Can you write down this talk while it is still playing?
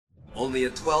Only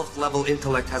a 12th level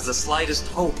intellect has the slightest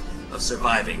hope of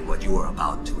surviving what you are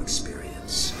about to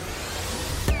experience.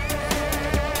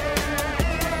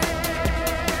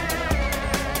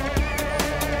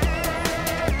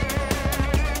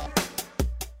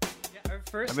 Our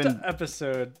first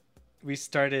episode, we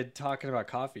started talking about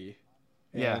coffee.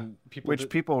 And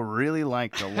people really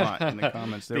liked a lot in the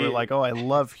comments. They were like, "Oh, I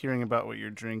love hearing about what you're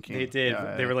drinking." They did.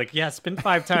 Yeah, they were like, "Yeah, spend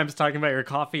 5 times talking about your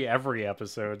coffee every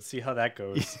episode. See how that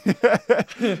goes."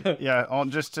 Yeah, all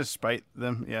just to spite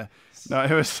them. Yeah, no,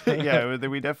 it was. Yeah,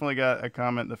 we definitely got a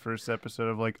comment the first episode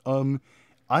of like,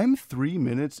 I'm 3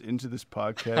 minutes into this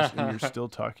podcast and you're still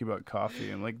talking about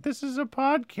coffee. I'm like, this is a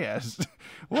podcast.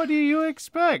 What do you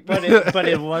expect? But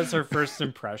it was her first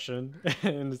impression,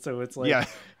 and so it's like,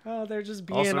 oh, they're just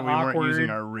being also, we awkward. weren't using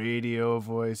our radio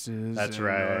voices. That's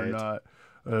right.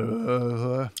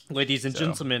 Ladies and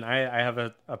gentlemen, I have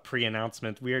a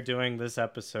pre-announcement. We are doing this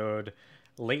episode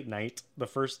late night, the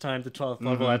first time the 12th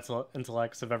level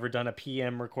intellects have ever done a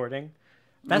PM recording.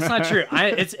 That's not true.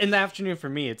 It's in the afternoon for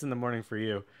me. It's in the morning for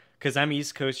you. Because I'm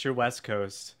East Coast, you're West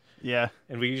Coast. Yeah.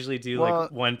 And we usually do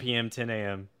like 1 p.m., 10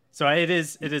 a.m. So it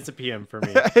is a PM for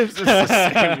me. It's just the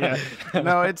same, yeah.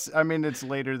 No, it's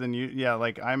later than you. Yeah,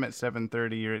 like I'm at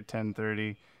 7:30, you're at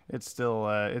 10:30. It's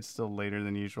still later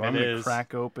than usual. I'm going to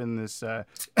crack open this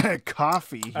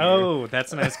coffee here. Oh,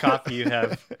 that's a nice coffee you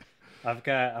have.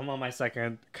 I'm on my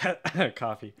second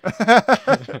coffee.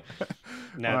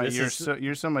 Now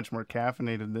you're so much more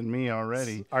caffeinated than me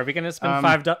already. Are we going to spend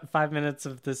 5 minutes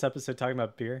of this episode talking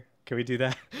about beer? Can we do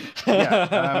that?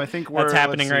 Yeah, I think that's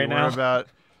happening right now. We're about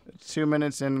 2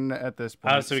 minutes in at this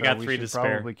point. Oh, so we got 3 to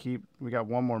spare. We got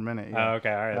 1 more minute. Yeah. Oh,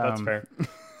 okay, all right, that's fair.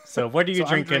 So what are you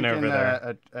drinking over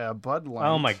there? A Bud Light.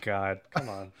 Oh my God! Come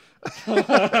on.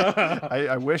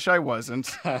 I wish I wasn't,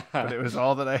 but it was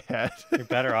all that I had. You're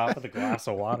better off with a glass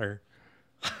of water.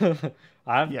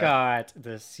 I've got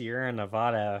the Sierra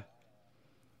Nevada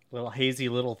hazy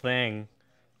little thing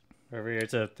over here.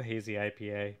 It's a hazy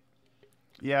IPA.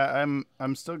 Yeah,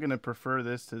 I'm still gonna prefer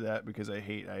this to that because I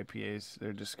hate IPAs.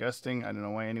 They're disgusting. I don't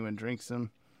know why anyone drinks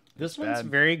them. This one's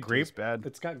very bad.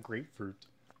 It's got grapefruit.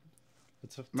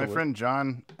 My friend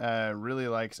John really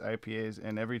likes IPAs,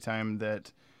 and every time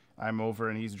that I'm over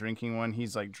and he's drinking one,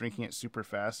 he's like drinking it super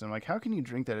fast. I'm like, how can you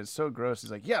drink that? It's so gross.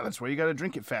 He's like, yeah, that's why you got to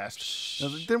drink it fast. I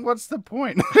was like, then what's the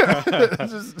point?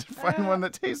 Just find one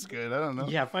that tastes good. I don't know.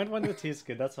 Yeah, find one that tastes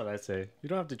good. That's what I say. You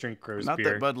don't have to drink gross beer. Not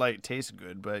that Bud Light tastes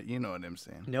good, but you know what I'm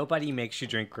saying. Nobody makes you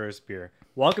drink gross beer.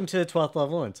 Welcome to the 12th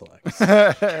level intellects.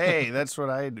 Hey, that's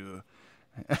what I do.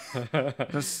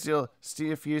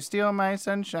 If you steal my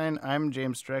sunshine, I'm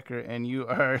James Strecker, and you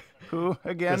are who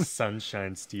again? The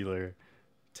sunshine stealer,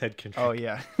 Ted Kendrick. Oh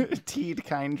yeah, Ted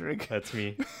Kendrick. That's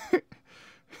me.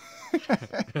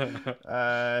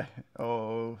 The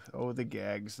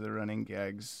gags, the running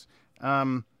gags.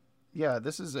 Yeah,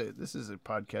 this is a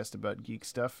podcast about geek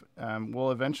stuff.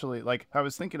 We'll eventually, like, I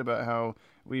was thinking about how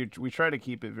we try to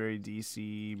keep it very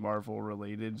DC, Marvel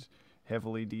related.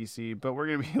 Heavily DC, but we're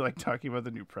gonna be like talking about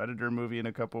the new Predator movie in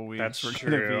a couple weeks. That's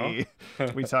true.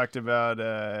 We talked about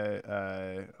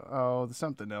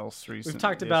something else recently. We've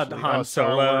talked about Han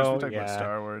Solo. We talked about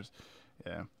Star Wars.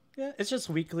 Yeah. Yeah, it's just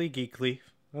weekly geekly.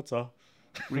 That's all.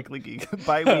 Weekly geek,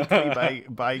 bi-weekly,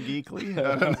 by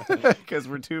geekly, because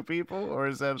we're 2 people, or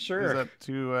is that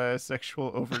 2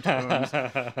 sexual overtones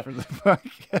for the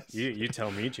podcast? You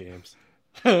tell me, James.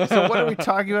 So what are we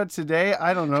talking about today?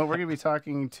 I don't know. We're going to be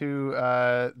talking to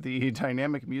the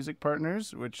Dynamic Music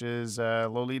Partners, which is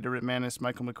Lolita Ritmanis,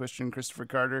 Michael McQuistion, Christopher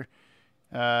Carter.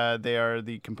 They are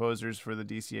the composers for the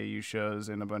DCAU shows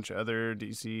and a bunch of other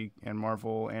DC and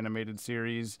Marvel animated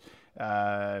series.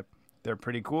 They're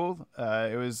pretty cool.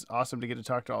 It was awesome to get to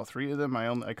talk to all 3 of them.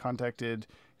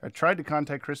 I tried to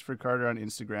contact Christopher Carter on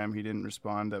Instagram. He didn't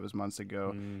respond. That was months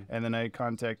ago. And then I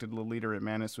contacted Lolita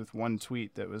Ritmanis with one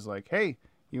tweet that was like, hey,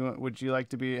 would you like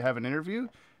to have an interview?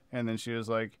 And then she was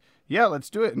like, yeah, let's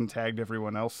do it, and tagged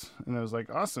everyone else. And I was like,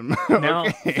 awesome. Now,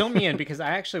 fill me in, because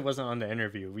I actually wasn't on the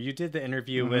interview. You did the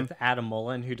interview with Adam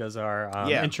Mullen, who does our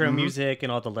intro music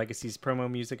and all the Legacies promo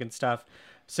music and stuff.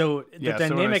 So the dynamic.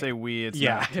 So when I say we, it's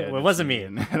not Ted, it wasn't me.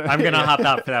 I'm gonna hop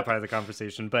out for that part of the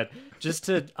conversation. But just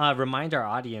to remind our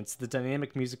audience, the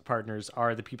Dynamic Music Partners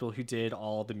are the people who did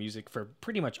all the music for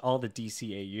pretty much all the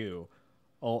DCAU.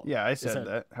 Oh, yeah, I said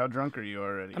that. How drunk are you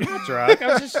already? I'm not drunk.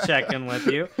 I was just checking with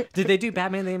you. Did they do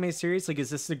Batman the Animated Series? Like,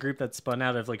 is this the group that spun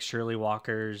out of like Shirley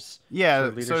Walker's? Yeah,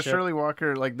 so Shirley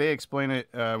Walker, like they explain it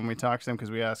when we talk to them,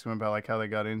 because we ask them about like how they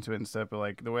got into it and stuff. But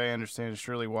like the way I understand it,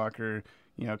 Shirley Walker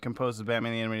composed the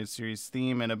Batman the Animated Series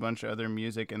theme and a bunch of other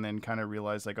music, and then kind of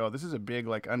realized like, oh, this is a big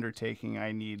like undertaking.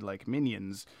 I need like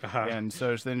minions, and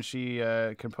so then she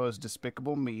composed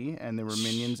Despicable Me, and there were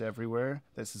minions everywhere.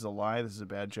 This is a lie. This is a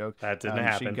bad joke. That didn't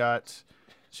happen.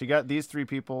 She got these 3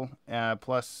 people,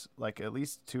 plus like at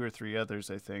least 2 or 3 others,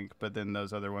 I think. But then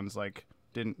those other ones like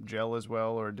didn't gel as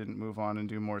well or didn't move on and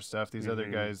do more stuff. These other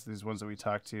guys, these ones that we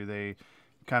talked to, they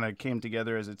kind of came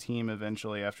together as a team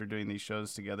eventually after doing these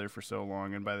shows together for so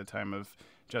long. And by the time of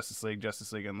Justice League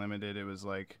Unlimited, it was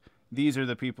like, these are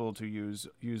the people to use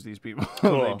these people.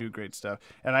 Cool. They do great stuff.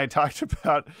 And I talked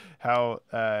about how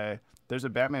there's a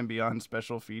Batman Beyond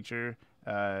special feature.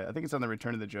 I think it's on the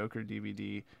Return of the Joker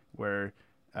DVD where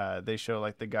they show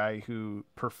like the guy who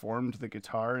performed the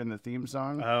guitar in the theme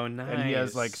song. Oh, nice. And he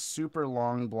has like super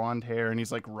long blonde hair, and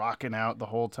he's like rocking out the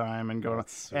whole time and going on.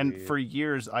 And for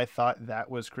years, I thought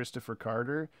that was Christopher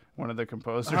Carter, one of the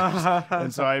composers.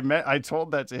 And so I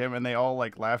told that to him, and they all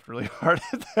like laughed really hard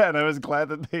at that. And I was glad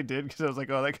that they did, because I was like,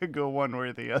 oh, that could go one way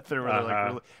or the other. Where they're like,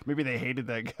 really, maybe they hated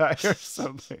that guy or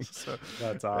something. So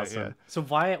that's awesome. Yeah. So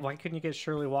why couldn't you get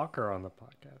Shirley Walker on the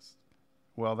podcast?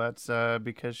 Well, that's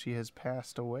because she has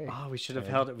passed away. Oh, we should have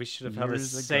held it. We should have held a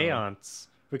Years ago. seance.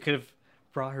 We could have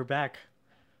brought her back.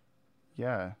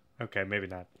 Yeah. Okay, maybe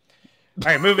not.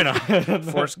 All right, moving on.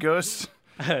 Force ghosts.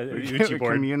 Uchi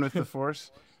board. Commune with the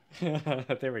Force.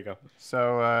 There we go.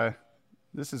 So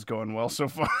this is going well so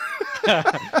far.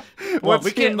 Well,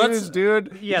 What's your news,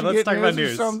 dude? Yeah, Did you let's get talk about or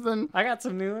news. Something. I got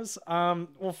some news.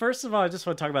 Well, first of all, I just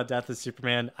want to talk about Death of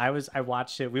Superman. I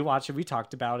watched it. We watched it. We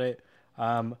talked about it.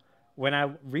 When I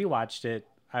rewatched it,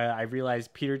 I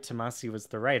realized Peter Tomasi was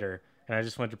the writer, and I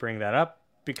just wanted to bring that up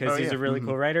because he's a really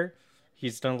cool writer.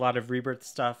 He's done a lot of Rebirth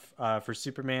stuff for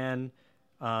Superman,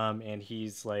 and he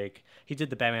did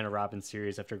the Batman and Robin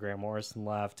series after Grant Morrison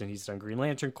left, and he's done Green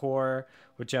Lantern Corps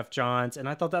with Jeff Johns, and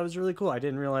I thought that was really cool. I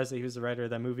didn't realize that he was the writer of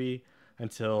that movie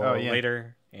until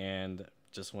later, and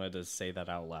just wanted to say that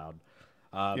out loud.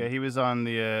 Yeah, he was on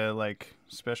the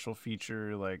special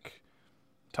feature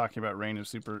talking about Reign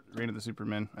of the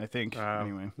Supermen, I think.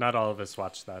 Anyway, not all of us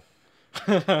watched that.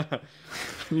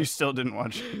 You still didn't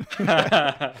watch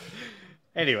it.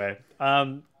 Anyway,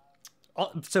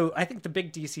 so I think the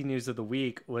big DC news of the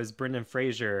week was Brendan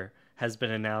Fraser has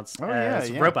been announced as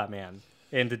Robot Man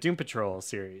in the Doom Patrol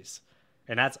series,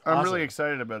 and that's awesome. I'm really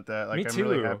excited about that. Me I'm too.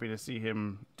 really happy to see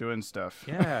him doing stuff.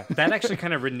 Yeah, that actually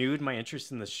kind of renewed my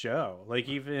interest in the show. Like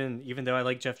even though I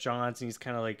like Jeff Johns and he's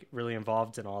kind of really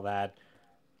involved in all that,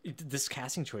 this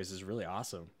casting choice is really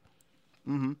awesome.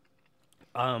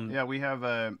 Yeah, we have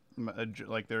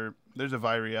there's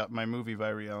a my movie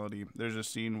Virality. There's a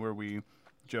scene where we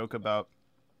joke about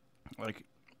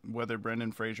whether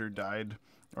Brendan Fraser died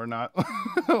or not,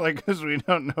 because we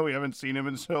don't know. We haven't seen him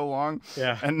in so long.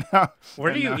 Yeah. And now,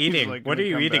 what are you eating? What are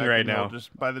you eating right now?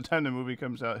 Just by the time the movie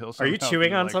comes out, he'll. Are you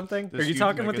chewing on something? Are you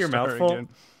talking with your mouth full?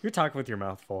 You're talking with your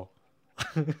mouth full.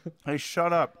 Hey,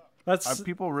 shut up. That's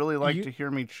people really like to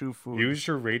hear me chew food. Use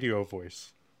your radio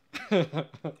voice.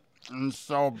 And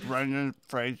so Brendan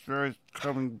Fraser is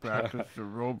coming back as the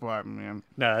Robot Man.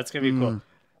 No, that's gonna be cool.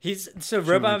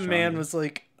 Robot Man was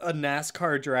like a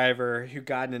NASCAR driver who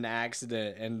got in an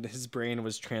accident and his brain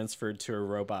was transferred to a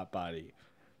robot body.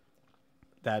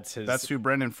 That's who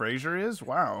Brendan Fraser is?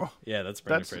 Wow. Yeah, that's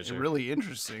Brendan Fraser. That's really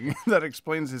interesting. That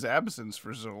explains his absence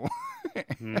for so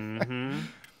long.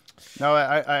 No,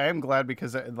 I am glad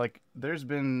because there's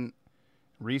been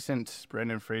recent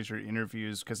Brendan Fraser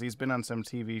interviews because he's been on some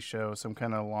TV show, some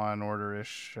kind of Law and Order-ish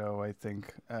show, I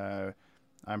think.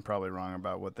 I'm probably wrong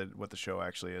about what the show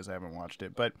actually is. I haven't watched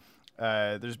it, but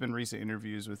there's been recent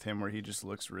interviews with him where he just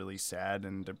looks really sad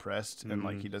and depressed,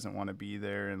 and he doesn't want to be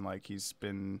there, and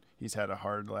he's had a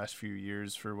hard last few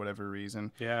years for whatever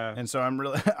reason. Yeah. And so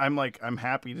I'm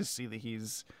happy to see that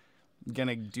he's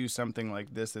gonna do something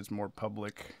like this that's more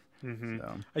public.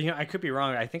 So. I could be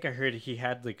wrong. I think I heard he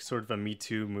had sort of a Me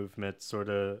Too movement sort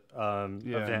of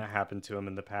event happen to him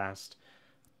in the past.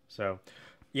 So,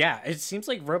 yeah, it seems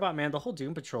like Robot Man, the whole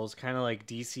Doom Patrol is kind of like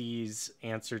DC's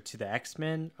answer to the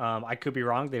X-Men. I could be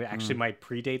wrong. They actually might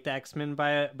predate the X-Men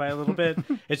by a little bit.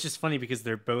 It's just funny because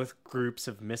they're both groups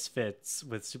of misfits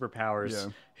with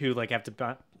superpowers who have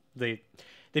to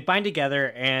they bind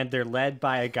together and they're led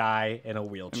by a guy in a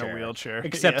wheelchair.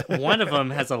 Except one of them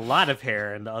has a lot of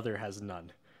hair and the other has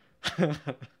none.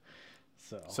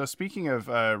 So speaking of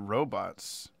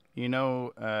robots, you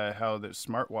know how the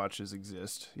smartwatches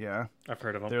exist, yeah? I've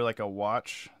heard of them. They're like a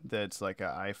watch that's like an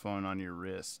iPhone on your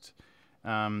wrist.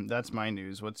 That's my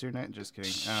news. What's your name? Just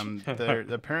kidding.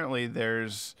 Apparently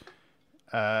there's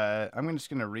I'm just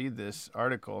going to read this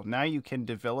article. Now you can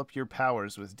develop your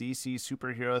powers with DC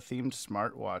superhero-themed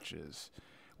smartwatches.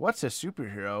 What's a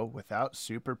superhero without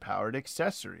super-powered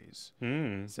accessories?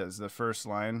 Says the first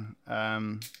line.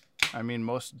 I mean,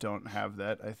 most don't have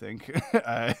that, I think.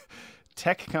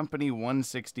 Tech company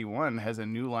 161 has a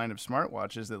new line of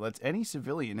smartwatches that lets any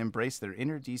civilian embrace their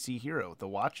inner DC hero. The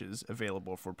watches,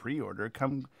 available for pre-order,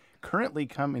 currently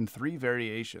come in 3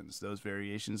 variations. Those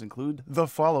variations include the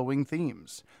following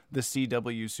themes: the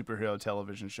CW superhero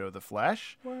television show The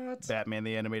Flash, What? Batman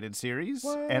the Animated Series,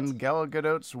 What? and Gal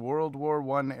Gadot's World War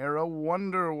I era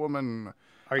Wonder Woman.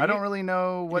 Are I don't you- really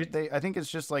know what I think it's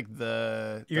just like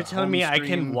the. You're the telling home me I can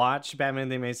screen. watch Batman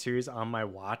the Animated Series on my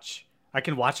watch? I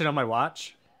can watch it on my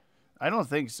watch? I don't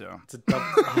think so. It's a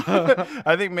double...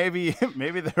 I think maybe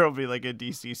there will be like a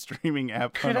DC streaming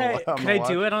app. Could I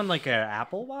do it on like a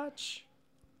Apple Watch?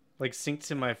 Like synced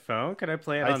to my phone? Could I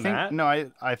play it on that? No,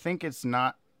 I think it's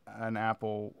not an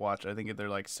Apple Watch. I think they're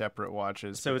like separate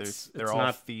watches. So but they're all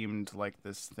not... themed like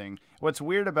this thing. What's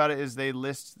weird about it is they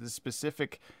list the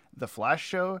specific The Flash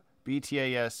show,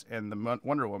 BTAS, and the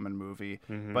Wonder Woman movie,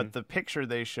 but the picture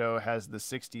they show has the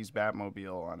 60s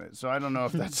Batmobile on it. So I don't know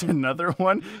if that's another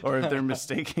one or if they're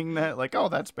mistaking that. Like, oh,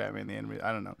 that's Batman the Animated.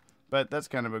 I don't know. But that's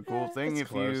kind of a cool thing that's if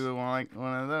close. you want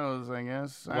one of those, I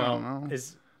guess. I Well, don't know.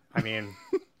 I mean,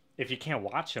 if you can't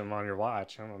watch them on your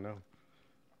watch, I don't know.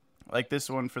 Like this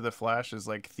one for the Flash is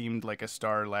like themed like a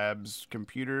Star Labs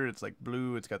computer. It's like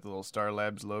blue. It's got the little Star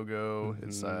Labs logo.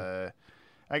 It's I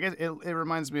guess it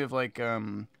reminds me of like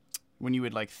when you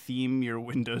would like theme your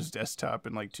Windows desktop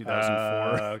in like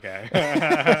 2004.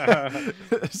 Okay.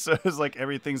 So it's like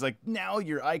everything's like now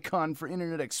your icon for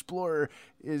Internet Explorer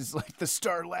is like the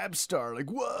Star Labs star. Like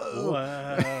whoa.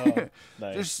 Wow.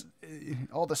 Nice. Just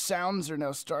all the sounds are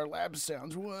now Star Labs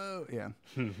sounds. Whoa, yeah.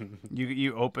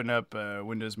 you open up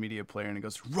Windows Media Player and it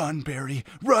goes, "Run, Barry,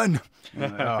 run!"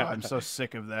 And, oh, I'm so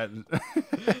sick of that.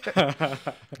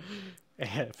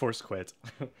 Force quit.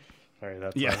 Sorry,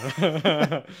 that's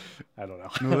I don't know.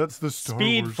 No, that's the Star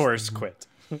Speed Wars Force quit.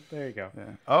 There you go. Yeah.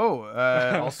 Oh,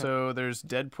 also there's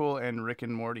Deadpool and Rick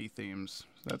and Morty themes.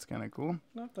 That's kind of cool.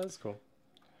 No, that's cool.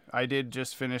 I did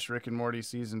just finish Rick and Morty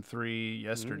season 3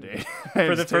 yesterday.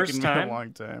 For the It's first taken me time? a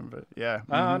long time, but yeah.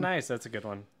 Oh, nice. That's a good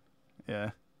one. Yeah.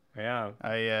 Yeah.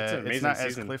 I an it's amazing not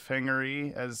season. as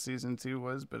cliffhanger-y as season 2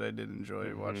 was, but I did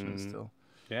enjoy watching it still.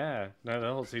 Yeah. No, the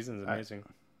whole season's amazing.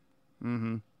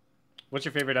 Mm-hmm. What's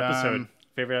your favorite episode?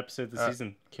 Favorite episode of the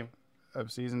season? Kim?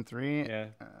 Of season 3? Yeah.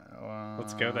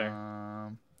 Let's go there.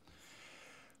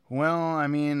 Well, I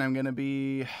mean, I'm gonna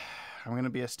be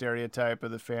a stereotype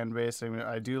of the fan base. I mean,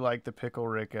 I do like the Pickle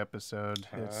Rick episode.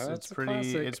 That's It's a pretty.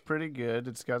 classic. It's pretty good.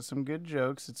 It's got some good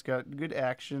jokes. It's got good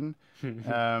action. I like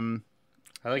Yeah, I'm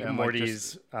like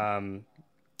Morty's.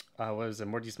 What was it?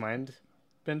 Morty's Mind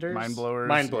Benders? Mind blowers.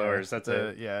 Mind blowers. Yeah, That's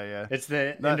it. Yeah. It's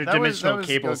the That interdimensional was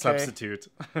cable okay. substitute.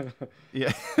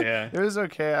 Yeah. Yeah. It was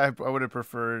okay. I would have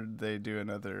preferred they do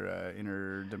another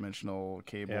interdimensional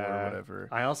cable or whatever.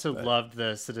 I also loved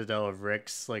the Citadel of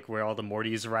Ricks, like where all the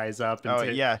Mortys rise up and take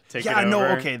it yeah, no,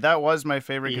 over. okay, that was my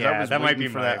favorite because Yeah, I was that might waiting be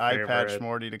for my that eye patch favorite.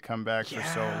 Morty to come back for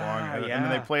so long. And yeah. then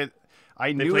they played.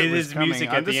 I knew played it was his coming. music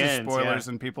at This the is end, spoilers,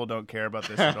 yeah. and people don't care about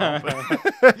this at all.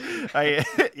 But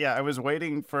I was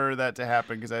waiting for that to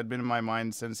happen because I had been in my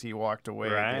mind since he walked away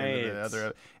at the end of the Right.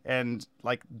 other, and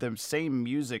like the same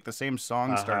music, the same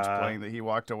song starts playing that he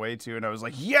walked away to, and I was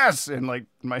like, yes! And like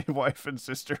my wife and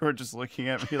sister were just looking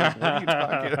at me like, what are you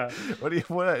talking about?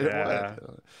 What? Yeah.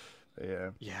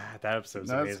 Yeah, that episode's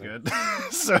That's amazing. good.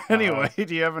 So anyway,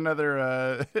 do you have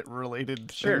another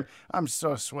related Sure. thing? I'm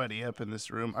so sweaty up in this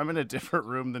room. I'm in a different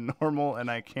room than normal, and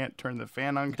I can't turn the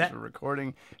fan on because That- we're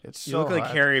recording. It's You so look like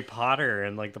hot. Harry Potter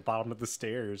in like the bottom of the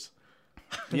stairs.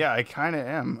 Yeah, I kind of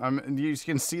am. You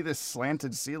can see this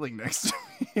slanted ceiling next to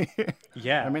me.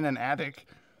 Yeah. I'm in an attic.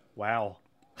 Wow.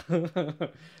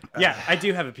 Yeah, I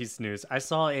do have a piece of news. I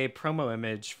saw a promo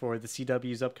image for the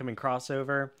CW's upcoming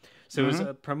crossover. So it was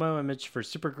a promo image for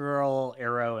Supergirl,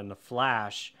 Arrow, and The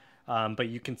Flash. But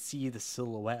you can see the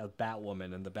silhouette of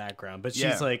Batwoman in the background. But she's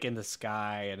Yeah. like in the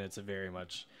sky, and it's a very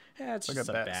much, it's like just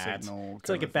a a bat bat. signal It's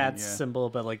like kind a of bat thing, yeah. symbol,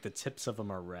 but like the tips of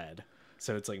them are red.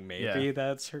 So it's like maybe Yeah.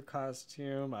 that's her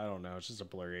costume. I don't know. It's just a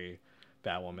blurry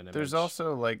Batwoman image. There's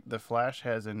also like the Flash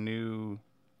has a new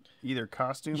either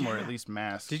costume or at least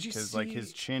mask. Did you Because like his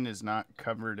see- chin is not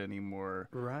covered anymore.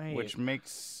 Right.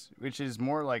 Which is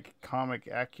more like comic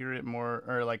accurate, more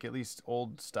or like at least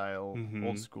old style, Mm-hmm.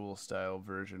 old school style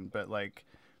version. But like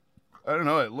I don't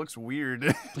know. It looks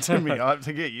weird to me. I'll have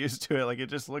to get used to it. Like, it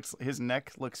just looks, his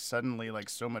neck looks suddenly like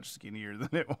so much skinnier than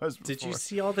it was before. Did you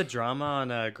see all the drama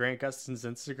on Grant Gustin's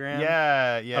Instagram?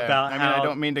 Yeah. About I mean, how...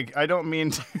 I don't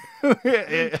mean to.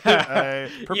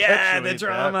 Yeah, the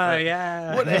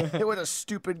drama. What a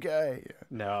stupid guy.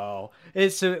 No,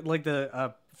 it's so like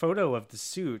the photo of the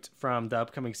suit from the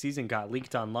upcoming season got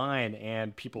leaked online,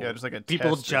 and people, just like a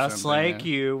people test or just something, like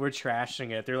you were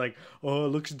trashing it. They're like, "Oh, it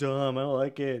looks dumb. I don't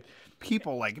like it."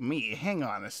 People like me. Hang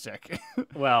on a second.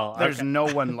 Well, there's no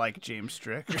one like James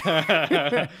Strick.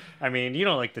 I mean, you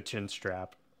don't like the chin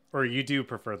strap, or you do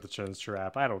prefer the chin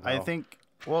strap. I don't know. I think.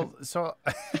 Well, so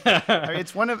I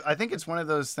think it's one of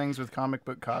those things with comic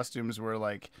book costumes where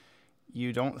like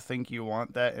you don't think you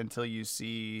want that until you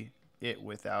see it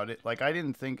without it. Like I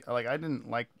didn't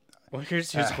like. Well,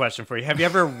 here's a question for you: have you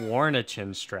ever worn a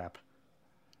chin strap?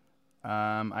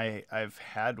 I've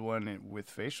had one with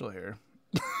facial hair.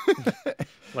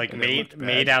 Like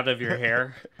made out of your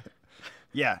hair?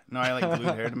 Yeah, no, I like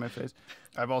glued hair to my face.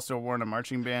 I've also worn a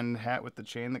marching band hat with the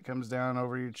chain that comes down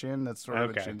over your chin. That's sort of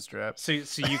a chin strap. So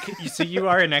you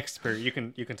are an expert. You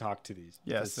can talk to these.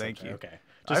 Yes, thank you. Okay.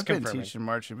 I've been teaching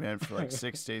marching band for like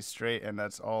 6 days straight, and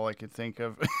that's all I could think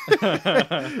of.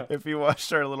 If you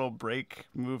watched our little break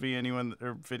movie, anyone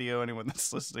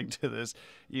that's listening to this,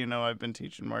 you know I've been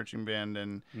teaching marching band,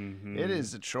 and it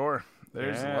is a chore.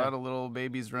 There's a lot of little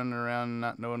babies running around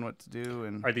not knowing what to do.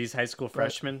 And are these high school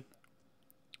freshmen?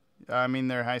 I mean,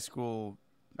 they're high school.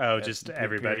 Oh, just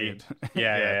everybody.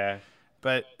 Yeah.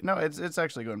 But no, it's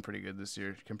actually going pretty good this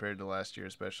year compared to last year,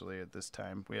 especially at this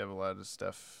time. We have a lot of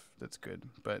stuff that's good,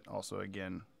 but also,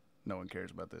 again, no one cares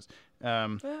about this.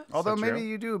 Although maybe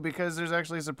you do, because there's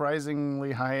actually a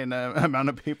surprisingly high amount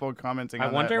of people commenting on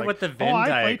that. I wonder what the Venn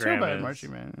diagram is.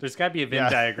 There's got to be a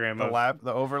Venn diagram.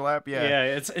 The overlap, yeah.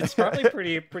 Yeah, it's probably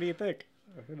pretty thick.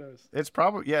 Who knows? It's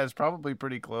probably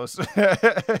pretty close.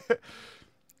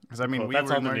 Because I mean, we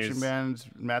were in marching bands.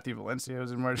 Matthew Valencia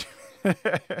was in marching.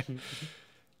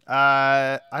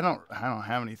 I don't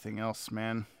have anything else,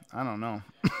 man. I don't know.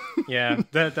 Yeah,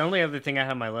 the only other thing I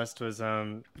had on my list was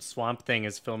Swamp Thing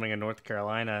is filming in North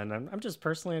Carolina, and I'm just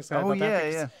personally excited about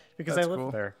that because I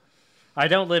live there. I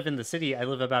don't live in the city. I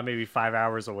live about maybe 5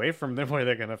 hours away from them where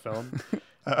they're gonna film,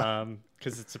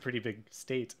 because it's a pretty big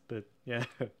state. But yeah.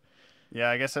 Yeah,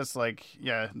 I guess that's like,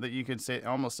 that you could say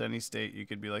almost any state. You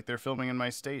could be like, they're filming in my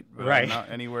state, but right. I'm not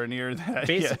anywhere near that.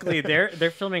 Basically,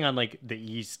 they're filming on like the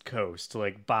East Coast,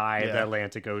 like by the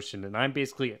Atlantic Ocean, and I'm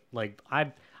basically like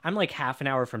I'm like half an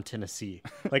hour from Tennessee.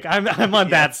 Like I'm on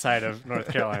that side of North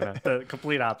Carolina, the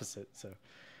complete opposite. So.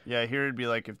 Yeah, here it'd be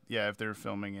like if they're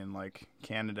filming in like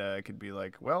Canada, I could be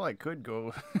like, well, I could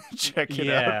go check it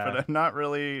out, but I'm not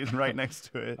really right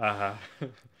next to it.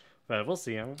 But we'll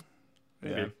see.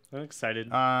 Maybe. Yeah. I'm excited.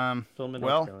 Film in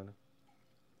North Carolina.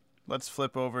 Let's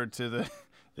flip over to the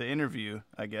interview,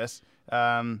 I guess.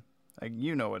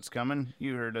 You know what's coming.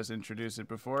 You heard us introduce it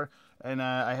before. And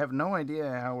I have no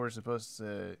idea how we're supposed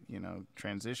to,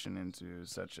 transition into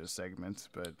such a segment.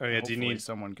 But hopefully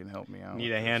someone can help me out.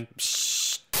 Need a hand?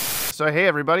 So, hey,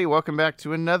 everybody. Welcome back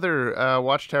to another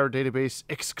Watchtower Database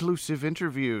exclusive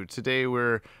interview. Today,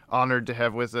 we're honored to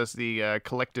have with us the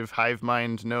collective hive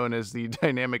mind known as the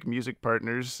Dynamic Music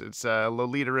Partners. It's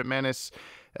Lolita Ritmanis,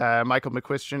 Michael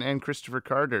McQuistion, and Christopher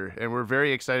Carter. And we're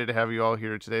very excited to have you all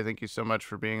here today. Thank you so much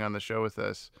for being on the show with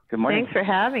us. Good morning. Thanks for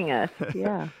having us.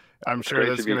 Yeah. I'm sure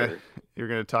you're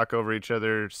gonna talk over each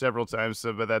other several times,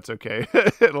 but that's okay.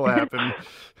 It'll happen.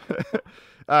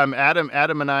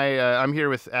 Adam and I'm here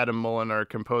with Adam Mullen, our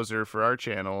composer for our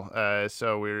channel.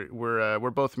 So we're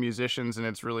both musicians, and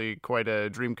it's really quite a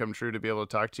dream come true to be able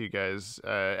to talk to you guys.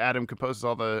 Adam composes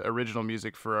all the original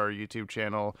music for our YouTube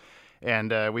channel,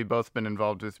 and we've both been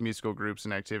involved with musical groups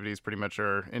and activities pretty much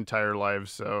our entire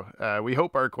lives. So we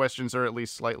hope our questions are at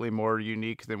least slightly more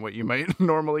unique than what you might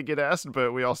normally get asked,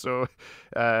 but we also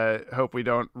hope we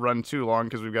don't run too long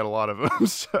because we've got a lot of them.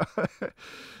 So,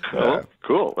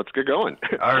 cool. Let's get going.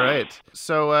 All right.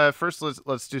 So first,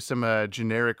 let's do some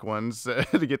generic ones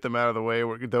to get them out of the way,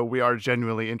 though we are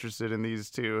genuinely interested in these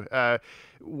too.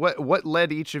 What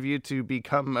led each of you to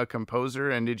become a composer,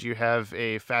 and did you have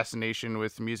a fascination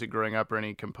with music growing up, or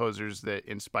any composers that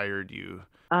inspired you?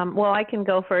 Well, I can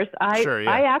go first.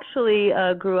 I actually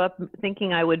grew up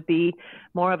thinking I would be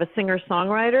more of a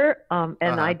singer-songwriter,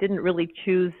 and I didn't really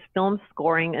choose film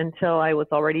scoring until I was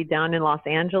already down in Los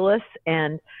Angeles,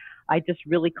 and I just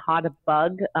really caught a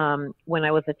bug when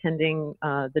I was attending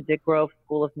the Dick Grove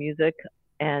School of Music,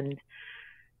 and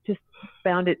just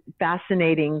found it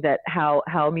fascinating that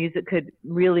how music could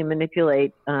really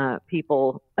manipulate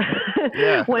people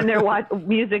when they're watching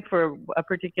music for a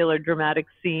particular dramatic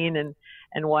scene and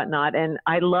whatnot. And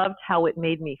I loved how it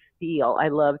made me feel. I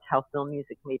loved how film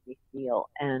music made me feel.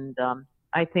 And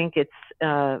I think it's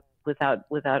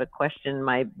without a question,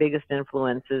 my biggest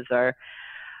influences are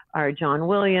John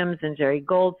Williams and Jerry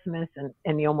Goldsmith and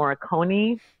Ennio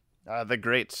Morricone. The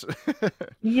greats.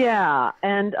 Yeah,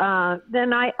 and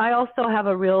then I also have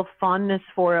a real fondness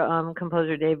for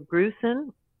composer Dave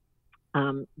Grusin.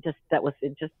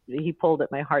 He pulled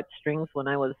at my heartstrings when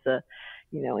I was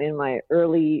in my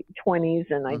early 20s,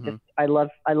 and I love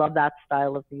that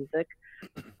style of music.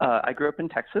 I grew up in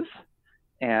Texas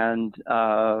and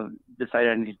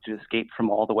decided I needed to escape from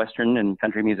all the Western and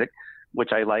country music,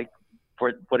 which I like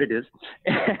for what it is.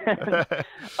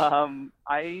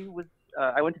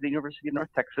 I went to the University of North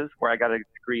Texas, where I got a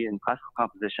degree in classical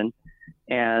composition,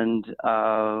 and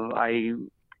I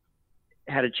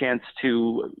had a chance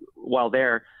to, while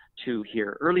there, to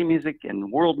hear early music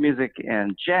and world music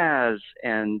and jazz.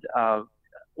 And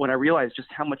when I realized just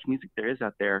how much music there is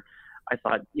out there, I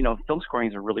thought, film scoring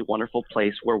is a really wonderful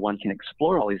place where one can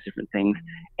explore all these different things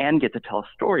and get to tell a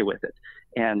story with it.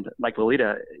 And like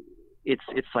Lolita, it's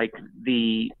like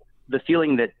the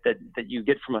feeling that you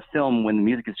get from a film when the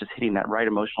music is just hitting that right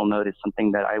emotional note is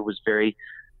something that I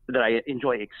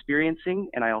enjoy experiencing,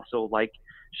 and I also like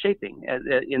shaping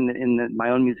in my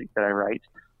own music that I write.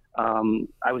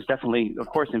 I was definitely, of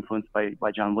course, influenced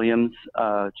by John Williams,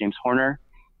 James Horner.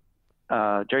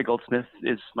 Jerry Goldsmith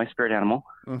is my spirit animal.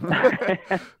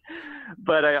 Mm-hmm.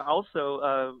 But I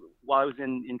also, while I was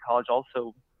in college,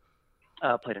 also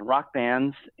played in rock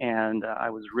bands, and I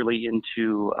was really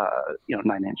into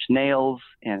Nine Inch Nails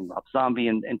and Rob Zombie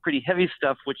and pretty heavy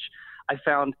stuff, which I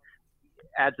found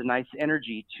adds a nice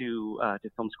energy to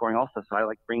film scoring also. So I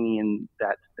like bringing in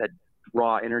that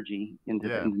raw energy into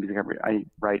the music I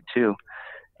write too.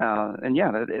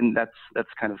 And that's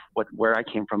kind of where I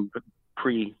came from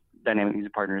pre-Dynamic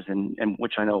Music Partners, and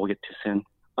which I know we'll get to soon.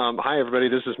 Hi, everybody.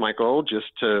 This is Michael. Just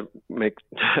to make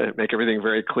everything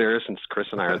very clear, since Chris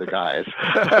and I are the guys.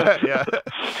 Yeah.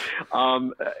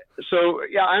 I'm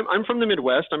from the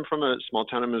Midwest. I'm from a small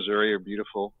town in Missouri, a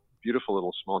beautiful, beautiful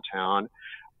little small town.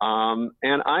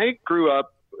 And I grew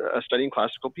up studying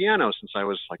classical piano since I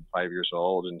was like 5 years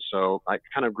old. And so I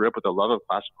kind of grew up with a love of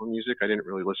classical music. I didn't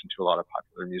really listen to a lot of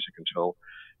popular music until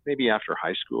maybe after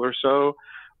high school or so.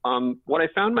 What I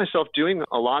found myself doing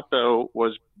a lot, though,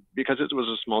 was because it was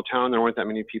a small town, there weren't that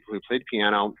many people who played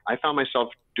piano. I found myself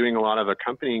doing a lot of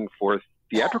accompanying for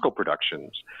theatrical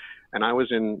productions. And I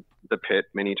was in the pit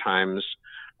many times,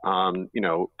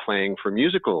 playing for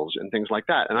musicals and things like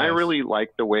that. And nice. I really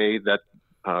liked the way that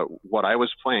what I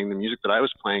was playing, the music that I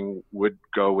was playing, would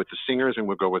go with the singers and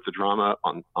would go with the drama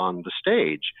on the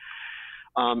stage.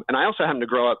 And I also happened to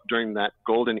grow up during that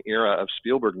golden era of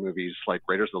Spielberg movies like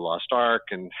Raiders of the Lost Ark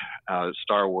and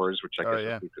Star Wars, which I guess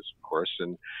is Lucas, of course,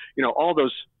 and all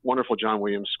those wonderful John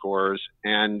Williams scores.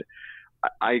 And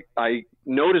I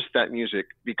noticed that music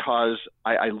because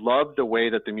I loved the way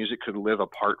that the music could live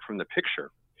apart from the picture.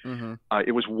 Mm-hmm.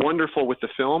 It was wonderful with the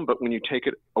film, but when you take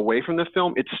it away from the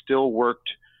film, it still worked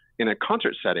in a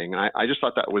concert setting. And I just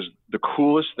thought that was the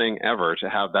coolest thing ever, to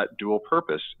have that dual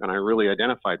purpose. And I really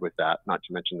identified with that, not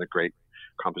to mention the great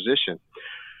composition.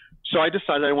 So I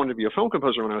decided I wanted to be a film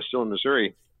composer when I was still in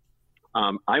Missouri.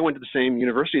 I went to the same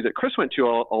university that Chris went to,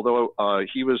 although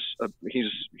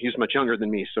he's much younger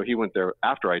than me, so he went there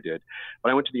after I did.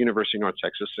 But I went to the University of North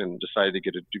Texas and decided to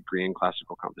get a degree in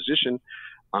classical composition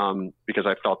because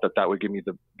I felt that would give me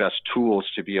the best tools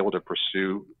to be able to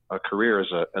pursue a career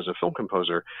as a film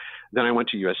composer. Then I went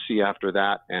to USC after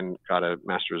that and got a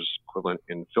master's equivalent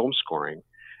in film scoring.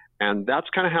 And that's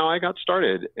kind of how I got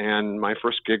started. And my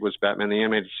first gig was Batman the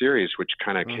Animated Series, which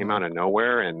kind of came out of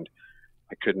nowhere, and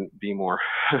I couldn't be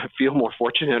feel more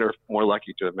fortunate or more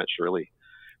lucky to have met Shirley.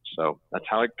 So that's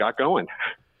how it got going.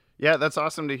 Yeah, that's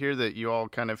awesome to hear that you all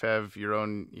kind of have your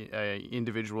own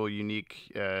individual,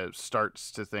 unique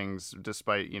starts to things,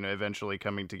 despite eventually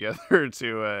coming together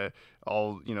to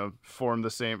all form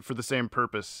for the same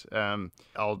purpose.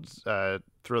 I'll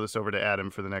throw this over to Adam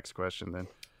for the next question then.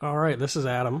 All right, this is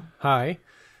Adam. Hi.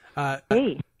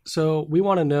 Hey. So we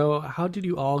want to know, how did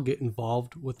you all get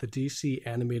involved with the DC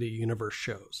Animated Universe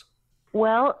shows?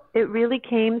 Well, it really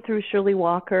came through Shirley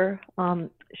Walker.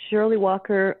 Shirley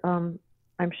Walker,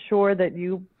 I'm sure that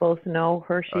you both know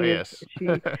her. She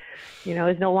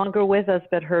is no longer with us,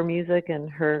 but her music and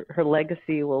her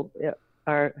legacy will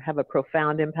have a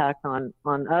profound impact on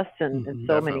us and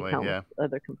so many countless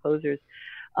other composers.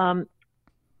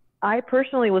 I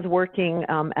personally was working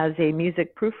as a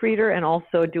music proofreader and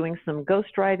also doing some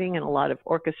ghostwriting and a lot of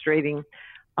orchestrating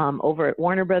over at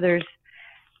Warner Brothers.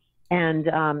 And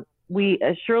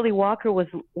Shirley Walker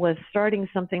was starting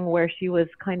something where she was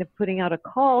kind of putting out a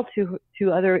call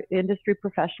to other industry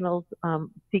professionals,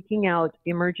 seeking out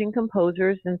emerging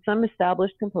composers and some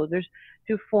established composers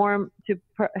to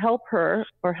help her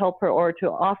or to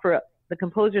offer the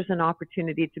composers an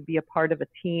opportunity to be a part of a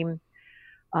team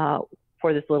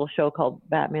for this little show called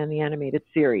Batman the Animated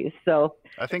Series. So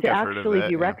I think to I've heard of actually that,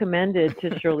 be recommended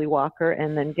to Shirley Walker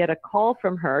and then get a call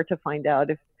from her to find out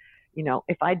if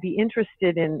I'd be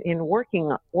interested in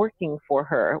working for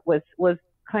her was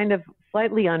kind of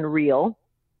slightly unreal.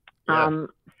 Yeah.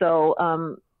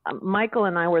 Michael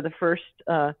and I were the first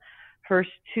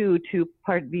two to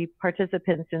be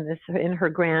participants in her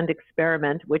grand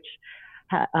experiment, which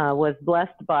was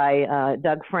blessed by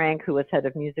Doug Frank, who was head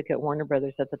of music at Warner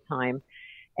Brothers at the time.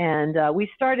 And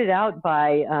we started out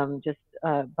by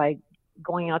by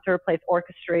going out to her place,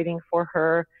 orchestrating for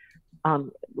her,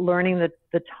 learning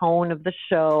the tone of the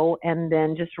show, and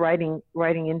then just writing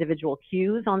individual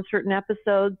cues on certain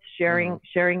episodes, sharing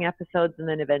episodes, and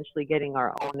then eventually getting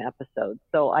our own episodes.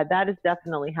 So that is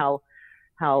definitely how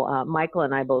Michael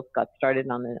and I both got started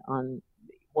on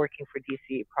working for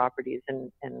DC properties. And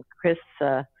Chris,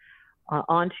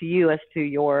 on to you as to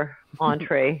your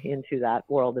entree into that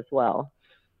world as well.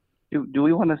 Do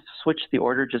we want to switch the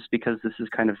order just because this is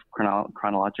kind of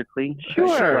chronologically?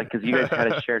 Sure. Like, because you guys had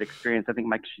a shared experience. I think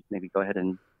Mike should maybe go ahead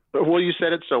and... Well, you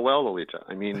said it so well, Lolita.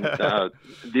 I mean,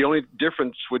 the only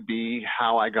difference would be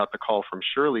how I got the call from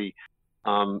Shirley.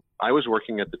 I was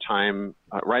working at the time,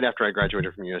 right after I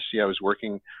graduated from USC, I was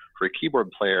working for a keyboard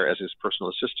player as his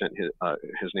personal assistant.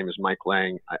 His name is Mike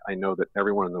Lang. I know that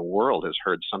everyone in the world has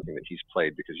heard something that he's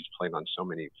played because he's played on so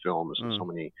many films and so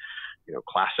many,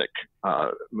 classic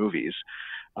movies.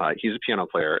 He's a piano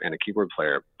player and a keyboard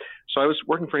player. So I was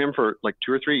working for him for like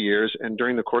 2 or 3 years. And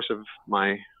during the course of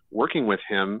my working with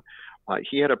him,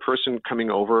 he had a person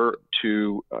coming over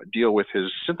to deal with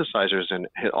his synthesizers and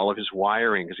hit all of his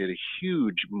wiring, because he had a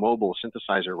huge mobile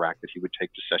synthesizer rack that he would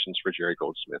take to sessions for Jerry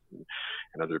Goldsmith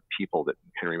and other people, that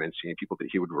Henry Mancini, people that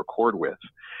he would record with.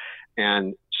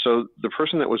 And so the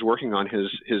person that was working on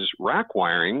his rack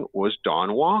wiring was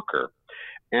Don Walker.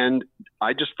 And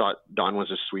I just thought Don was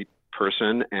a sweet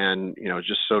person and,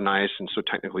 just so nice and so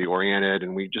technically oriented.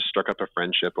 And we just struck up a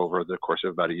friendship over the course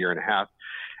of about 1.5 years.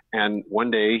 And one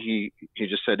day he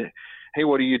just said, "Hey,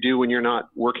 what do you do when you're not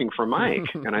working for Mike?"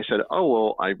 And I said, "Oh,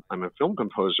 well, I'm a film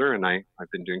composer and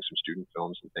I've been doing some student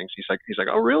films and things." He's like,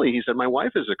 "Oh, really?" He said, "My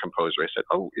wife is a composer." I said,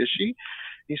 "Oh, is she?"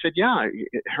 He said, "Yeah,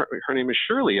 her name is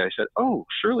Shirley." I said, "Oh,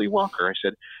 Shirley Walker." I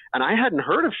said, and I hadn't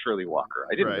heard of Shirley Walker.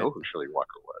 I didn't know who Shirley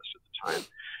Walker was at the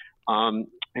time.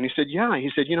 And he said, "Yeah."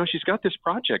 He said, "She's got this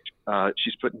project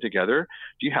she's putting together.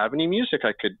 Do you have any music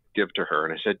I could give to her?"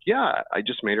 And I said, "Yeah, I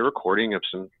just made a recording of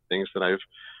some things that I've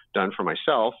done for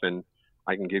myself, and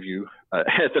I can give you,"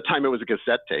 at the time it was a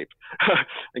cassette tape.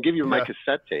 "I give you my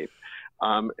cassette tape.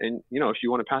 And, if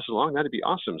you want to pass it along, that'd be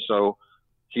awesome." So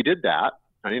he did that.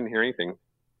 I didn't hear anything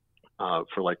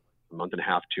for like 1.5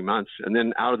 months, 2 months. And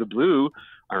then out of the blue,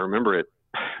 I remember it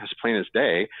as plain as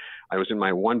day. I was in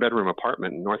my 1-bedroom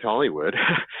apartment in North Hollywood,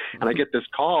 and I get this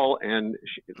call, and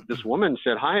this woman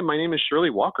said, "Hi, my name is Shirley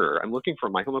Walker. I'm looking for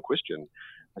Michael McQuistion."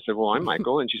 I said, "Well, I'm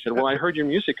Michael." And she said, "Well, I heard your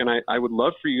music, and I would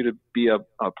love for you to be a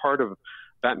part of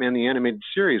Batman the Animated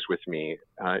Series with me."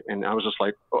 And I was just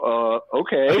like,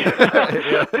 "Okay."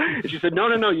 And she said,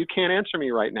 No, you can't answer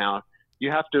me right now.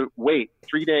 You have to wait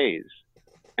 3 days.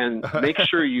 And make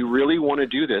sure you really want to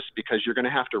do this, because you're going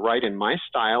to have to write in my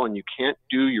style, and you can't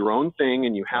do your own thing,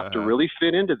 and you have to really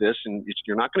fit into this, and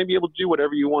you're not going to be able to do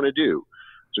whatever you want to do.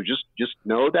 So just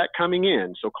know that coming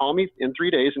in. So call me in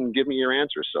 3 days and give me your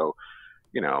answer. So,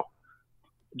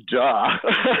 duh.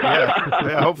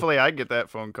 Yeah, hopefully I get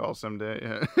that phone call someday.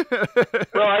 Yeah.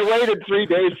 Well, I waited 3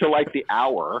 days to like the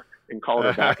hour and called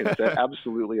her back and said,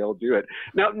 "Absolutely, I'll do it."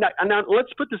 Now,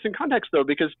 let's put this in context, though,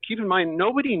 because keep in mind,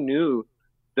 nobody knew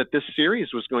that this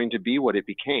series was going to be what it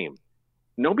became.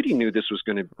 Nobody knew this was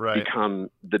going to become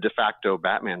the de facto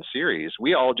Batman series.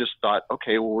 We all just thought,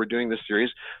 okay, well, we're doing this series.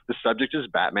 The subject is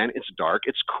Batman. It's dark.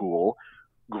 It's cool.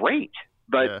 Great.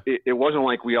 But it wasn't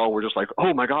like we all were just like,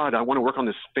 "Oh my God, I want to work on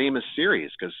this famous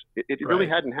series," because it really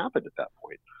hadn't happened at that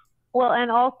point. Well, and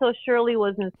also Shirley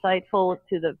was insightful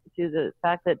to the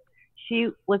fact that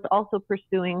she was also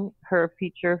pursuing her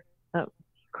feature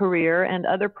career and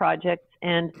other projects,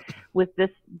 and with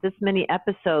this many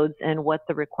episodes and what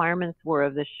the requirements were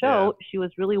of the show, she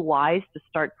was really wise to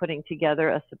start putting together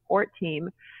a support team.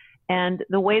 And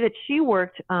the way that she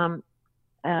worked,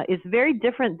 is very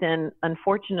different than,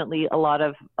 unfortunately, a lot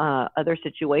of other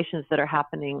situations that are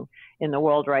happening in the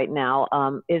world right now,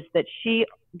 is that she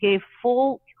gave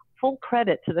full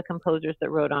credit to the composers that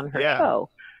wrote on her show.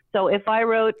 So if I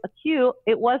wrote a cue,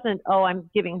 it wasn't, oh, I'm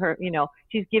giving her,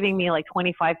 she's giving me like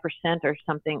 25% or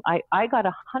something. I got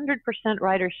 100%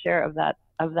 writer's share of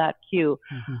that cue.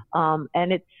 Mm-hmm.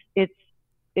 And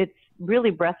it's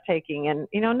really breathtaking. And,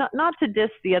 not to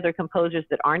diss the other composers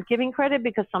that aren't giving credit,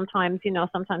 because sometimes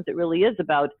it really is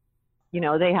about,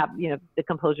 they have, the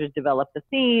composers develop the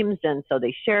themes, and so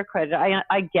they share credit.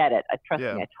 I get it. Trust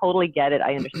me, I totally get it.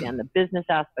 I understand the business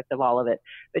aspect of all of it.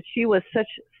 But she was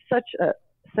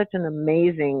such an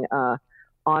amazing,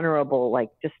 honorable,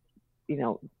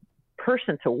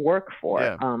 person to work for.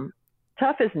 Yeah.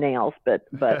 Tough as nails, but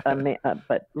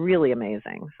really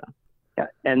amazing. So. Yeah,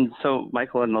 and so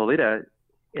Michael and Lolita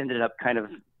ended up kind of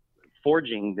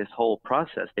forging this whole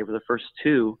process. They were the first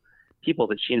two people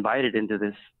that she invited into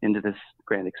this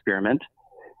grand experiment,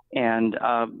 and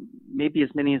maybe as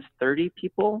many as 30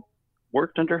 people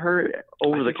worked under her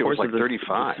over the course of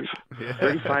 35.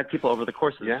 35 people over the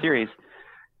course of the series.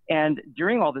 And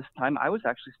during all this time, I was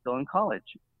actually still in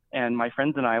college, and my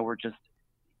friends and I were just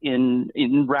in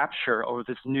rapture over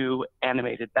this new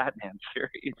animated Batman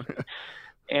series.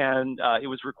 And it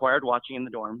was required watching in the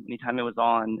dorm. Anytime it was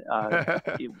on,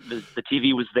 the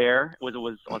TV was there. It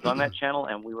was on that channel,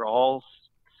 and we were all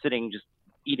sitting just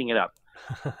eating it up.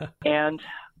 And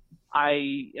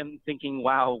I am thinking,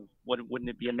 wow, wouldn't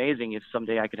it be amazing if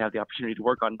someday I could have the opportunity to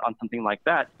work on something like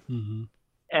that? Mm-hmm.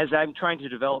 As I'm trying to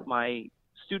develop my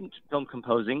student film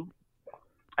composing,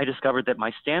 I discovered that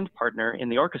my stand partner in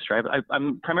the orchestra,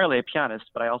 I'm primarily a pianist,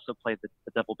 but I also play the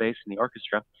double bass in the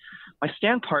orchestra. My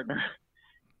stand partner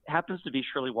happens to be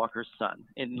Shirley Walker's son,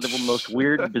 in the most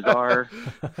weird, bizarre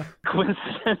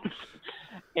coincidence.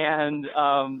 And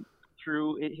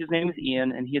his name is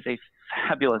Ian, and he is a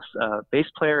fabulous bass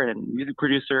player and music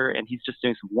producer, and he's just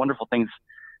doing some wonderful things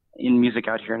in music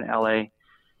out here in LA.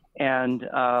 And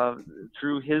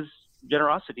through his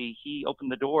generosity, he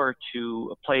opened the door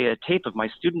to play a tape of my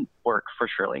student work for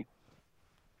Shirley.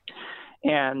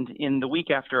 And in the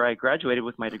week after I graduated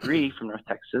with my degree from North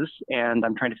Texas, and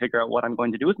I'm trying to figure out what I'm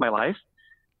going to do with my life,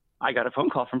 I got a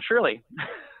phone call from Shirley.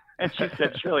 And she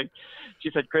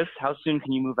said, Chris, how soon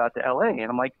can you move out to LA? And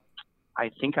I'm like,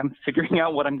 I think I'm figuring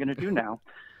out what I'm going to do now.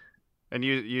 And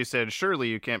you said, surely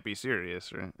you can't be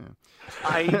serious, right?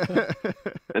 Yeah.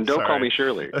 And don't call me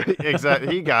Shirley.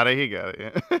 Exactly. He got it.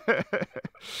 Yeah.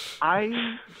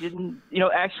 I didn't,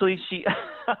 actually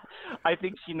I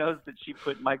think she knows that she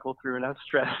put Michael through enough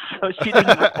stress, so she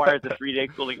didn't require the 3-day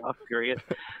cooling off period.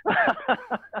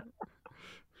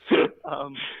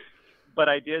 But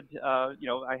I did,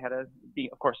 I had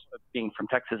of course, being from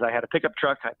Texas, I had a pickup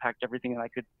truck. I packed everything that I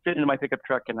could fit into my pickup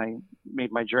truck, and I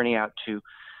made my journey out to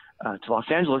Los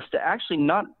Angeles to actually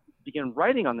not begin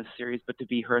writing on this series, but to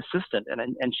be her assistant.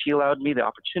 And she allowed me the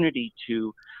opportunity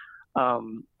to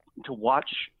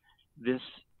watch this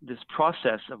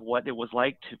process of what it was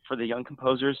like for the young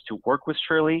composers to work with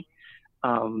Shirley,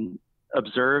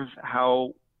 observe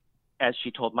how, as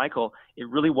she told Michael, it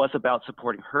really was about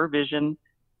supporting her vision,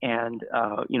 and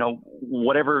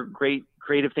whatever great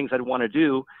creative things I'd want to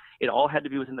do, it all had to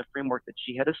be within the framework that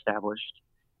she had established.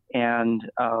 And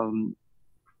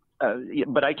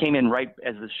but I came in right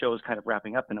as the show was kind of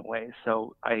wrapping up in a way.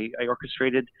 So I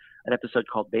orchestrated an episode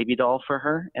called Baby Doll for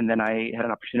her. And then I had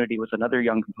an opportunity with another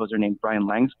young composer named Brian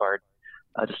Langsbard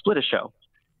to split a show.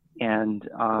 And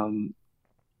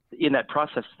in that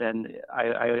process, then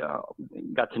I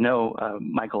got to know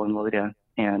Michael and Lolita,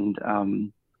 and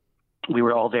we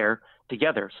were all there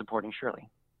together supporting Shirley.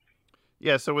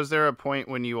 Yeah, so was there a point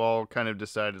when you all kind of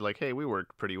decided, like, hey, we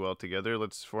work pretty well together,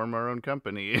 let's form our own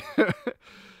company?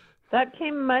 That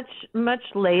came much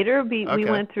later. We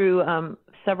went through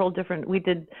several different. We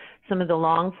did some of the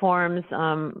long forms.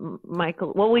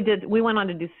 Michael. Well, we went on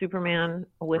to do Superman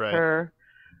with her,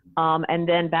 and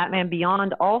then Batman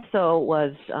Beyond also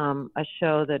was a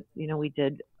show that we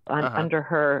did under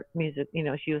her music.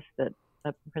 She was the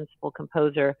principal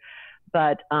composer.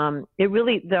 But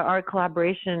our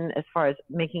collaboration as far as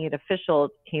making it official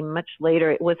came much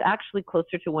later. It was actually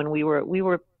closer to when we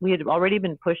had already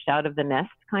been pushed out of the nest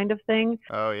kind of thing.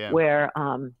 Oh yeah. Where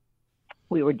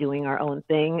we were doing our own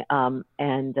thing,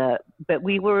 but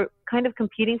we were kind of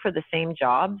competing for the same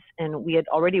jobs, and we had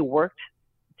already worked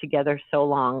together so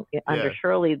long under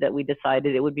Shirley that we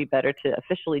decided it would be better to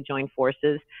officially join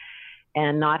forces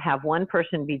and not have one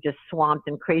person be just swamped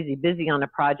and crazy busy on a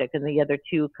project and the other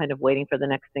two kind of waiting for the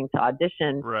next thing to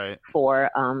audition for,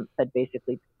 but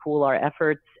basically pool our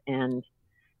efforts and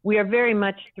we are very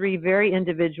much three very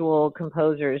individual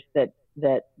composers that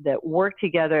work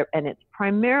together, and it's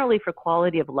primarily for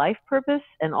quality of life purpose,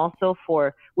 and also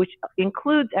for, which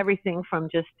includes everything from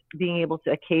just being able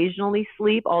to occasionally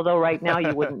sleep, although right now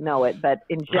you wouldn't know it, but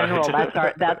in general,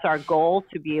 that's our goal,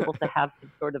 to be able to have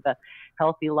some sort of a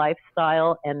healthy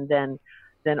lifestyle, and then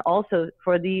also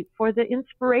for the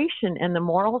inspiration and the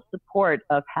moral support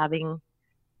of having,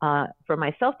 for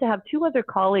myself to have two other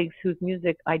colleagues whose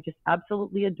music I just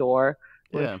absolutely adore,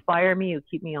 who inspire me, who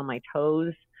keep me on my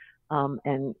toes,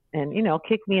 and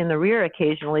kick me in the rear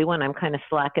occasionally when I'm kind of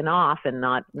slacking off and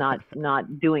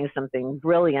not doing something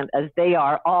brilliant as they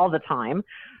are all the time.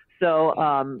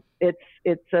 So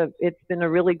it's been a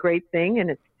really great thing,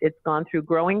 and it's gone through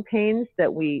growing pains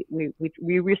that we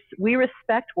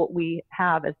respect what we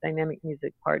have as dynamic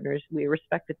music partners. We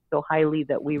respect it so highly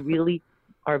that we really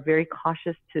are very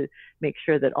cautious to make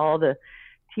sure that all the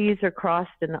T's are crossed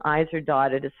and the I's are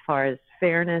dotted as far as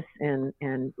fairness and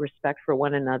respect for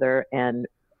one another, and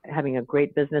having a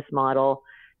great business model,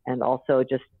 and also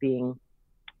just being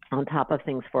on top of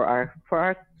things for our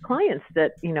clients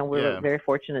that, we're very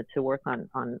fortunate to work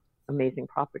on amazing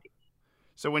properties.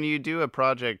 So when you do a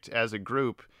project as a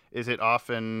group, is it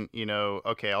often,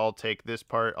 okay, I'll take this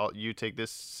part, you take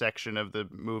this section of the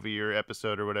movie or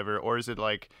episode or whatever, or is it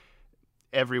like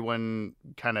everyone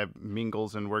kind of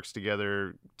mingles and works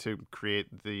together to create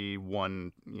the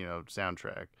one,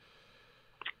 soundtrack?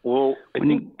 Well, I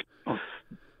think.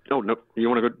 Oh no! You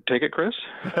want to go take it, Chris?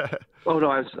 Oh no,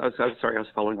 I was sorry. I was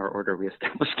following our order we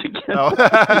established again. Oh.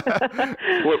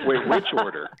 Wait, which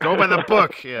order? Go by the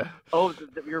book. Yeah. Oh,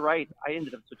 you're right. I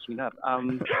ended up switching up.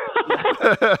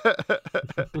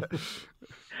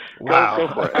 Wow. Go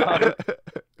for it.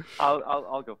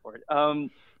 I'll go for it.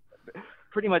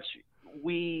 Pretty much,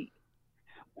 even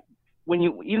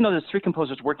though there's three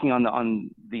composers working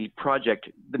on the project,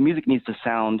 the music needs to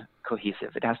sound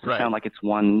cohesive. It has to sound like it's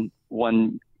one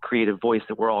creative voice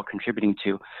that we're all contributing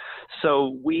to.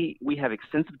 So we have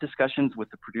extensive discussions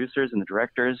with the producers and the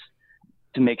directors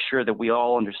to make sure that we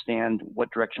all understand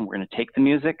what direction we're going to take the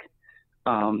music.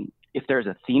 If there's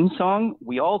a theme song,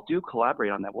 we all do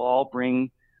collaborate on that. We'll all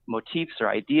bring motifs or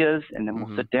ideas, and then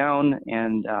we'll sit down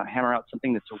and hammer out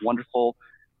something that's a wonderful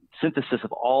synthesis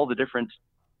of all the different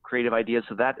creative ideas.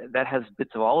 So that has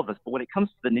bits of all of us. But when it comes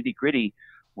to the nitty gritty,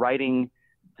 writing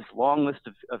this long list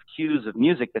of cues of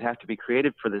music that have to be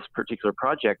created for this particular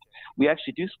project, we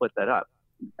actually do split that up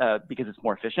because it's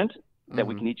more efficient, that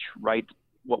we can each write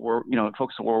what we're,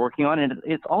 focus on what we're working on. And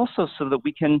it's also so that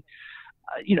we can,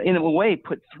 in a way,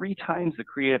 put 3 times the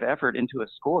creative effort into a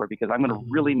score, because I'm going to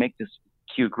really make this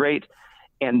cue great.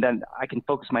 And then I can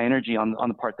focus my energy on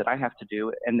the part that I have to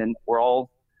do. And then we're all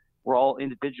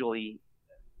individually,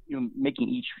 making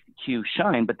each cue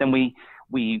shine. But then we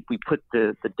put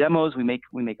the demos, we make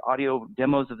audio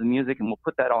demos of the music, and we'll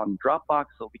put that on Dropbox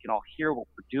so we can all hear what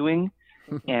we're doing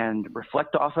and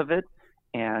reflect off of it.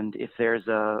 And if there's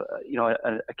a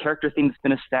character theme that's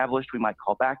been established, we might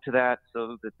call back to that,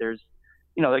 so that there's,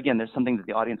 again, there's something that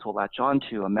the audience will latch on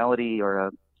to, a melody or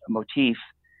a motif.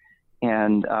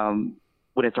 And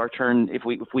when it's our turn, if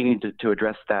we need to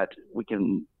address that, we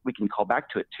can call back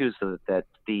to it too, so that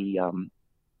the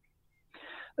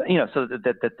so that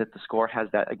the score has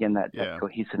that, again, that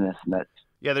cohesiveness, and that.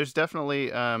 Yeah, there's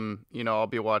definitely I'll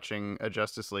be watching a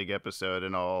Justice League episode,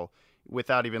 and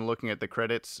without even looking at the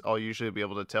credits, I'll usually be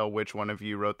able to tell which one of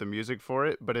you wrote the music for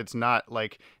it, but it's not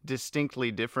like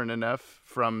distinctly different enough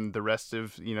from the rest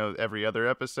of, every other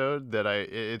episode that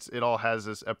it all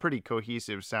has a pretty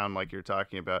cohesive sound, like you're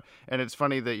talking about. And it's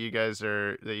funny that you guys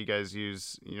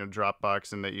use,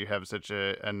 Dropbox, and that you have such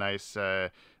a nice,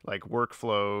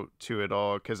 workflow to it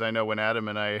all. 'Cause I know when Adam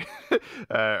and I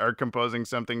are composing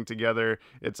something together,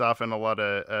 it's often a lot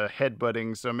of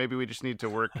headbutting. So maybe we just need to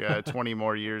work 20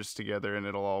 more years together, and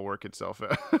it'll all work itself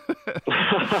out.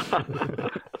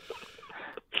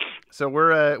 So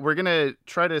we're gonna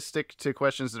try to stick to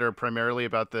questions that are primarily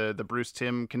about the Bruce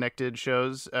Timm connected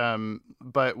shows.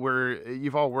 But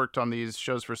you've all worked on these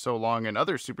shows for so long, and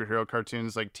other superhero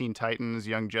cartoons like Teen Titans,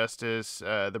 Young Justice,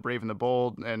 The Brave and the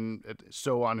Bold, and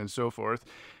so on and so forth.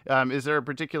 Is there a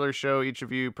particular show each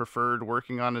of you preferred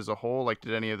working on as a whole? Like,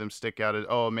 did any of them stick out as,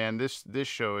 oh man, this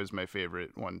show is my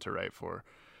favorite one to write for?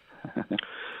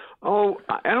 Oh,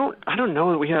 I don't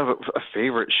know that we have a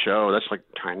favorite show. That's like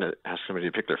trying to ask somebody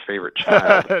to pick their favorite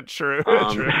child. True.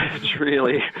 It's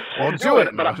really. Well, do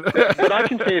it. But I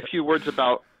can say a few words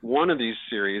about one of these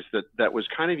series that was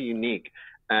kind of unique,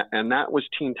 and that was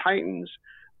Teen Titans.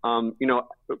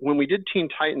 When we did Teen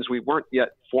Titans, we weren't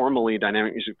yet formally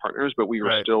dynamic music partners, but we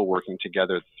were still working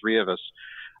together, the 3 of us.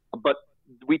 But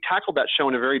we tackled that show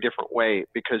in a very different way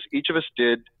because each of us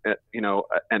did,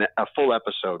 a full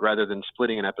episode rather than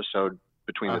splitting an episode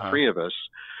between the three of us.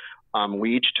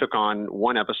 We each took on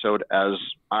one episode as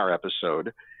our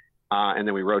episode, and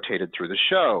then we rotated through the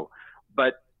show.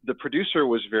 But the producer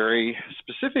was very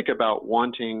specific about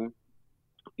wanting,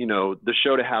 the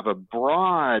show to have a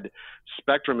broad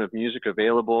spectrum of music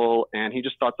available. And he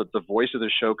just thought that the voice of the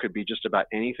show could be just about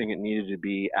anything it needed to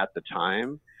be at the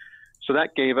time. So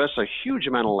that gave us a huge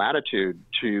amount of latitude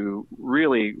to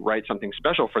really write something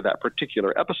special for that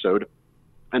particular episode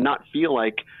and not feel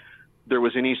like there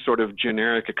was any sort of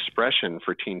generic expression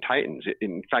for Teen Titans.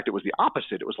 In fact, it was the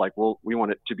opposite. It was like, well, we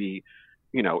want it to be,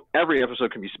 every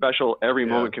episode can be special. Every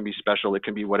moment can be special. It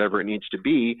can be whatever it needs to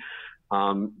be.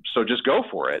 So just go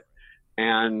for it.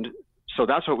 And so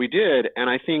that's what we did. And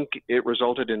I think it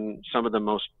resulted in some of the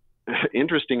most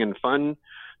interesting and fun,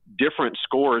 different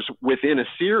scores within a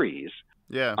series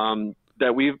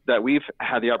that we've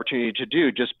had the opportunity to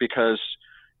do, just because,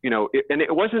 and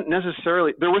it wasn't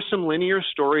necessarily, there were some linear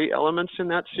story elements in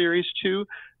that series too,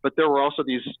 but there were also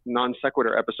these non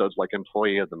sequitur episodes like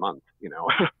Employee of the Month,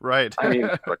 Right. I mean,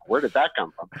 like, where did that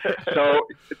come from? So,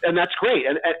 and that's great.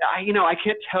 And I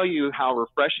can't tell you how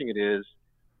refreshing it is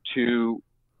to,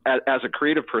 as a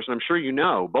creative person, I'm sure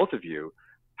both of you,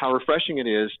 how refreshing it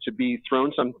is to be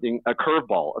thrown a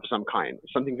curveball of some kind,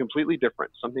 something completely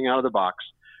different, something out of the box.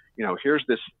 Here's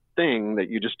this thing that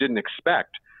you just didn't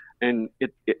expect. And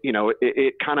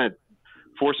it kind of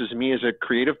forces me as a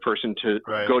creative person to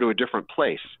go to a different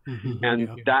place. Mm-hmm. And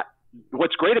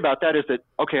what's great about that is that,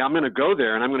 okay, I'm going to go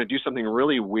there and I'm going to do something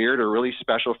really weird or really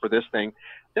special for this thing.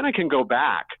 Then I can go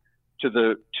back to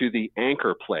the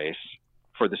anchor place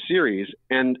for the series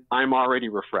and I'm already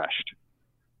refreshed.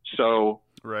 So,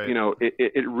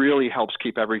 it really helps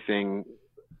keep everything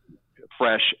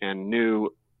fresh and new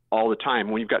all the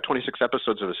time. When you've got 26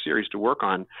 episodes of a series to work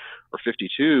on, or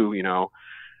 52, you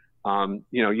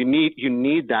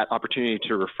need that opportunity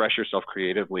to refresh yourself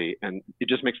creatively, and it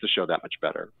just makes the show that much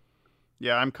better.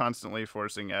 Yeah, I'm constantly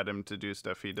forcing Adam to do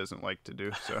stuff he doesn't like to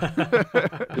do. So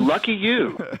lucky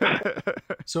you.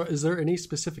 So, is there any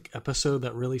specific episode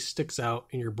that really sticks out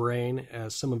in your brain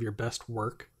as some of your best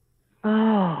work? Oh,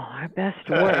 our best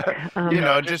work.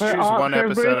 Just choose one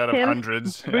episode out of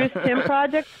hundreds. Bruce Timm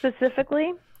Project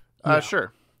specifically?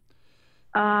 Sure.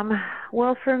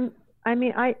 Well,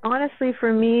 honestly,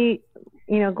 for me,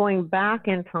 going back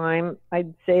in time,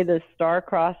 I'd say the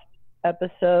Star-Crossed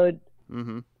episode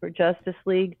for Justice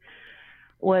League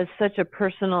was such a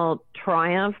personal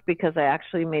triumph because I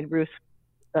actually made Bruce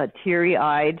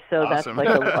teary-eyed. So awesome. That's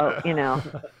like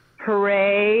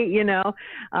hooray,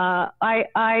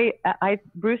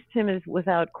 Bruce Timm is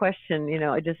without question,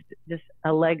 just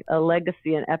a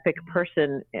legacy, an epic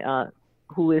person,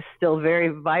 who is still very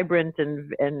vibrant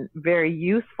and very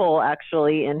youthful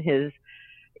actually in his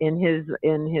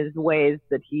ways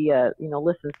that he,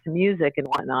 listens to music and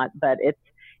whatnot, but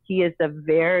he is a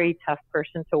very tough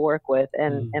person to work with.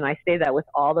 And I say that with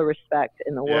all the respect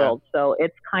in the world. So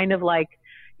it's kind of like,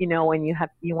 when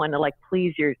you want to like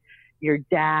please your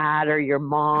dad or your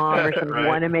mom or something, you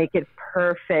want to make it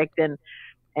perfect.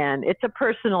 And it's a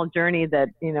personal journey that,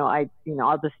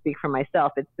 I'll just speak for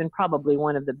myself. It's been probably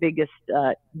one of the biggest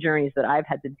journeys that I've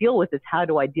had to deal with, is how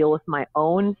do I deal with my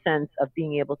own sense of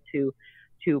being able to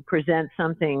present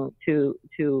something to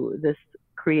this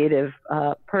creative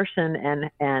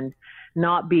person and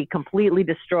not be completely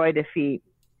destroyed if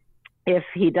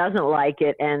he doesn't like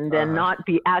it, and then not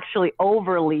be actually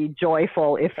overly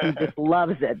joyful if he just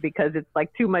loves it, because it's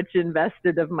like too much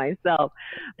invested of myself.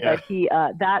 Yeah.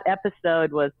 But that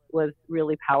episode was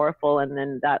really powerful. And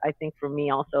then that, I think for me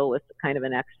also was kind of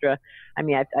an extra. I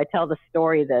mean, I tell the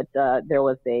story that there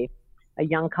was a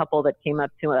young couple that came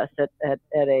up to us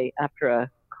after a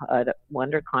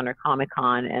WonderCon or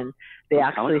Comic-Con, and they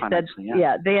actually said,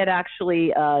 they had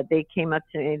actually, they came up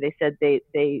to me, they said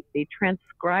they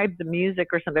transcribed the music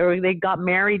or something, or they got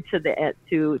married to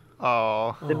the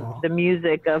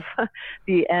music of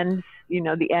the end,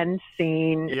 the end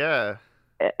scene. Yeah.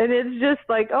 And it's just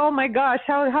like, oh my gosh,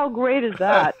 how great is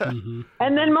that?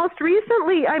 And then most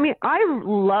recently, I mean, I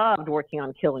loved working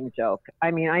on Killing Joke.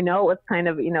 I mean, I know it's kind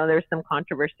of, there's some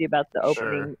controversy about the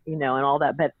opening, and all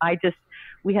that, but I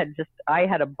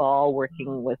had a ball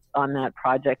working on that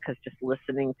project, because just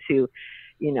listening to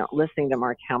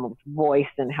Mark Hamill's voice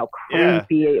and how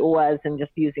creepy it was, and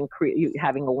just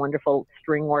having a wonderful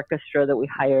string orchestra that we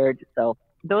hired. So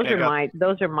those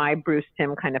are my Bruce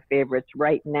Timm kind of favorites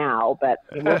right now, but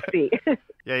we'll see.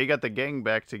 Yeah, you got the gang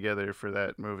back together for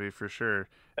that movie for sure.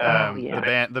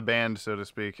 The band, so to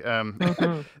speak.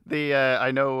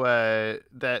 I know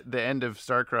that the end of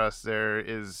Starcross there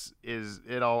is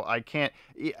it all. I can't,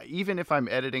 even if I'm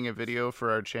editing a video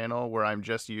for our channel where I'm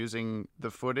just using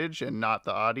the footage and not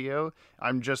the audio,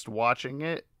 I'm just watching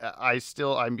it.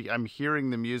 I'm hearing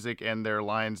the music and their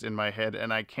lines in my head,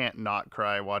 and I can't not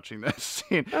cry watching that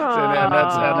scene. And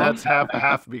that's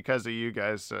half because of you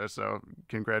guys. So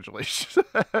congratulations.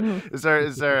 Is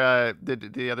there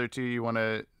the other two you want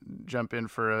to jump in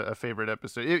for a favorite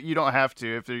episode? You don't have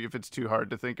to if it's too hard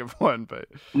to think of one, but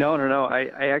no.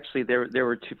 I actually there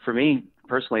were two for me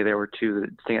personally. There were two.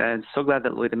 I'm so glad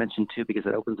that Lolita mentioned two because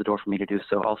it opens the door for me to do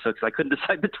so also, because I couldn't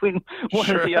decide between one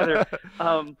or the other.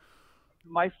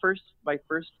 My first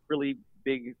really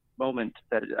big moment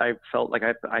that I felt like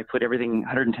I put everything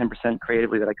 110%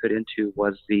 creatively that I could into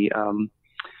was the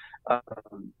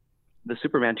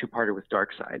Superman two-parter with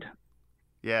Darkseid.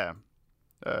 Yeah.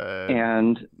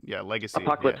 And Legacy.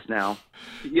 Apocalypse Now.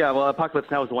 Yeah, well,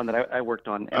 Apocalypse Now was the one that I worked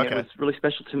on, and it was really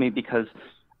special to me because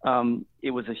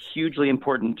it was a hugely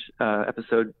important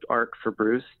episode arc for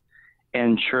Bruce,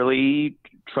 and Shirley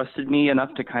trusted me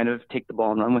enough to kind of take the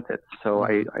ball and run with it. So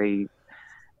I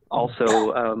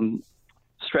also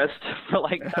stressed for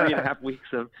like 3.5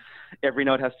 weeks of every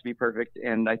note has to be perfect,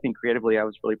 and I think creatively I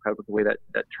was really proud of the way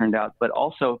that turned out. But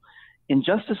also in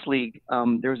Justice League,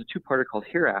 there was a two-parter called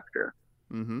Hereafter,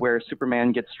 where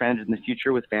Superman gets stranded in the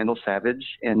future with Vandal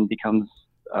Savage and becomes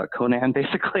Conan,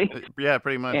 basically. Yeah,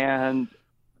 pretty much. And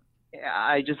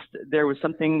there was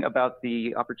something about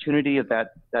the opportunity of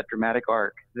that dramatic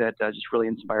arc that just really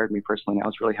inspired me personally. And I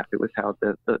was really happy with how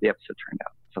the episode turned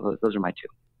out. So those are my two.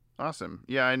 Awesome.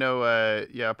 Yeah, I know.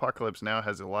 Apocalypse Now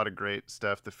has a lot of great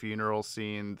stuff. The funeral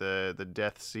scene, the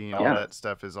death scene, all that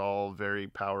stuff is all very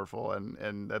powerful,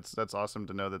 and that's awesome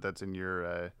to know that that's in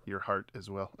your heart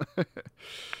as well.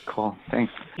 Cool.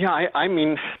 Thanks. Yeah, I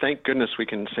mean, thank goodness we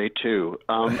can say two.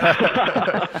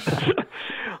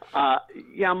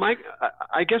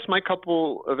 I guess my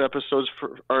couple of episodes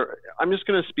I'm just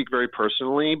going to speak very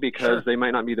personally because they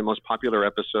might not be the most popular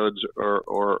episodes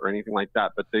or anything like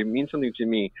that, but they mean something to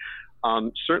me.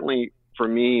 Certainly for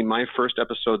me, my first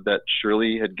episode that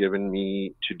Shirley had given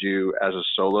me to do as a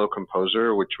solo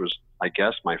composer, which was, I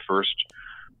guess, my first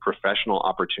professional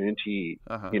opportunity,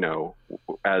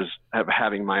 as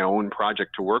having my own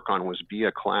project to work on, was Be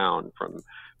a Clown from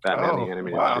Batman the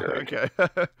Animated Series.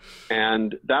 Okay.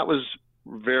 And that was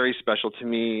very special to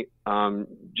me,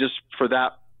 just for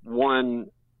that one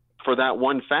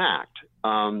fact.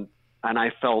 And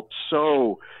I felt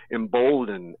so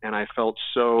emboldened, and I felt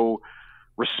so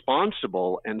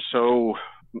responsible, and so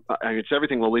it's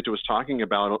everything Lolita was talking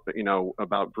about,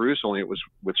 about Bruce, only it was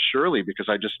with Shirley, because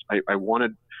I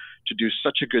wanted to do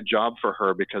such a good job for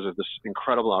her because of this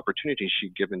incredible opportunity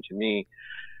she'd given to me.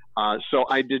 So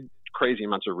I did crazy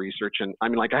amounts of research, and I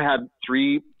mean, like, I had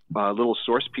 3 little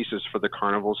source pieces for the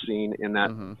carnival scene in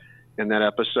that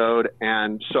episode,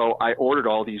 and so I ordered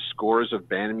all these scores of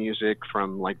band music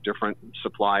from like different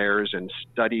suppliers and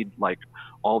studied like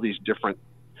all these different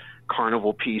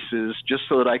carnival pieces just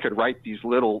so that I could write these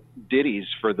little ditties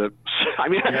for the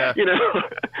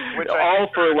all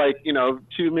for like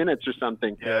 2 minutes or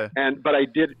something. But I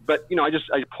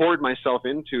poured myself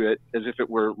into it as if it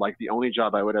were like the only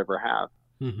job I would ever have.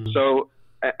 So,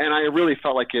 and I really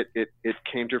felt like it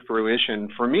came to fruition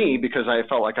for me because I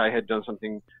felt like I had done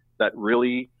something that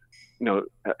really,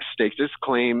 staked its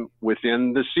claim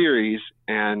within the series,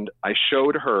 and I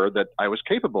showed her that I was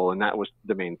capable, and that was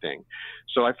the main thing.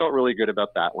 So I felt really good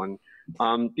about that one.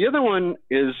 The other one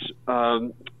is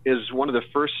one of the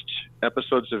first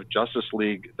episodes of Justice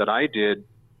League that I did,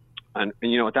 and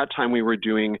at that time we were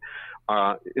doing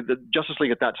the Justice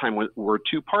League at that time were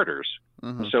 2-parters,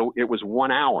 so it was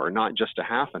 1 hour, not just a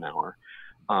half an hour.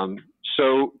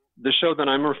 So the show that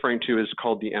I'm referring to is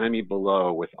called The Enemy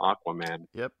Below with Aquaman.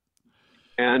 Yep.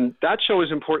 And that show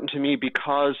is important to me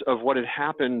because of what had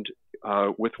happened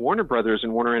with Warner Brothers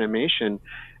and Warner Animation,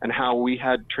 and how we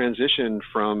had transitioned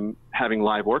from having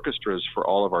live orchestras for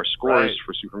all of our scores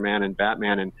for Superman and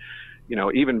Batman, and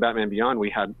even Batman Beyond, we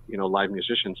had live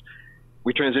musicians.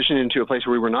 We transitioned into a place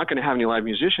where we were not going to have any live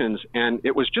musicians, and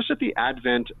it was just at the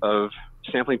advent of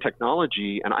sampling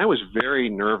technology, and I was very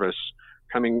nervous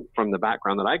coming from the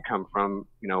background that I'd come from,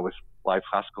 with live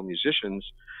classical musicians,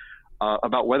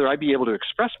 about whether I'd be able to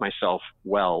express myself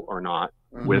well or not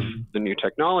with the new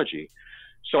technology.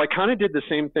 So I kind of did the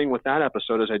same thing with that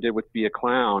episode as I did with Be a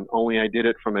Clown, only I did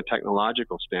it from a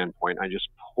technological standpoint. I just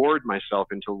poured myself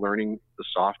into learning the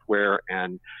software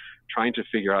and trying to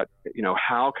figure out,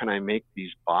 how can I make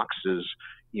these boxes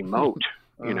emote?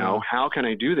 How can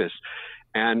I do this?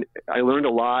 And I learned a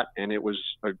lot, and it was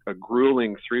a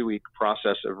grueling 3-week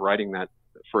process of writing that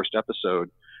first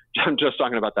episode. I'm just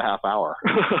talking about the half hour.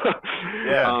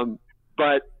 Yeah.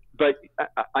 But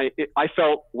I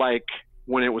felt like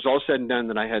when it was all said and done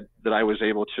that I was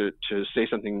able to say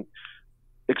something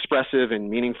expressive and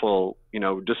meaningful,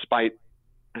 despite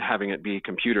having it be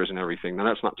computers and everything. Now,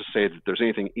 that's not to say that there's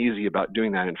anything easy about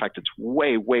doing that. In fact, it's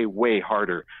way, way, way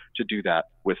harder to do that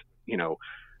with,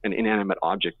 an inanimate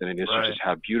object than it is to just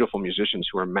have beautiful musicians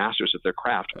who are masters at their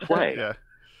craft play. Yeah.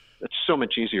 It's so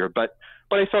much easier. But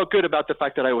I felt good about the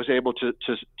fact that I was able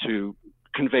to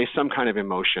convey some kind of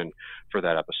emotion for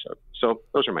that episode. So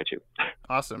those are my two.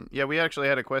 Awesome. Yeah, we actually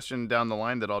had a question down the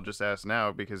line that I'll just ask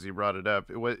now because you brought it up.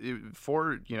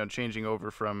 For changing over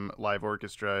from live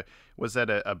orchestra, was that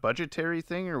a budgetary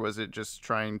thing, or was it just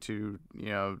trying to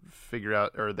figure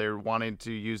out, or they're wanting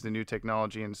to use the new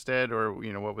technology instead, or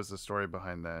what was the story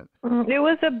behind that? It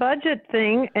was a budget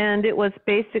thing, and it was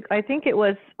basic. I think it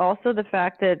was also the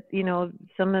fact that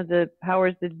some of the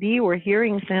powers that be were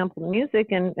hearing sample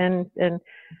music, and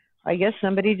I guess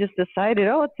somebody just decided,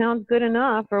 oh, it sounds good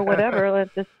enough or whatever.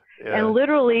 Let's just and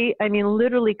literally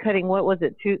cutting, what was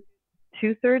it,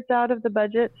 two-thirds out of the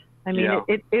budget? I mean,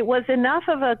 it was enough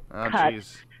of a cut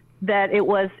that it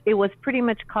was pretty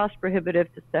much cost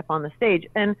prohibitive to step on the stage.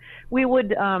 And we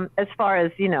would, as far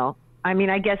as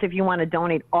I guess if you want to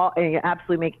donate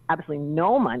make absolutely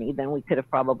no money, then we could have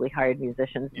probably hired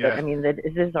musicians. Yeah. But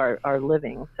this is our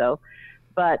living. So,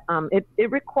 but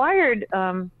it required.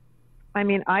 I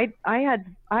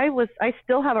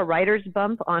still have a writer's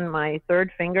bump on my third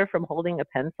finger from holding a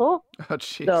pencil. Oh,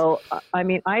 jeez. So,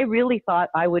 I really thought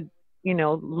I would,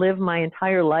 live my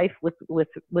entire life with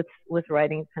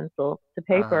writing pencil to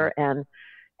paper, and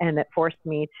it forced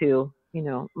me to,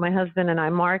 my husband and I,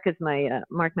 Mark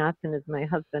Mattson is my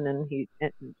husband, and he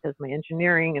does my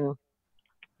engineering and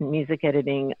music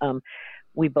editing.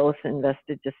 We both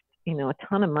invested just, a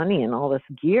ton of money in all this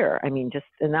gear. And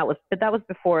that was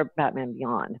before Batman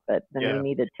Beyond, but then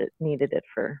we needed it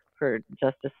for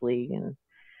Justice League,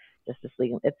 et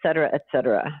cetera, et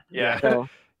cetera. Yeah. So,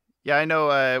 yeah, I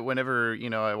know whenever,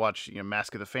 I watch,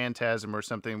 Mask of the Phantasm or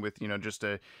something with, just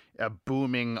a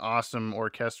booming, awesome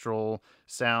orchestral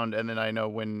sound. And then I know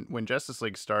when Justice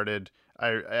League started,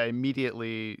 I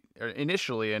immediately, or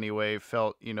initially anyway,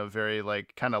 felt, very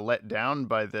kind of let down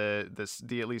by the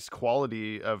at least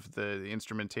quality of the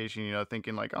instrumentation,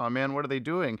 thinking like, oh man, what are they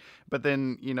doing? But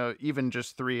then, even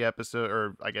just 3 episodes,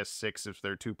 or I guess 6 if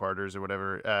they're 2-parters or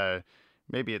whatever,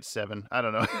 maybe it's 7, I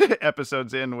don't know,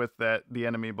 episodes in with The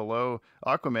Enemy Below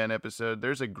Aquaman episode,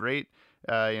 there's a great,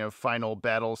 final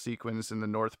battle sequence in the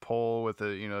North Pole with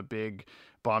a big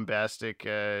bombastic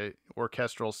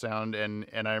orchestral sound, and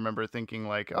I remember thinking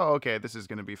like, oh, okay, this is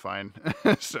going to be fine.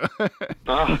 So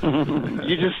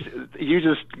you just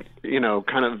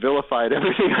kind of vilified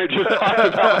everything I just thought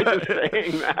about by just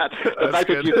saying that. The fact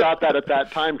that you thought that at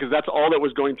that time, because that's all that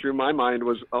was going through my mind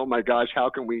was, oh my gosh, how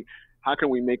can we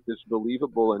make this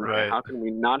believable, and how can we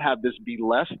not have this be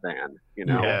less than,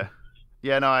 Yeah.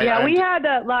 Yeah, no, we had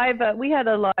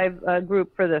a live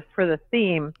group for the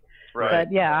theme. Right.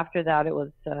 But after that it was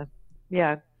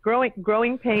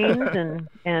growing pains,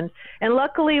 and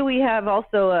luckily we have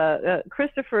also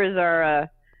Christopher is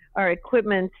our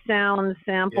equipment, sound,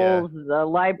 samples,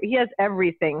 library. He has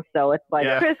everything, so it's like,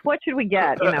 Chris, what should we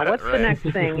get? What's the next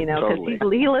thing? Because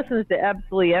he listens to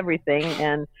absolutely everything,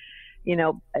 and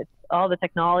all the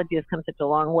technology has come such a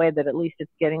long way that at least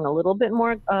it's getting a little bit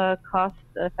more cost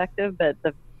effective. But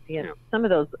some of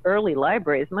those early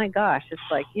libraries, my gosh, it's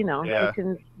like, you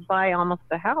can buy almost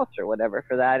a house or whatever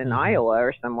for that in Iowa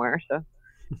or somewhere. So,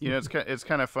 it's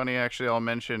kind of funny, actually. I'll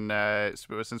mention,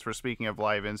 since we're speaking of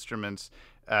live instruments,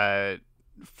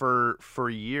 for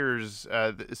years,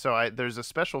 there's a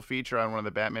special feature on one of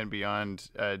the Batman Beyond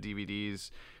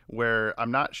DVDs where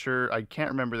I'm not sure, I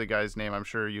can't remember the guy's name. I'm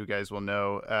sure you guys will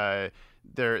know.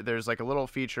 There's like a little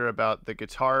feature about the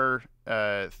guitar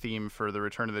theme for the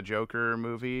Return of the Joker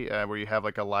movie, where you have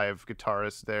like a live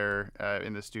guitarist there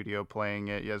in the studio playing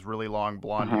it. He has really long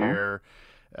blonde hair.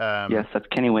 Yes, that's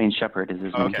Kenny Wayne Shepherd is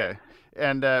his name. Okay.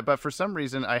 And but for some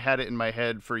reason, I had it in my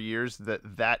head for years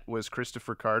that was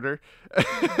Christopher Carter.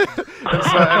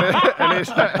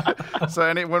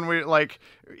 When we like,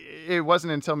 it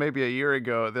wasn't until maybe a year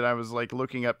ago that I was like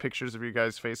looking up pictures of you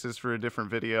guys' faces for a different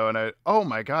video, and oh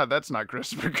my God, that's not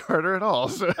Christopher Carter at all.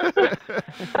 So,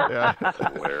 yeah,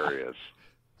 hilarious.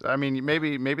 I mean,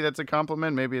 maybe that's a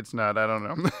compliment. Maybe it's not. I don't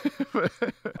know.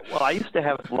 Well, I used to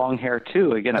have long hair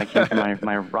too. Again, I came from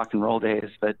my rock and roll days,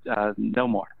 but no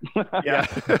more. Yeah.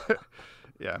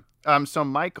 Yeah. So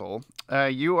Michael,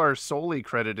 you are solely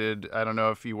credited. I don't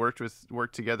know if you worked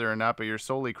together or not, but you're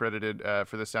solely credited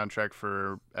for the soundtrack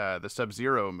for the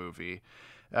Sub-Zero movie.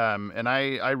 And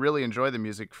I really enjoy the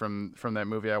music from that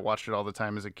movie. I watched it all the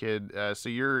time as a kid. So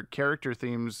your character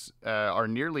themes are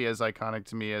nearly as iconic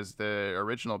to me as the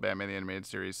original Batman the Animated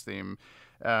Series theme.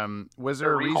 Was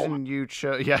there a reason you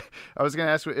chose? Yeah, I was going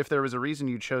to ask if there was a reason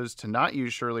you chose to not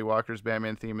use Shirley Walker's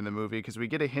Batman theme in the movie, because we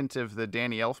get a hint of the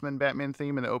Danny Elfman Batman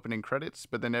theme in the opening credits,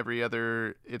 but then every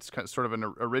other, it's sort of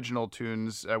an original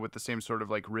tunes with the same sort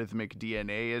of like rhythmic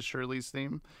DNA as Shirley's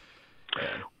theme.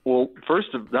 Well, first,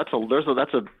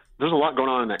 there's a lot going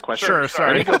on in that question. Sure,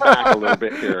 sorry. Let me go back a little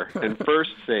bit here and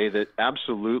first say that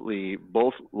absolutely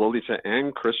both Lolita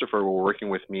and Christopher were working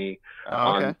with me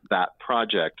on that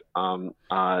project. We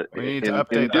need to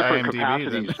update in different the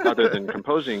IMDb, capacities other than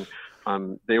composing.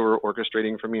 They were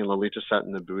orchestrating for me, and Lolita sat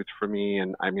in the booth for me.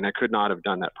 And I mean, I could not have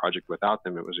done that project without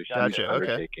them. It was a huge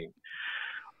undertaking.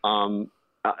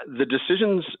 The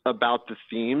decisions about the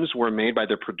themes were made by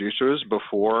the producers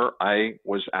before I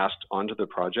was asked onto the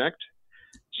project.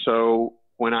 So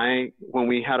when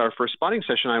we had our first spotting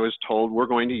session, I was told we're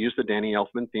going to use the Danny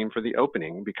Elfman theme for the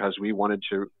opening because we wanted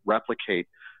to replicate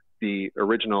the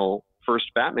original first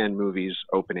Batman movie's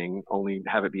opening, only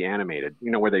have it be animated,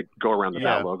 where they go around the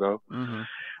Bat logo.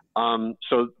 Mm-hmm.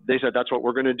 So they said, that's what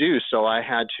we're going to do. So I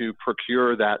had to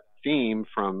procure that theme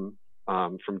from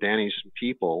Danny's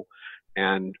people,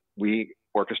 and we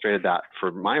orchestrated that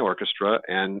for my orchestra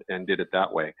and did it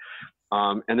that way.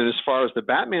 And then as far as the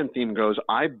Batman theme goes,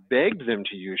 I begged them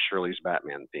to use Shirley's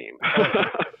Batman theme.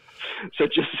 So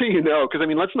just so you know, because I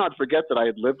mean, let's not forget that I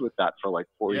had lived with that for like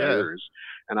 4 years,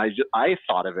 and I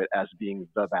thought of it as being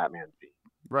the Batman theme.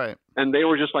 Right. And they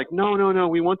were just like, no,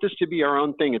 we want this to be our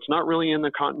own thing. It's not really in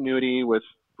the continuity with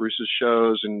Bruce's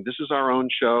shows, and this is our own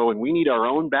show, and we need our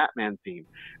own Batman theme.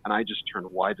 And I just turned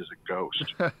white as a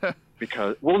ghost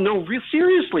because, well, no,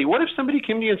 seriously, what if somebody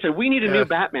came to you and said, we need a new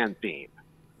Batman theme?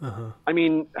 Uh-huh. I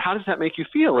mean, how does that make you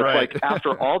feel? It's like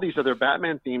after all these other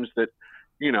Batman themes that,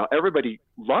 everybody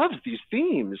loves these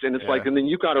themes, and it's like, and then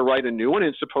you've got to write a new one, and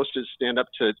it's supposed to stand up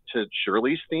to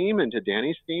Shirley's theme and to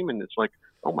Danny's theme, and it's like,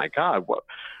 oh my God, what?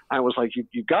 I was like,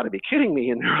 you've got to be kidding me.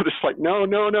 And they were just like, no,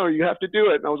 you have to do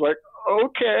it. And I was like,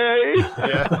 okay.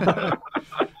 Yeah.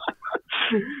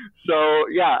 So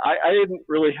yeah, I didn't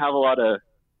really have a lot of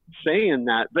say in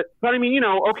that, but I mean,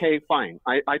 okay, fine.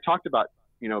 I talked about,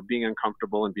 being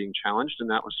uncomfortable and being challenged,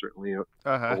 and that was certainly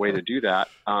a way to do that.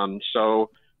 So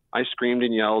I screamed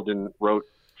and yelled and wrote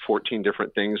 14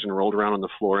 different things and rolled around on the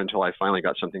floor until I finally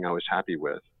got something I was happy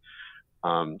with.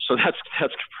 So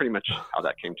that's pretty much how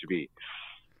that came to be.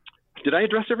 Did I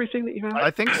address everything that you had? I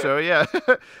think so, yeah.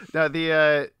 Now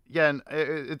and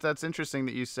that's interesting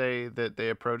that you say that they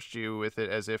approached you with it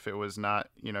as if it was not,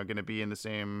 going to be in the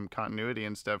same continuity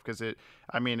and stuff, because it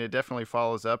definitely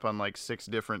follows up on like 6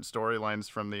 different storylines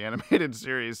from the animated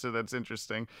series, so that's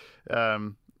interesting.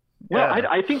 Well,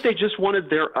 I think they just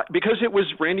wanted because it was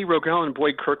Randy Rogel and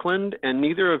Boyd Kirkland, and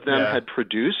neither of them had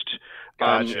produced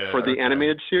for the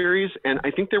animated series, and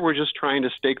I think they were just trying to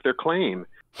stake their claim.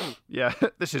 Yeah,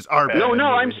 this is our No,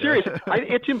 I'm serious.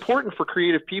 It's important for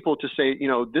creative people to say,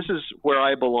 this is where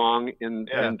I belong in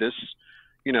this,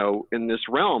 in this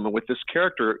realm, and with this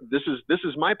character, this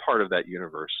is my part of that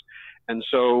universe. And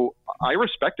so I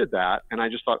respected that, and I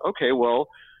just thought, okay, well,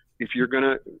 if we're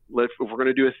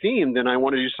gonna do a theme, then I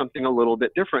want to do something a little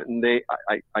bit different. And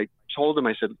I told them,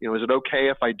 I said, is it okay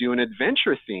if I do an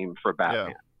adventure theme for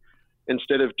Batman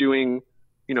instead of doing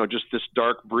just this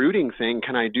dark brooding thing?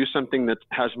 Can I do something that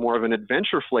has more of an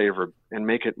adventure flavor and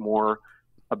make it more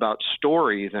about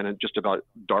story than just about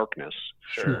darkness?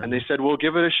 Sure. And they said, we'll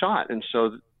give it a shot. And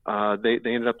so they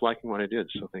ended up liking what I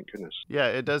did. So thank goodness. Yeah,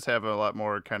 it does have a lot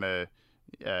more kind of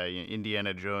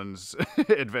Indiana Jones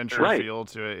adventure feel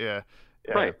to it. Yeah.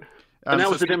 Right. And that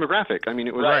was the demographic. I mean,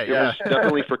 it was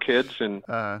definitely for kids. And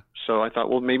so I thought,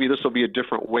 well, maybe this will be a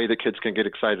different way that kids can get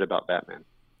excited about Batman.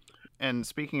 And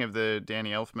speaking of the Danny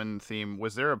Elfman theme,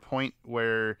 was there a point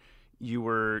where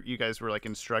you guys were like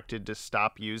instructed to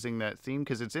stop using that theme,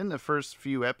 because it's in the first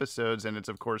few episodes and it's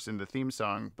of course in the theme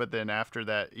song, but then after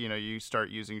that, you start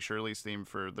using Shirley's theme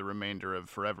for the remainder of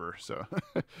forever. So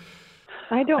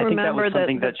I don't remember the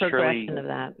progression Shirley, of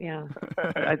that. Yeah,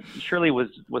 Shirley was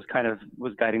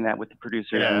guiding that with the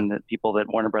producers and the people at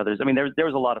Warner Brothers. I mean, there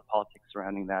was a lot of politics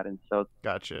surrounding that, and so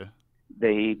gotcha.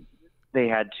 They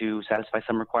had to satisfy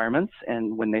some requirements,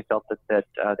 and when they felt that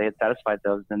they had satisfied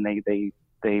those, then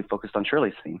they focused on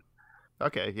Shirley's theme.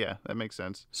 Okay, yeah, that makes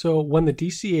sense. So when the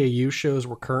DCAU shows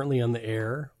were currently on the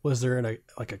air, was there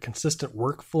a consistent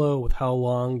workflow with how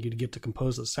long you'd get to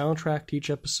compose a soundtrack to each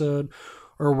episode?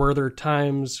 Or were there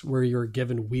times where you were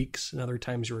given weeks and other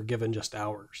times you were given just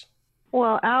hours?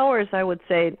 Well, hours, I would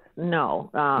say no.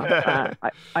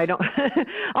 I don't.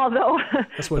 Although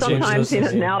sometimes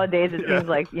nowadays it seems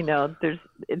like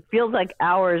it feels like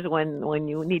hours when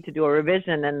you need to do a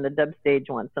revision and the dub stage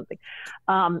wants something.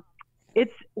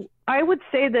 I would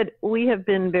say that we have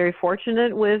been very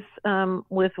fortunate with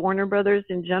Warner Brothers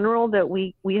in general, that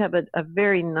we have a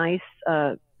very nice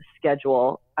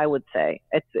schedule. I would say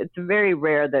it's very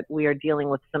rare that we are dealing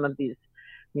with some of these,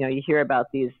 you hear about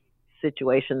these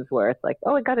situations where it's like,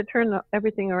 oh, I got to turn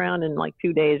everything around in like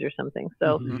 2 days or something.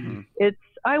 So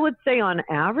I would say on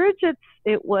average,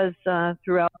 it was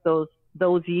throughout those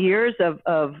years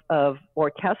of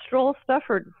orchestral stuff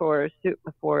for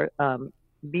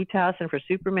BTAS and for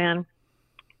Superman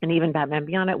and even Batman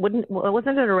Beyond.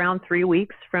 Wasn't it around 3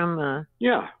 weeks from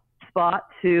spot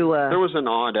to there was an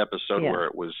odd episode where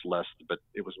it was less, but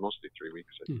it was mostly 3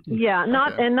 weeks.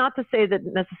 Not to say that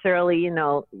necessarily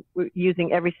we're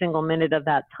using every single minute of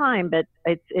that time, but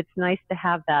it's nice to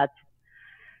have that.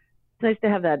 It's nice to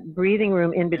have that breathing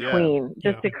room in between,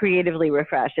 just to creatively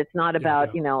refresh. It's not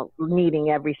about needing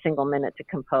every single minute to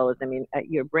compose. I mean,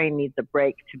 your brain needs a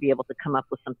break to be able to come up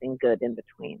with something good in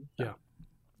between. So.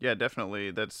 Yeah,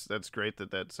 definitely. That's great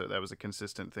that was a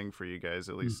consistent thing for you guys.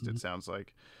 At least it sounds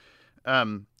like.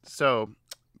 So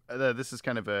this is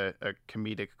kind of a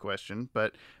comedic question,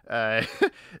 but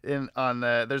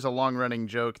there's a long running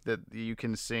joke that you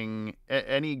can sing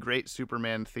any great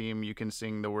Superman theme. You can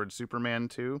sing the word Superman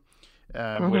to,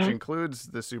 which includes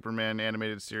the Superman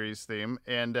animated series theme.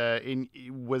 And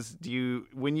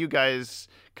when you guys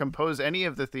compose any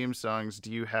of the theme songs,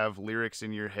 do you have lyrics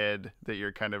in your head that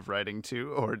you're kind of writing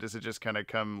to, or does it just kind of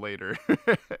come later?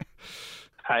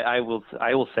 I will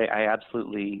say I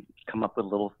absolutely come up with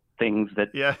little things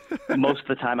that most of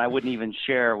the time I wouldn't even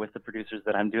share with the producers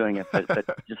that I'm doing it, but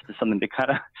just as something to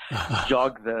kind of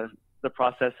jog the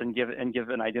process and give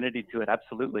an identity to it.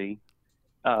 Absolutely.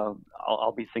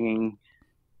 I'll be singing,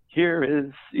 here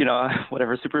is,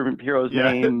 whatever superhero's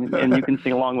name, and you can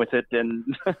sing along with it.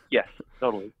 And yes,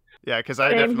 totally. Yeah, because I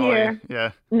definitely,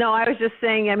 No, I was just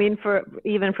saying, I mean, for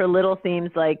little themes,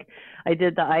 like I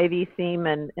did the Ivy theme,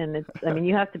 and it's, I mean,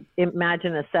 you have to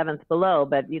imagine a seventh below,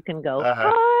 but you can go,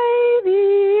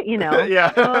 Ivy, No,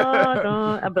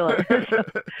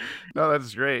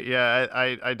 that's great. Yeah,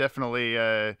 I definitely,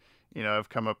 I've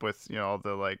come up with, all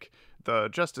the, like, the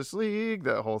Justice League,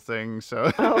 that whole thing.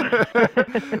 So,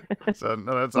 so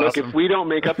no, that's awesome. Look, if we don't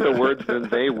make up the words, then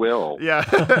they will. Yeah.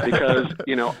 Because,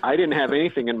 I didn't have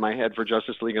anything in my head for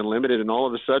Justice League Unlimited, and all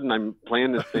of a sudden I'm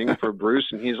playing this thing for Bruce,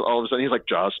 and he's like,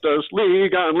 Justice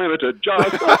League Unlimited,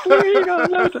 Justice League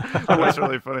Unlimited. That's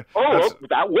really funny. Oh,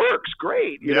 that works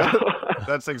great. You know?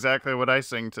 That's exactly what I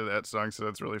sing to that song, so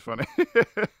that's really funny.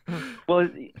 Well,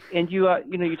 and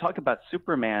you talk about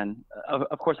Superman.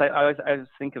 Of course, I always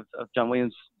think of John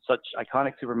Williams' such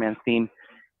iconic Superman theme.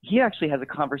 He actually has a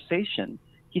conversation.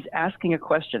 He's asking a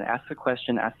question. Ask the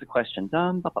question.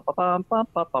 Dum, ba, ba, ba, ba, ba,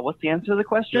 ba, ba. What's the answer to the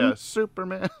question? Yeah,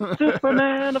 Superman.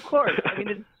 Superman, of course. I mean,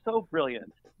 it's so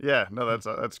brilliant. Yeah, no,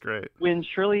 that's great. When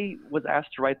Shirley was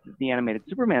asked to write the animated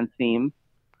Superman theme,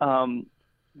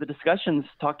 the discussions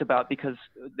talked about, because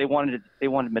they wanted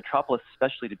Metropolis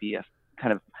especially to be a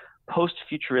kind of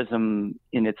post-futurism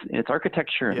in its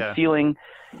architecture and feeling,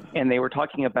 and they were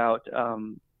talking about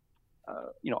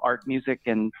art, music,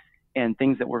 and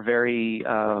things that were very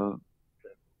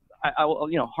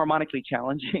harmonically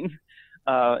challenging.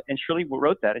 And Shirley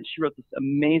wrote that, and she wrote this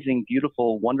amazing,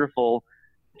 beautiful, wonderful,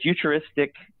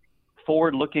 futuristic,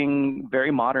 forward-looking,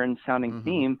 very modern-sounding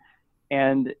theme,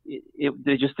 and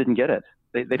they just didn't get it.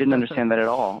 They didn't understand that at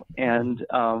all, and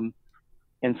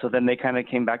so then they kind of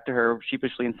came back to her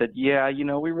sheepishly and said, "Yeah,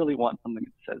 we really want something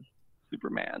that says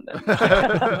Superman."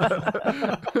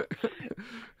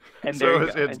 And so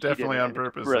it's definitely on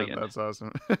purpose. That's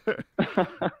awesome.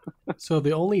 So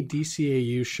the only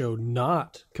DCAU show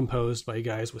not composed by you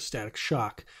guys was Static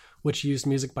Shock, which used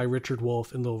music by Richard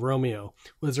Wolff and Lil Romeo.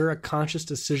 Was there a conscious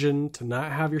decision to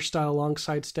not have your style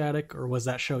alongside Static, or was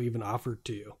that show even offered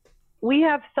to you? We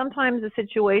have sometimes a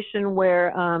situation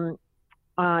where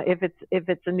if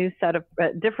it's a new set of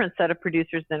different set of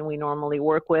producers than we normally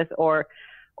work with, or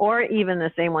even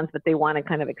the same ones, but they want to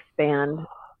kind of expand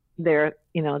their,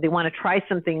 they want to try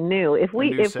something new. If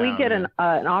we get an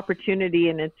opportunity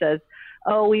and it says,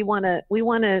 oh,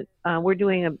 we're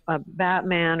doing a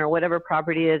Batman or whatever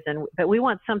property is, but we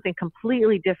want something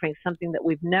completely different, something that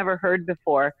we've never heard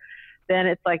before, then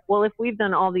it's like, well, if we've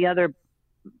done all the other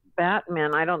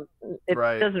Batman, it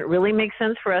doesn't really make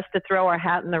sense for us to throw our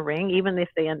hat in the ring, even if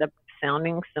they end up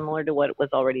sounding similar to what was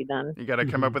already done. You got to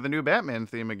come up with a new Batman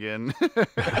theme again.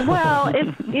 Well,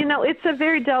 it's a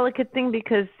very delicate thing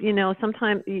because,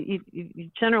 sometimes you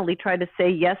generally try to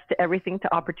say yes to everything,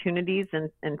 to opportunities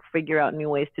and figure out new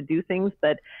ways to do things.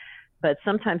 But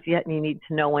sometimes you need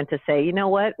to know when to say, you know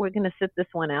what, we're going to sit this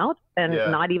one out and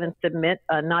not even submit,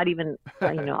 not even,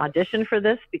 audition for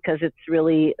this, because it's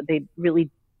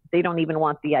they don't even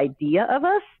want the idea of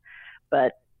us,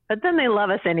 but then they love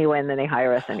us anyway, and then they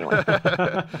hire us anyway.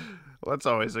 Well, that's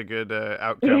always a good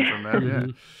outcome from that. Yeah.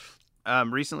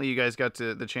 Recently, you guys got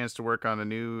the chance to work on a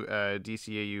new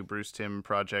DCAU Bruce Timm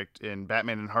project in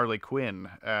Batman and Harley Quinn.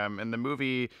 And the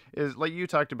movie is, like you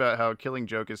talked about how Killing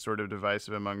Joke is sort of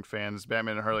divisive among fans.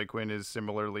 Batman and Harley Quinn is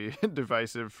similarly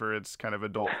divisive for its kind of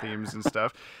adult themes and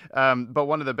stuff. But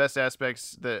one of the best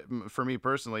aspects that, for me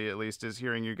personally at least, is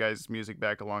hearing you guys' music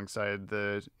back alongside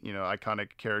the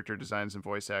iconic character designs and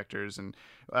voice actors. And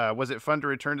was it fun to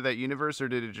return to that universe, or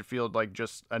did it feel like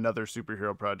just another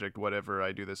superhero project, whatever,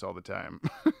 I do this all the time?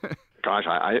 Gosh,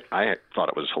 I thought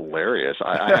it was hilarious.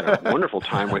 I had a wonderful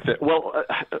time with it. Well,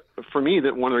 for me,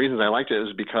 that one of the reasons I liked it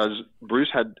is because Bruce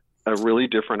had a really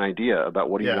different idea about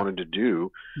what he wanted to do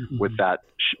with that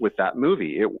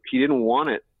movie. He didn't want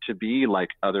it to be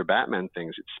like other Batman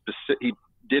things. He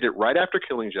did it right after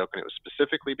Killing Joke, and it was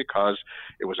specifically because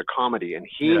it was a comedy, and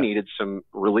he needed some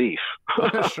relief.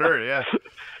 Sure, yeah.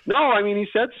 No, I mean, he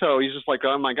said so. He's just like,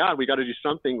 oh my God, we got to do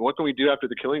something. What can we do after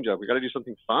the Killing Joke? We got to do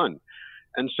something fun.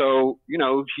 And so,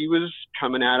 he was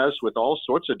coming at us with all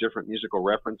sorts of different musical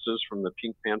references, from the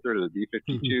Pink Panther to the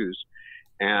B-52s,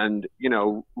 and,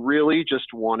 really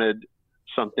just wanted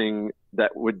something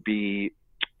that would be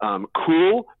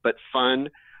cool, but fun,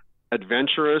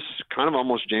 adventurous, kind of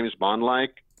almost James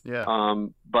Bond-like,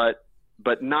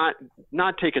 but not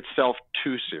take itself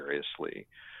too seriously.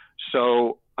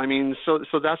 So, I mean, so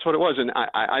that's what it was, and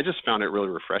I just found it really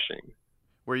refreshing.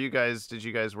 Did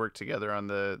you guys work together on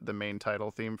the main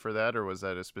title theme for that, or was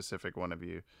that a specific one of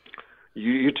you?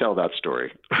 You tell that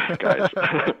story, guys.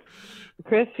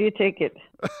 Chris, you take it.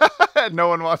 No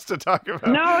one wants to talk about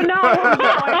it. No.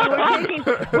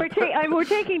 We're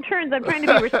taking turns. I'm trying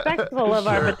to be respectful of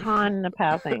our baton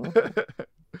passing.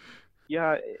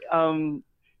 Yeah,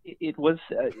 it was,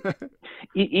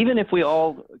 even if we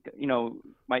all,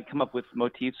 might come up with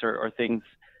motifs or things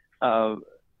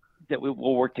that we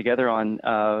will work together on,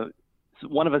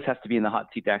 one of us has to be in the hot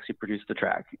seat to actually produce the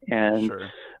track. And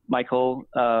Michael,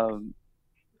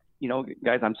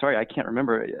 guys, I'm sorry, I can't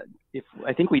remember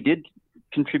I think we did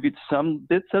contribute some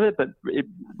bits of it, but it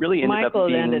really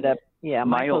ended up being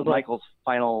Michael's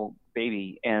final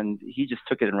baby, and he just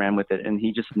took it and ran with it, and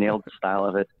he just nailed the style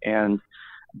of it. And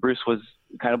Bruce was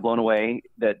kind of blown away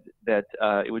that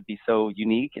it would be so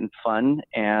unique and fun.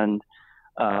 And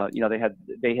they had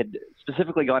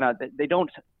specifically gone out. They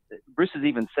don't. Bruce has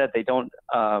even said they don't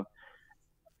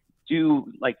do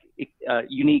like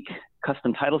unique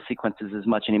custom title sequences as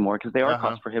much anymore, because they are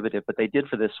cost prohibitive. But they did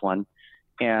for this one,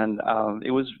 and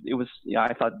it was.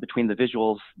 I thought between the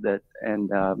visuals and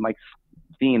Mike's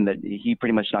theme that he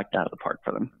pretty much knocked it out of the park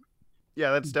for them.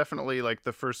 Yeah, that's definitely like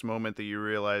the first moment that you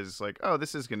realize, like, oh,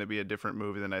 this is going to be a different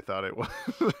movie than I thought it was.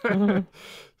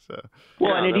 So,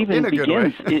 and it even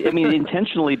begins. It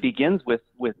intentionally begins with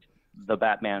the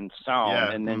Batman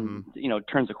sound, and then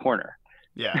turns a corner.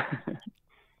 Yeah.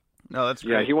 No, that's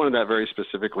great. Yeah, he wanted that very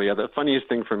specifically. The funniest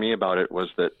thing for me about it was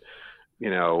that,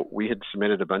 we had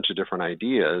submitted a bunch of different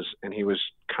ideas, and he was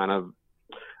kind of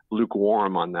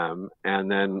lukewarm on them. And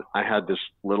then I had this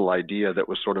little idea that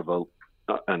was sort of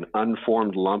an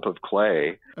unformed lump of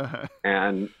clay,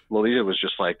 and Lolita was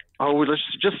just like, oh, let's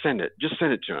just send it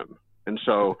to him. And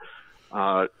so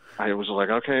I was like,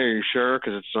 okay, are you sure?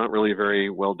 Because it's not really very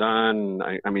well done.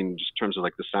 I mean, just in terms of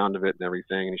like the sound of it and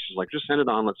everything. And she's like, just send it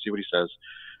on, let's see what he says.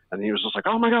 And he was just like,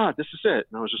 oh my God, this is it.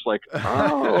 And I was just like,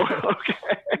 oh, okay.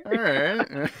 All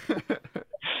right.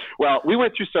 Well, we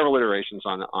went through several iterations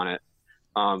on it.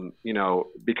 You know,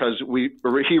 because he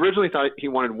originally thought he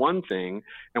wanted one thing,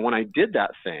 and when I did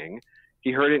that thing,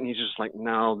 he heard it and he's just like,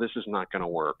 no, this is not going to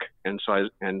work. And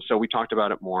so we talked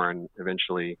about it more and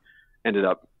eventually ended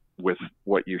up with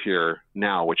what you hear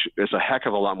now, which is a heck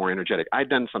of a lot more energetic. I'd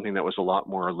done something that was a lot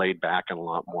more laid back and a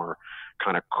lot more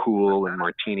kind of cool and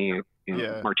martini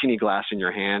glass in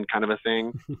your hand kind of a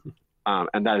thing.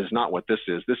 And that is not what this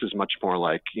is. This is much more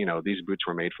like, you know, these boots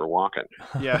were made for walking.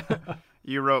 Yeah.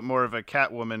 You wrote more of a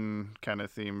Catwoman kind of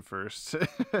theme first.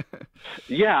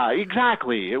 Yeah,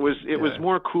 exactly. It was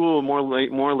more cool, more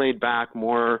laid back,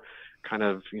 more kind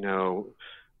of, you know,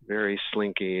 very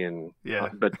slinky and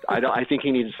but I think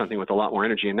he needed something with a lot more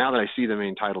energy. And now that I see the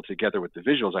main title together with the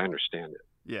visuals, I understand it.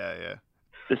 Yeah, yeah.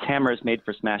 This hammer is made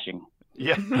for smashing.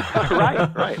 Yeah.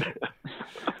 Right.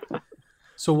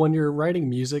 So when you're writing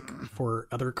music for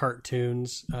other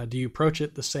cartoons, do you approach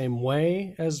it the same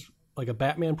way as like a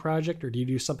Batman project, or do you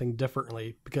do something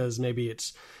differently because maybe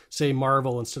it's, say,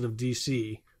 Marvel instead of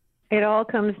DC? It all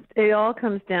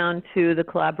comes down to the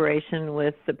collaboration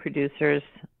with the producers.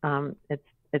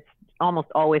 It's almost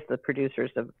always the producers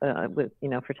of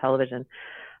for television,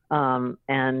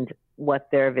 and what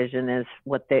their vision is,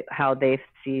 how they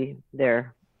see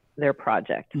their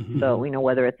project. Mm-hmm. So, you know,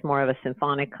 whether it's more of a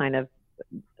symphonic kind of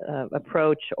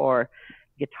approach or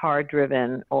guitar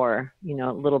driven or, you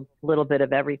know, little bit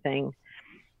of everything.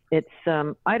 It's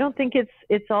I don't think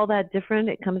it's all that different.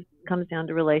 It comes down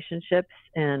to relationships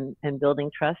and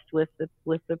building trust with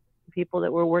the people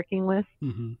that we're working with.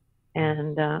 Mm-hmm.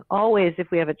 And always, if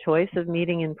we have a choice of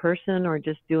meeting in person or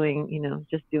just doing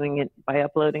it by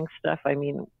uploading stuff, I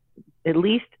mean, at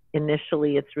least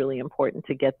initially, it's really important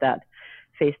to get that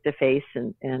face to face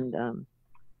and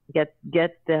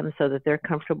get them so that they're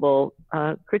comfortable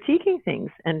critiquing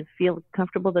things and feel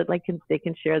comfortable that they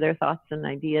can share their thoughts and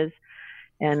ideas,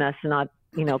 and us not,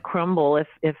 you know, crumble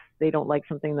if they don't like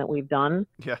something that we've done.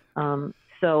 Yeah.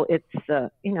 So it's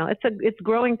it's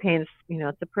growing pains. You know,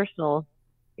 it's a personal.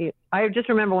 I just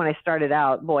remember when I started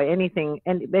out, boy,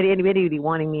 anybody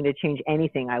wanting me to change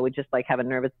anything, I would just like have a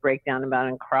nervous breakdown about it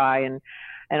and cry and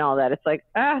all that. It's like,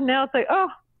 now it's like, oh,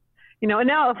 you know, and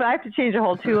now if I have to change a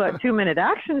whole 2-minute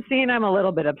action scene, I'm a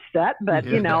little bit upset, but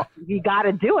you know, you got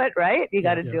to do it, right? You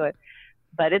got to do it.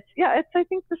 But I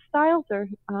think the styles are,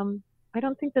 I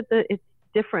don't think that it's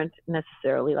different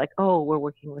necessarily. Like, oh, we're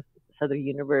working with this other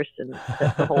universe and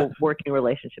the whole working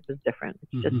relationship is different.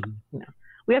 It's just, you know.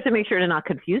 We have to make sure to not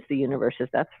confuse the universes,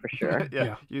 that's for sure.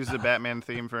 Yeah, use the Batman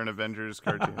theme for an Avengers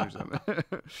cartoon or something.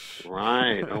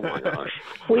 Right. Oh my gosh.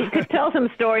 We could tell some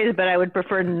stories, but I would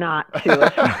prefer not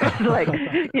to. Like,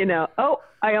 you know, oh,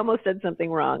 I almost said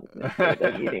something wrong.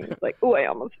 The meeting. It's like, oh,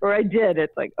 I did.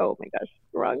 It's like, oh my gosh,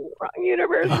 wrong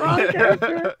universe, wrong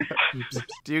character.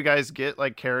 Do you guys get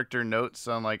like character notes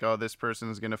on like, oh, this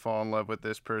person's gonna fall in love with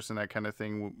this person, that kind of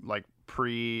thing, like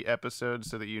pre-episode,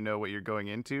 so that you know what you're going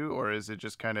into, or is it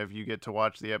just kind of you get to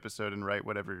watch the episode and write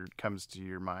whatever comes to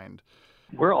your mind?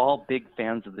 We're all big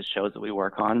fans of the shows that we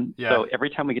work on. Yeah. So every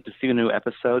time we get to see a new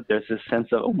episode, there's this sense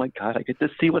of, oh my God, I get to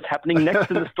see what's happening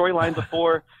next in the storyline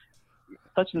before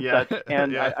such and such.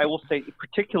 And I will say,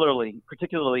 particularly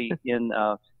in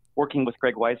working with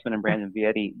Greg Weisman and Brandon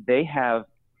Vietti, they have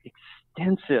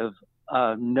extensive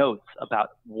notes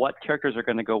about what characters are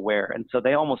going to go where. And so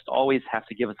they almost always have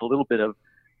to give us a little bit of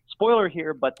spoiler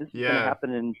here, but this is going to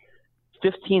happen in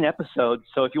 15 episodes.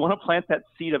 So if you want to plant that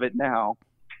seed of it now.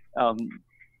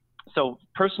 So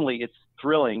personally, it's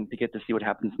thrilling to get to see what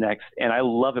happens next. And I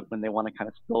love it when they want to kind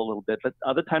of spill a little bit, but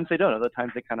other times they don't. Other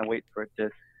times they kind of wait for it to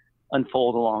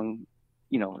unfold along,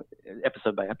 you know,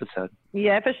 episode by episode.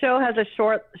 Yeah, if a show has a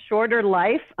shorter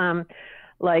life,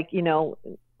 like, you know,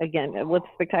 again, with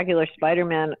Spectacular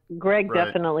Spider-Man, Greg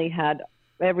definitely had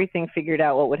everything figured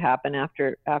out what would happen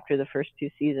after the first 2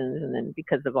 seasons. And then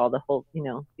because of all the whole, you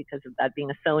know, because of that being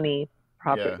a Sony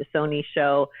property, the Sony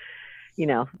show, you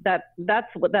know, that's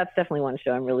definitely one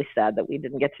show I'm really sad that we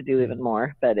didn't get to do even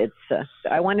more. But it's,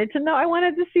 I wanted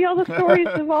to see all the stories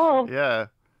evolve. Yeah.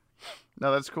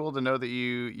 No, that's cool to know that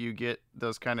you get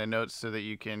those kind of notes so that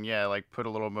you can, like put a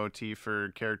little motif or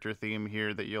character theme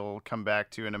here that you'll come back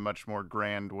to in a much more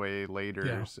grand way later.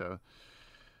 Yeah. So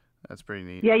that's pretty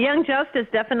neat. Yeah, Young Justice,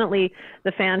 definitely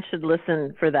the fans should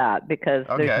listen for that, because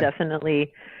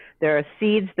there are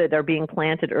seeds that are being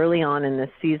planted early on in this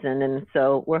season. And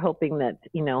so we're hoping that,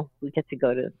 you know, we get to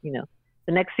go to, you know,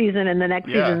 the next season and the next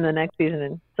season and the next season.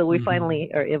 And so we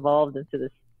finally are evolved into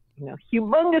this, you know,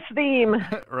 humongous theme.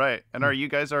 Right. And are you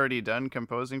guys already done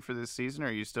composing for this season, or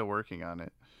are you still working on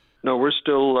it? No, we're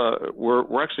still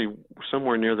we're actually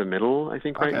somewhere near the middle, I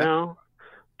think, right now.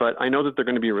 but I know that they're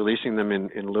going to be releasing them in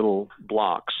little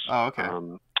blocks. Oh, okay.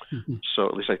 So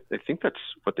at least I think that's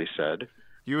what they said.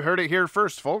 You heard it here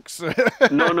first, folks.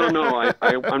 No.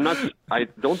 I'm not. I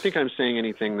don't think I'm saying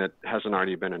anything that hasn't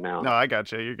already been announced. No, I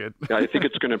got you. You're good. I think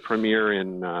it's going to premiere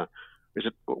in.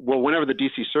 Whenever the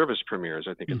DC service premieres,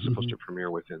 I think it's supposed to premiere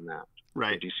within that.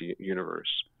 Right. The DC universe.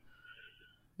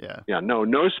 Yeah. Yeah.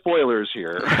 No spoilers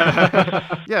here.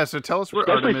 Yeah. So tell us where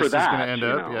Especially Artemis is going that, to end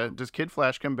up. know. Yeah. Does Kid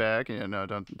Flash come back? Yeah. No.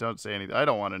 Don't say anything. I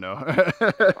don't want to know.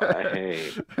 Hey,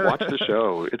 watch the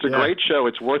show. It's a great show.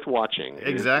 It's worth watching.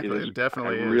 Exactly. It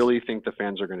definitely is. I really think the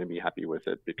fans are going to be happy with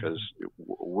it because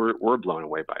we're blown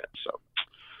away by it. So.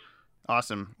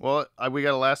 Awesome. Well, we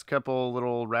got a last couple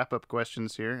little wrap-up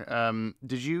questions here.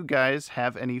 Did you guys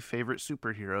have any favorite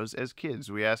superheroes as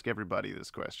kids? We ask everybody this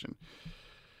question.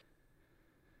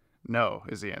 No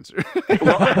is the answer.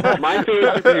 Well, my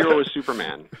favorite superhero was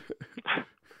Superman.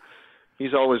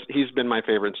 He's been my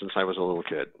favorite since I was a little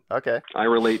kid. Okay. I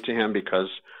relate to him because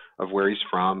of where he's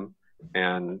from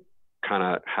and kind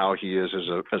of how he is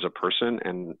as a person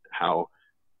and how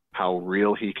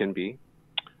real he can be.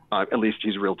 At least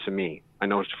he's real to me. I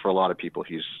know for a lot of people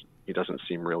he doesn't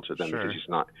seem real to them because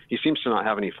he seems to not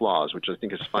have any flaws, which I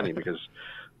think is funny because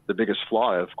the biggest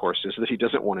flaw, of course, is that he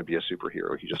doesn't want to be a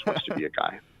superhero. He just wants to be a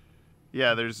guy.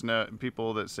 Yeah, there's no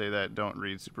people that say that don't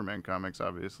read Superman comics,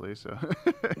 obviously. So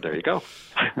there you go.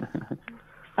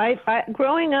 I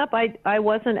growing up, I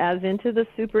wasn't as into the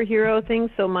superhero thing,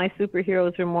 so my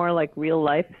superheroes are more like real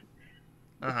life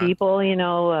people,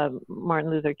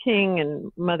 Martin Luther King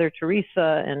and Mother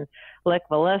Teresa and Lech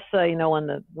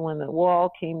Walesa. When the wall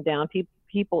came down,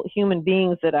 human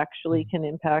beings that actually can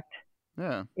impact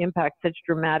such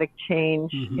dramatic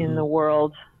change in the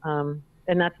world.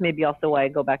 And that's maybe also why I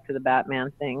go back to the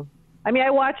Batman thing. I mean,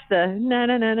 I watched the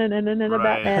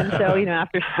Batman show,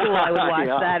 after school I would watch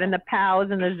that and the POWs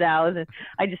and the ZOWs, and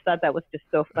I just thought that was just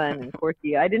so fun and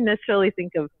quirky. I didn't necessarily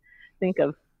think of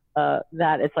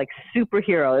that as like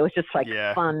superhero. It was just like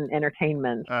fun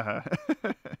entertainment. I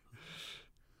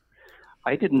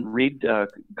didn't read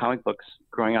comic books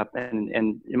growing up, and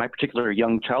in my particular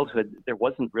young childhood, there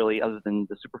wasn't really, other than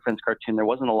the Super Friends cartoon, there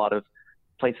wasn't a lot of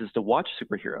places to watch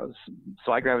superheroes.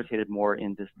 So I gravitated more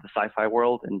into the sci-fi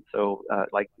world, and so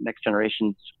like Next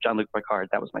Generation's Jean-Luc Picard,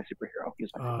 that was my superhero. He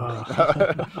was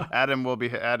my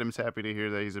Adam's happy to hear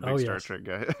that he's a big Star Trek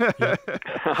guy.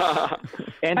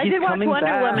 And I did watch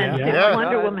Wonder Woman. Yeah.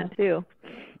 Wonder Woman too.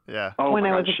 Yeah. Oh my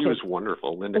God, she was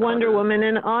wonderful. Linda Wonder Carter. Woman,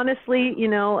 and honestly,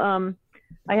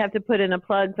 I have to put in a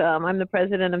plug. I'm the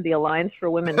president of the Alliance for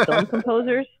Women Film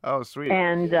Composers. Oh, sweet.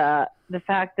 And the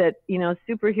fact that,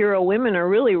 superhero women are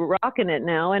really rocking it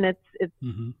now. And it's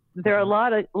there are a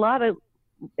lot of,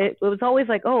 it was always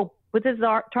like, oh, but this is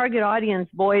our target audience,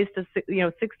 boys to,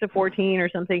 6 to 14 or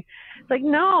something. It's like,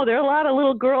 no, there are a lot of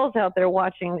little girls out there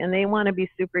watching and they want to be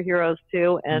superheroes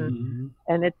too. And,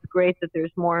 and it's great that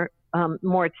there's more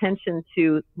attention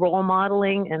to role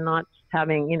modeling and not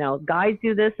having, guys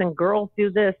do this and girls do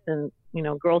this, and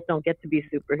girls don't get to be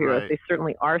superheroes. Right. They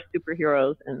certainly are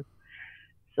superheroes, and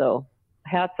so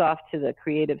hats off to the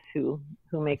creatives who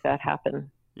make that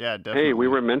happen. Yeah, definitely. Hey, we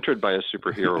were mentored by a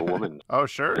superhero woman. Oh,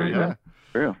 sure, yeah.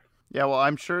 True. Yeah, well,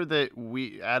 I'm sure that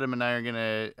Adam and I are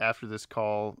gonna, after this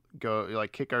call, go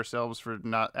kick ourselves for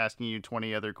not asking you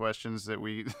 20 other questions that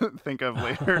we think of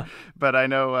later. But I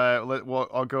know,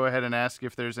 I'll go ahead and ask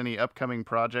if there's any upcoming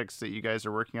projects that you guys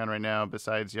are working on right now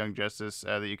besides Young Justice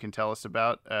that you can tell us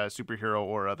about, superhero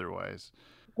or otherwise.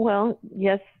 Well,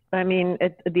 yes. I mean,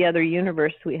 at the Other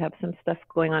Universe, we have some stuff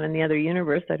going on in the Other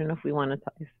Universe. I don't know if we want to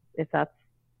talk,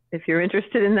 if you're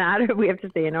interested in that, or we have to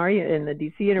stay in the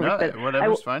DC Universe. No,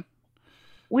 whatever's fine.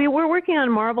 We were working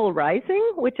on Marvel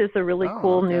Rising, which is a really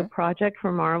cool new project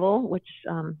for Marvel, which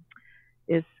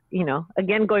is,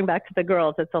 again, going back to the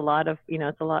girls, it's a lot of,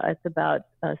 it's about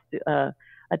a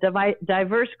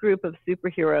diverse group of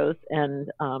superheroes, and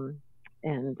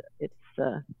it's,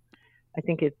 I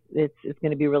think it's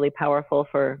going to be really powerful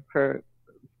for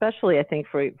especially, I think,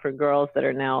 for girls that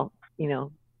are now,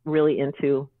 really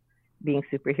into being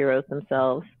superheroes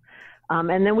themselves.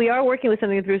 And then we are working with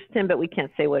something with Bruce Timm, but we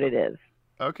can't say what it is.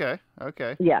 Okay.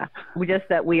 Yeah,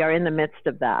 we are in the midst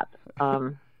of that.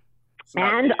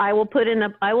 And I will put in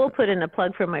a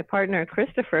plug for my partner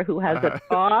Christopher, who has an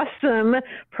awesome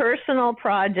personal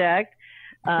project,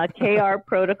 KR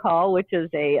Protocol, which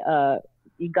is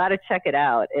you got to check it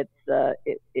out.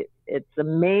 It's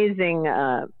amazing,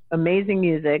 amazing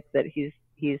music that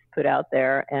he's put out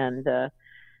there.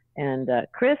 And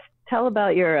Chris, tell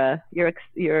about your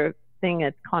thing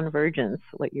at Convergence,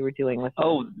 what you were doing with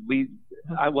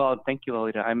well, thank you,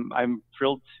 Lolita. I'm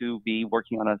thrilled to be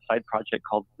working on a side project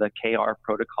called the KR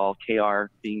Protocol, KR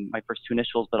being my first two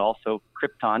initials, but also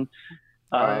Krypton.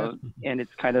 And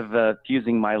it's kind of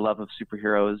fusing my love of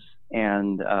superheroes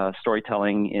and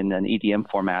storytelling in an EDM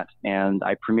format. And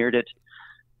I premiered it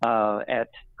at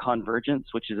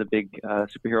Convergence, which is a big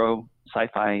superhero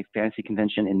sci-fi fantasy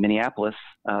convention in Minneapolis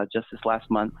just this last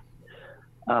month.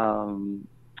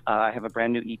 I have a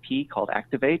brand new EP called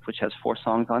Activate, which has 4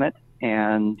 songs on it,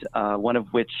 and one of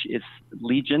which is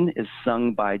Legion, is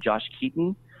sung by Josh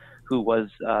Keaton, who was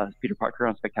Peter Parker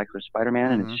on Spectacular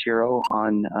Spider-Man, and is Shiro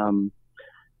on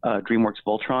DreamWorks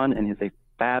Voltron, and is a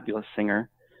fabulous singer.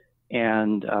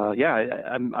 And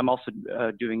I'm also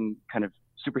doing kind of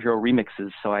superhero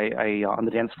remixes. So I on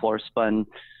the dance floor spun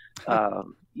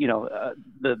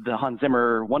the Hans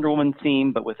Zimmer Wonder Woman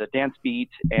theme, but with a dance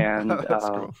beat, and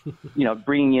cool.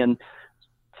 Bringing in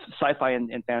sci-fi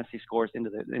and fantasy scores into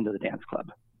the dance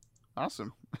club.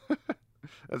 Awesome.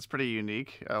 That's pretty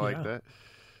unique. I like that.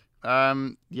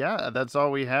 That's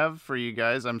all we have for you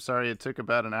guys. I'm sorry it took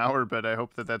about an hour, but I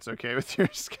hope that that's okay with your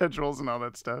schedules and all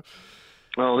that stuff.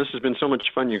 Well, this has been so much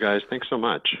fun, you guys. Thanks so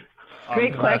much.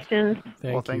 Great questions.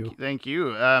 Thank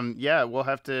you. We'll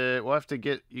have to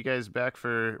get you guys back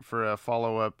for a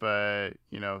follow up.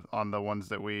 On the ones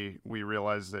that we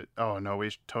realized that. Oh no,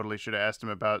 we totally should have asked him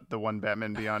about the one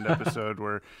Batman Beyond episode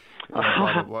where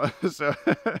blah blah blah. So,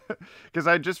 because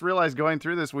I just realized going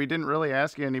through this, we didn't really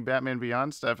ask you any Batman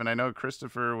Beyond stuff, and I know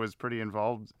Christopher was pretty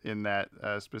involved in that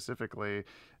specifically.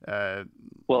 No,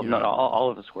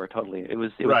 all of us were totally. It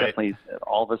was definitely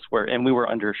all of us were, and we were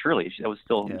under Shirley. She was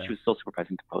still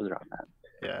supervising composer on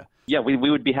that. Yeah. We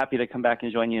would be happy to come back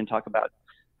and join you and talk about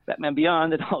Batman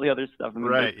Beyond and all the other stuff. I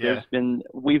mean,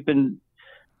 we've been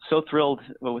so thrilled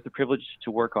with the privilege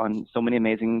to work on so many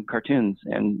amazing cartoons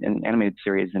and animated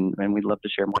series, and we'd love to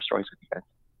share more stories with you guys.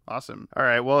 Awesome. All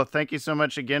right. Well, thank you so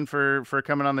much again for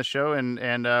coming on the show, and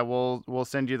we'll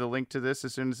send you the link to this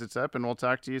as soon as it's up, and we'll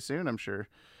talk to you soon, I'm sure.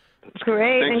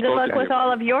 Great. Thanks, and good luck with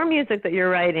all of your music that you're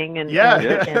writing. And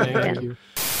Thank you.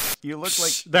 You look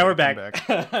like that. We're back.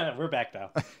 We're back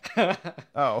now.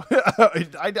 Oh,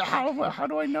 how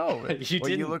do I know?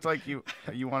 You looked like you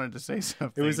wanted to say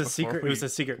something. It was a secret. It was a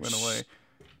secret. Went away.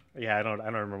 Yeah, I don't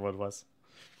remember what it was.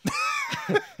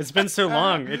 It's been so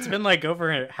long. It's been like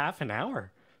over half an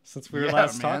hour since we were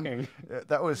last talking.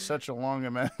 That was such a long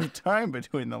amount of time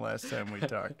between the last time we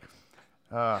talked.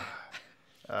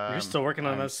 You're still working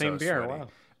on that same beer. Sweaty.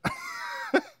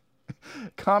 Wow.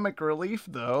 Comic relief,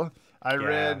 though. I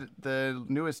read the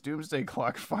newest Doomsday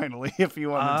Clock finally. If you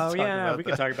want to talk about we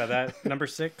can talk about that. Number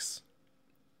 6.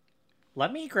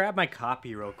 Let me grab my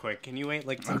copy real quick. Can you wait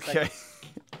like 10 seconds?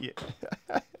 Yeah.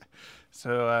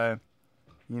 So,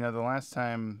 the last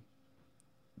time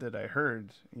that I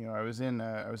heard, I was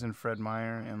in Fred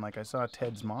Meyer, and I saw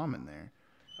Ted's mom in there.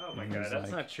 Oh my god,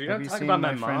 that's not true. Don't talk about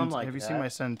my mom like that. Have you seen my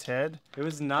son Ted? It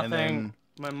was nothing.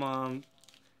 My mom.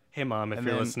 Hey mom, if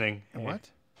you're listening. What?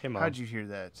 Hey mom. How'd you hear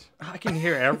that? I can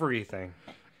hear everything.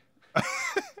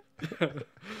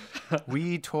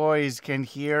 We toys can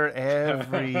hear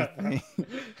everything.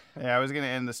 Yeah, I was gonna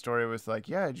end the story with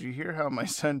did you hear how my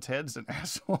son Ted's an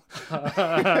asshole? Thanks,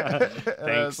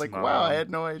 I was like, Mom. Wow, I had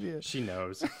no idea. She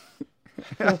knows.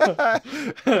 I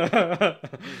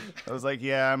was like,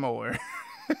 yeah, I'm aware.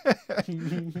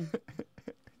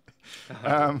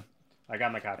 I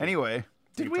got my copy. Anyway,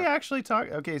 did we actually talk?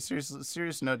 Okay,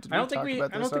 serious note. Did we talk about this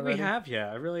I don't think already? we have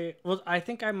yet. I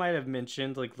think I might have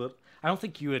mentioned I don't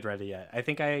think you had read it yet. I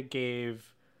think I gave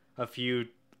a few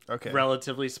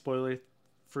relatively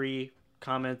spoiler-free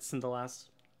comments in the last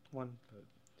one.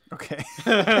 Okay.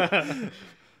 I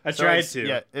tried to.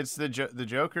 Yeah, it's the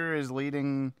Joker is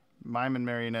leading Mime and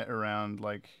Marionette around,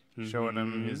 showing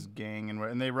him his gang,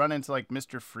 and they run into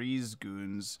Mr. Freeze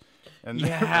goons. And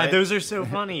those are so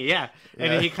funny. Yeah,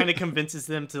 and he kind of convinces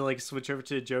them to switch over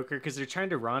to Joker because they're trying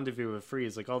to rendezvous with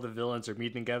Freeze. All the villains are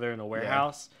meeting together in a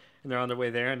warehouse. And they're on their way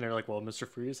there, and they're like, well, Mr.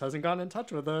 Freeze hasn't gotten in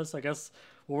touch with us. I guess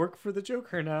we'll work for the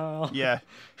Joker now. Yeah.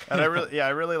 And I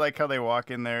really like how they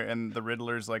walk in there, and the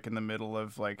Riddler's, in the middle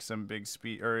of, some big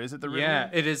speech. Or is it the Riddler?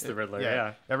 Yeah, it is the Riddler,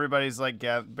 yeah. Everybody's,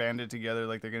 banded together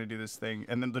like they're going to do this thing.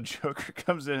 And then the Joker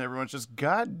comes in, and everyone's just,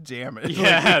 God damn it.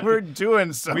 Yeah. We're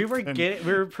doing something. We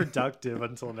were productive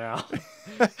until now.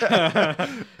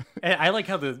 And I like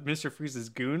how the Mr. Freeze's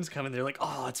goons come in. They're like,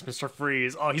 "Oh, it's Mr.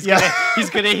 Freeze. Oh, he's gonna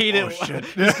hate it. Shit.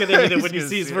 He's gonna hate it when he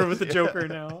sees we're with the Joker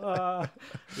now."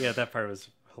 Yeah, that part was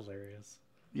hilarious.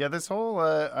 Yeah, this whole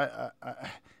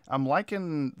I'm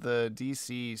liking the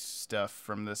DC stuff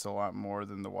from this a lot more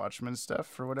than the Watchmen stuff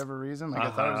for whatever reason. Like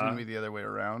I thought it was going to be the other way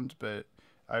around, but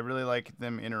I really like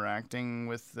them interacting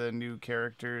with the new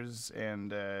characters,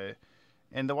 and the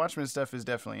Watchmen stuff is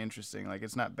definitely interesting. Like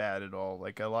it's not bad at all.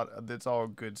 Like it's all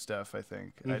good stuff, I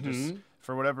think. I just,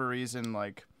 for whatever reason,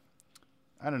 like,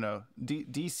 I don't know,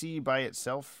 DC by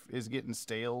itself is getting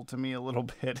stale to me a little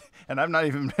bit, and I've not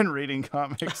even been reading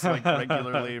comics like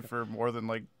regularly for more than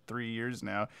like 3 years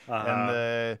now.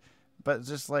 And but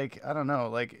just like, I don't know,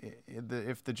 like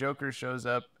if the Joker shows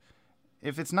up,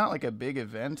 if it's not like a big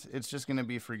event, it's just gonna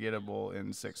be forgettable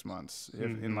in 6 months.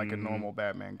 If in like a normal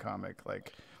Batman comic,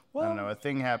 like. Well, I don't know. A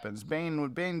thing happens.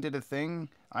 Bane did a thing.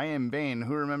 I am Bane.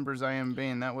 Who remembers I am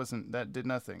Bane? That did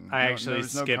nothing. I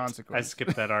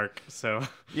skipped that arc. So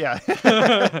yeah,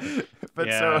 but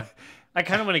yeah. So I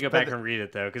kind of want to go back and read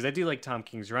it though, because I do like Tom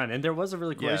King's run, and there was a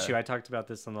really cool issue. I talked about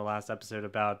this on the last episode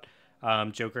about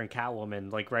Joker and Catwoman.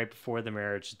 Like right before the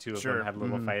marriage, the two of them had a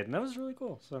little fight, and that was really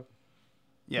cool. So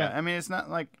yeah, I mean, it's not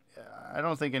like I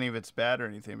don't think any of it's bad or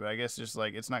anything, but I guess just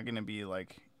like it's not going to be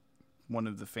like one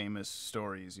of the famous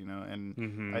stories, you know,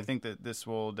 and I think that this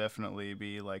will definitely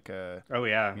be like a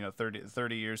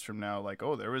 30 years from now, like,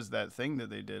 oh, there was that thing that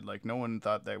they did, like no one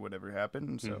thought that would ever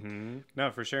happen. So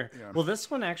no, for sure. Well, this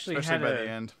one actually especially by the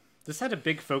end. This had a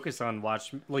big focus on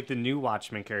the new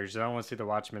Watchmen characters. I don't want to say the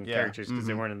Watchmen characters because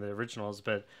they weren't in the originals,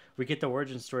 but we get the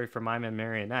origin story for Mime and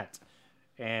Marionette,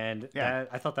 and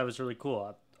I thought that was really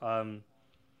cool.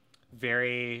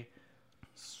 Very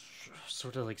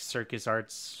sort of like circus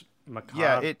arts.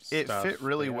 Macabre it fit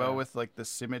really well with like the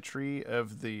symmetry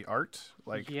of the art.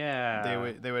 Like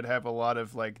they would have a lot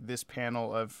of like this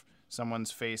panel of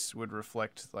someone's face would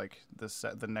reflect like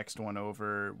the next one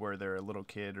over where they're a little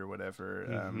kid or whatever,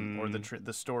 or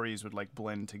the stories would like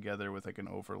blend together with like an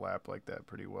overlap like that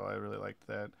pretty well. I really liked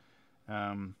that.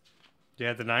 The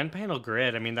 9-panel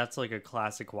grid. I mean, that's like a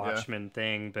classic Watchmen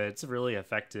thing, but it's really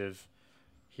effective.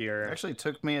 Here. It actually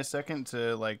took me a second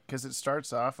to like, because it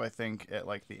starts off I think at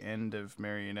like the end of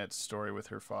Marionette's story with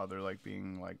her father like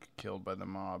being like killed by the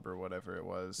mob or whatever it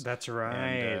was. That's right.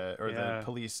 And, or the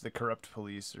police, the corrupt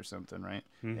police or something, right?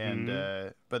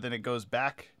 And but then it goes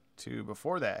back to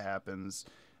before that happens,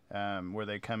 where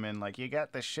they come in like, you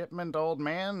got the shipment, old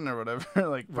man, or whatever.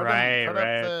 Like put up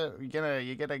the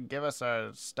you gonna give us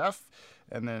our stuff.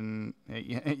 And then, and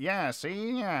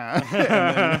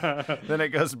then it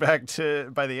goes back to,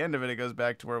 by the end of it, it goes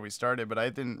back to where we started. But I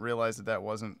didn't realize that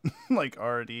wasn't like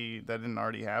that didn't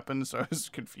already happen. So I was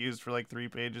confused for like 3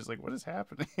 pages, like what is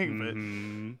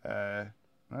happening? But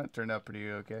it turned out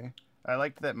pretty okay. I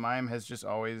liked that Mime has just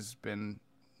always been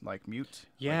like mute.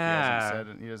 Yeah.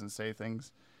 Like he doesn't say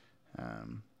things.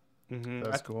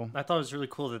 That's cool. I thought it was really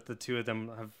cool that the two of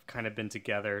them have kind of been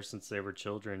together since they were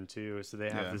children too. So they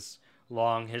have this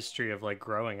long history of like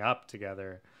growing up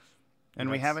together. And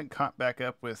we haven't caught back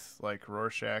up with like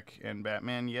Rorschach and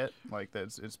Batman yet. Like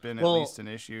it's been at least an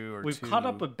issue or two. We've caught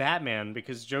up with Batman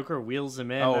because Joker wheels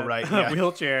him in a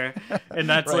wheelchair, and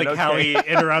that's how he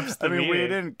interrupts the meeting. We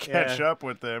didn't catch up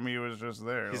with them. He was just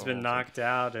there. He's been knocked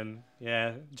out, and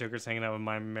Joker's hanging out with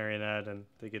Mime and Marionette, and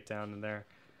they get down in there.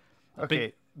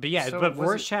 Okay. But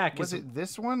Rorschach was it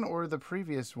this one or the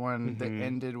previous one that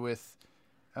ended with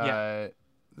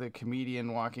the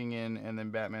comedian walking in and then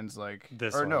Batman's like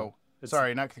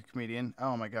sorry, not the comedian.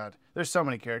 Oh my god, there's so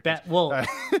many characters.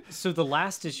 So the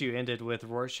last issue ended with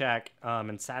Rorschach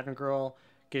and Saturn Girl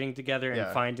getting together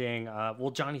and finding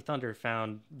Johnny Thunder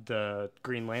found the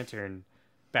Green Lantern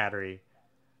battery.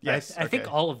 Yes, I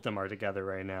think all of them are together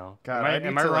right now. God,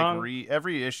 am I wrong? Like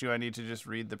every issue I need to just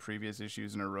read the previous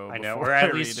issues in a row. I know, or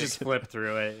at least just flip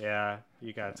through it. Yeah,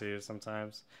 you got to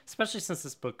sometimes, especially since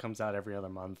this book comes out every other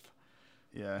month.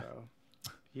 Yeah. So,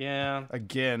 yeah.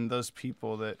 Again, those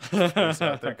people that space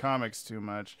out their comics too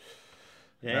much.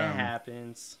 Yeah, it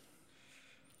happens.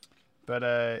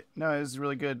 But no, it was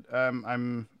really good. I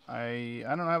don't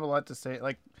have a lot to say.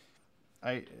 Like,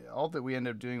 all that we end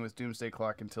up doing with Doomsday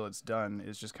Clock until it's done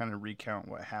is just kind of recount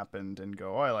what happened and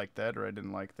go, oh, I like that or I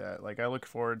didn't like that. Like, I look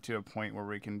forward to a point where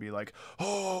we can be like,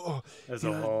 oh, as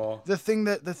a whole, the thing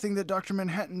that Dr.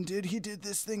 Manhattan did, he did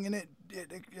this thing and it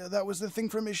that was the thing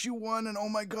from issue 1 and oh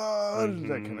my god,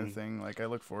 that kind of thing. Like, I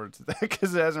look forward to that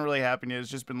because it hasn't really happened yet. It's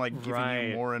just been like giving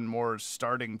you more and more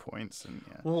starting points. And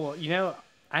well, you know,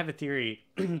 I have a theory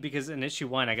because in issue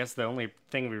 1, I guess the only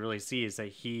thing we really see is that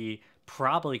he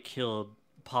probably killed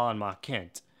Paul and Ma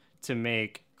Kent to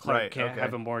make Clark Kent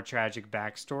have a more tragic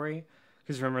backstory.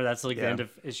 Because remember, that's like the end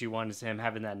of issue 1 is him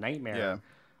having that nightmare.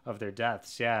 of their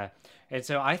deaths. Yeah. And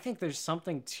so I think there's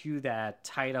something to that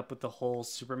tied up with the whole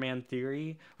Superman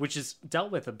theory, which is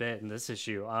dealt with a bit in this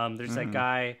issue. There's that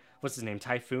guy, what's his name?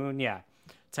 Typhoon. Yeah.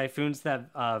 Typhoon's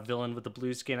that villain with the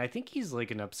blue skin. I think he's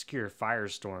like an obscure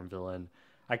Firestorm villain.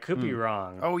 I could be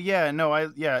wrong. Oh yeah, no,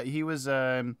 he was.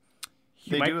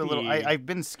 They do a little. I've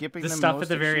been skipping the them stuff most at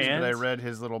the very end. But I read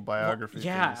his little biography. Well,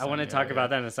 yeah, I want to talk about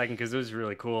that in a second because it was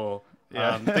really cool.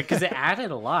 Yeah, because it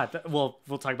added a lot. Well,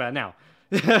 we'll talk about it now.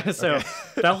 So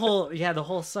the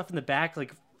whole stuff in the back,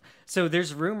 like, so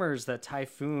there's rumors that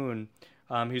Typhoon,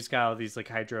 who's got all these like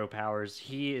hydro powers,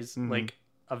 he is like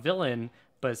a villain,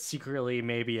 but secretly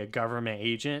maybe a government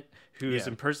agent who is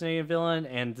impersonating a villain.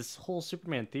 And this whole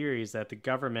Superman theory is that the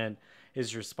government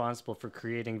is responsible for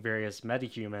creating various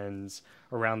metahumans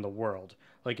around the world.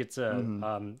 Like it's a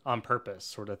on purpose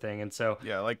sort of thing. And so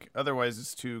like otherwise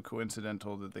it's too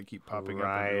coincidental that they keep popping up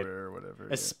everywhere or whatever.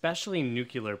 Especially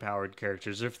nuclear powered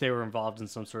characters if they were involved in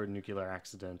some sort of nuclear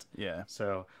accident. Yeah.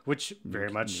 So which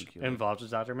very much involved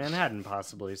with Dr. Manhattan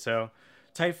possibly. So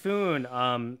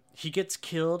Typhoon, he gets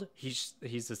killed. He's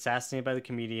assassinated by the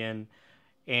comedian,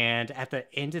 and at the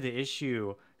end of the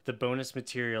issue, the bonus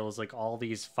material is like all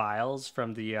these files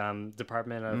from the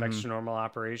Department of Extranormal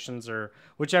Operations or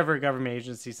whichever government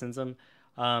agency sends them,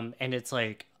 and it's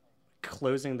like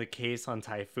closing the case on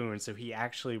Typhoon. So he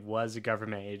actually was a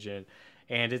government agent,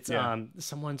 and it's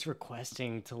someone's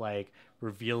requesting to like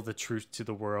reveal the truth to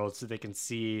the world so they can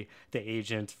see the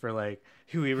agent for like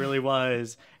who he really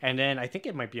was. And then I think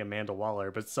it might be Amanda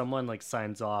Waller, but someone like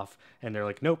signs off and they're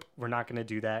like, nope, we're not going to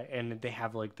do that. And they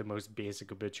have like the most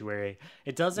basic obituary.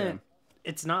 It doesn't,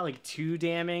 it's not like too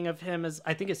damning of him as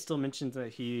I think it still mentions that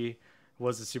he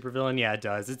was a supervillain. Yeah, it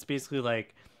does. It's basically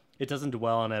like, it doesn't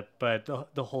dwell on it, but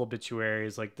the whole obituary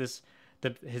is like this,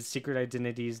 his secret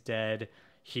identity is dead.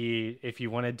 If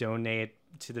you want to donate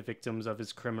to the victims of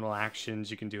his criminal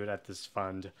actions, you can do it at this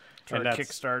fund. Or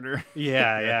Kickstarter.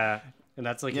 Yeah. And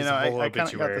that's like his whole I obituary.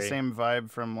 kind of got the same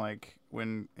vibe from like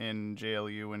when in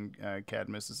JLU when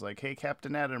Cadmus is like, hey,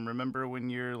 Captain Atom, remember when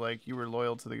you were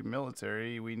loyal to the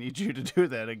military? We need you to do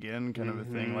that again, kind of a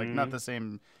thing. Like not the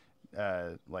same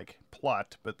like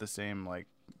plot, but the same like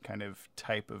kind of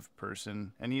type of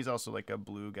person. And he's also like a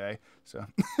blue guy, so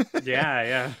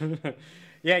yeah.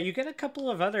 Yeah, you get a couple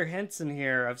of other hints in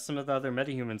here of some of the other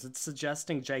metahumans. It's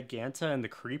suggesting Giganta and the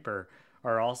Creeper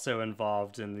are also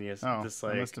involved in this. Like,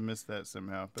 I must have missed that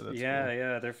somehow. But that's cool.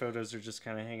 Yeah. Their photos are just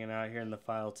kind of hanging out here in the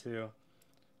file too.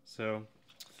 So,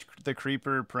 the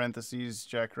Creeper (parentheses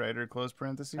Jack Ryder close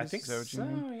parentheses). I think is that what you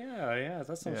mean? Yeah,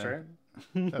 that sounds right.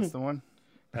 That's the one.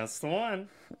 That's the one.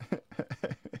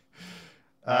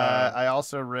 I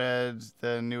also read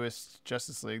the newest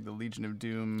Justice League, the Legion of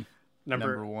Doom.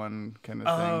 Number 1 kind of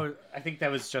thing. Oh, I think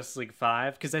that was Justice League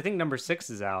 5 because I think number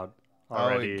 6 is out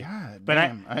already. Oh God! But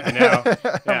damn. I know.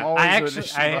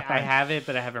 Yeah. I have it,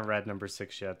 but I haven't read number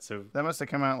 6 yet. So that must have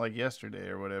come out like yesterday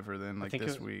or whatever. Then like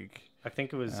this week. I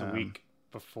think it was a week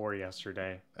before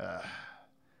yesterday.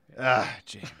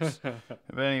 James.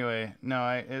 But anyway,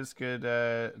 no, it's good.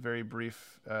 Very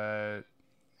brief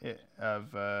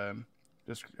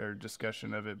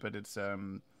discussion of it, but it's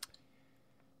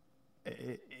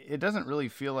It doesn't really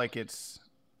feel like it's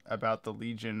about the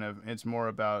Legion it's more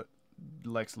about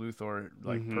Lex Luthor,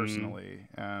 like personally.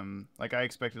 Like I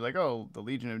expected, like, oh, the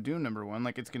Legion of Doom number 1,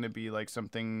 like it's going to be like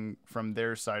something from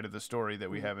their side of the story that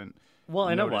we haven't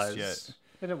noticed yet.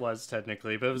 And it was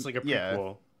technically, but it was like a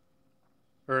prequel.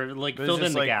 Or like but filled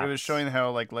in the gaps. It was showing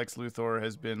how like Lex Luthor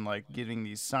has been like getting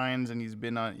these signs, and he's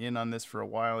been in on this for a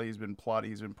while. He's been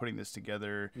putting this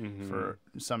together for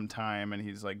some time, and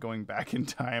he's like going back in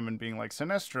time and being like,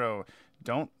 Sinestro,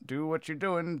 don't do what you're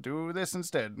doing, do this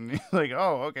instead. And he's like,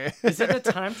 oh, okay. Is it a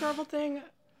time travel thing?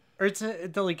 Or it's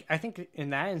like I think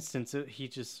in that instance he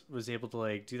just was able to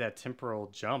like do that temporal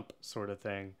jump sort of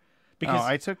thing. Because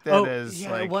I took that as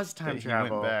like it was time travel.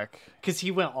 He went back because he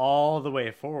went all the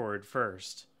way forward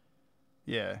first.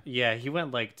 Yeah, he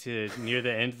went like to near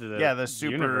the end of the the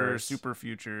super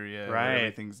future. Yeah, right. Where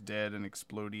everything's dead and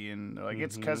exploding, and they're like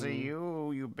it's because of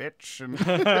you bitch. And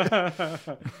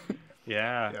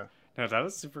yeah. No, that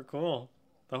was super cool.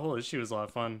 The whole issue was a lot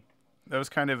of fun. That was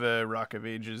kind of a Rock of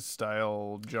Ages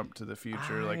style jump to the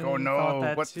future. Like, oh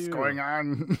no, what's going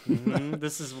on?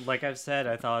 This is, like I've said,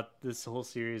 I thought this whole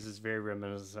series is very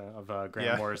reminiscent of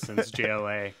Grant Morrison's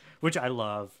JLA, which I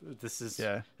love. This is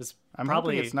I'm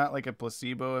probably hoping it's not like a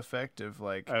placebo effect of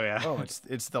like,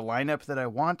 it's the lineup that I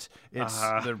want, it's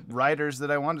the writers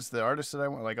that I want, it's the artists that I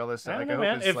want, like all this stuff. I like, know, I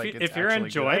hope man. it's like it's if you're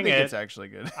enjoying good. I think it, it's actually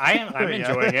good. I'm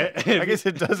enjoying it. I guess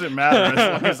it doesn't matter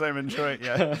as long as I'm enjoying it.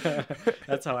 Yeah,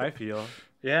 that's how I feel.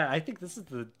 So yeah, I think this is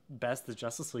the best the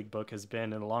Justice League book has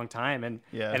been in a long time, and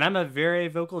Yeah. and I'm a very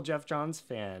vocal Jeff Johns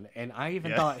fan, and I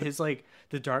even thought his like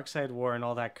the Dark Side War and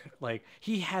all that, like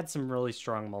he had some really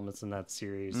strong moments in that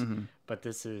series, but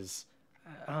this is,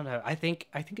 I don't know, I think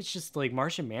it's just like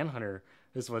Martian Manhunter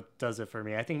is what does it for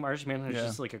me. I think Martian Manhunter is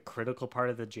just like a critical part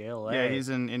of the JLA. Yeah, he's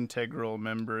an integral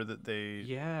member that they.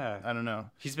 Yeah, I don't know.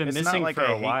 He's been it's missing not like for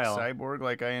I a while. hate Cyborg,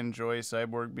 like I enjoy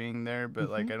Cyborg being there, but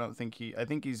like I don't think I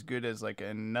think he's good as like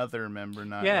another member,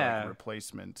 not like a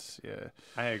replacement. Yeah,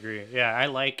 I agree. Yeah, I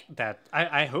like that.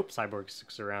 I hope Cyborg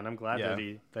sticks around. I'm glad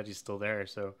that he's still there.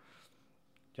 So,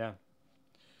 yeah.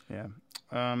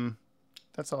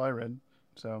 That's all I read.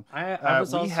 So I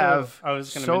was also. I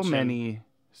was going to mention many.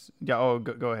 Yeah. Oh,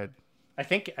 go ahead. I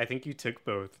think you took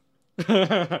both.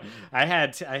 I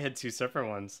had two separate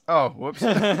ones. Oh, whoops.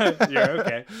 You're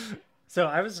okay. So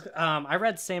I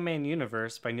read Sandman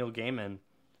Universe by Neil Gaiman,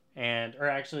 or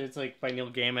actually it's like by Neil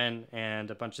Gaiman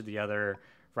and a bunch of the other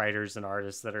writers and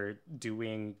artists that are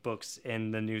doing books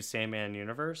in the new Sandman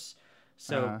universe.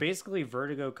 So basically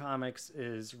Vertigo Comics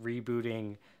is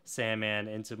rebooting Sandman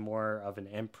into more of an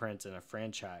imprint and a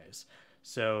franchise.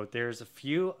 So there's a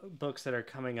few books that are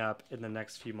coming up in the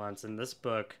next few months, and this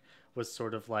book was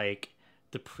sort of like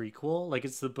the prequel. Like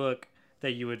it's the book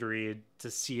that you would read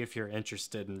to see if you're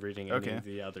interested in reading any of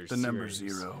the other series. Number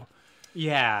 0.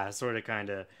 Yeah, sort of, kind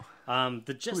of.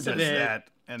 The gist Who of does it, that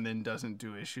and then doesn't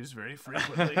do issues very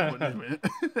frequently?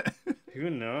 Who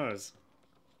knows?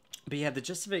 But yeah, the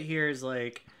gist of it here is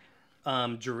like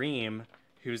Dream,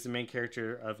 who's the main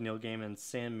character of Neil Gaiman's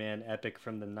Sandman epic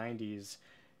from the 90s,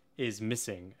 is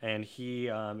missing, and he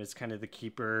is kind of the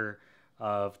keeper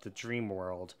of the dream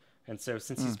world. And so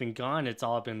since he's been gone, it's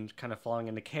all been kind of falling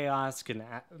into chaos, and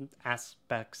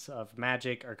aspects of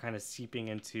magic are kind of seeping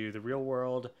into the real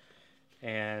world,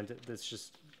 and it's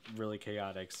just really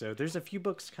chaotic. So there's a few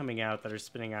books coming out that are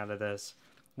spinning out of this.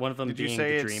 One of them Did being you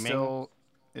say The Dreaming.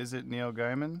 Is it Neil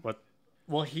Gaiman? What?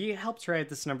 Well, he helped write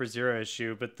this number 0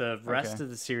 issue, but the rest of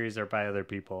the series are by other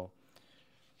people.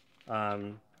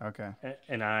 Okay.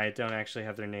 And I don't actually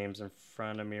have their names in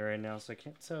front of me right now, so I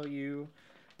can't tell you.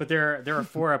 But there are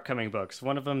 4 upcoming books.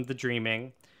 One of them, The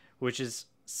Dreaming, which is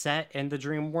set in the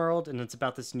dream world, and it's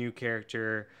about this new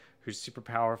character who's super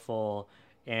powerful,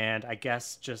 and I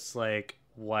guess just like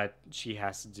what she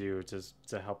has to do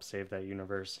to help save that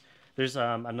universe. There's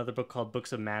another book called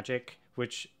Books of Magic,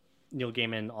 which Neil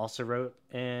Gaiman also wrote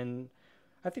in,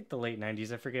 I think, the late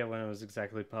 90s. I forget when it was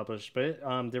exactly published, but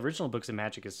the original Books of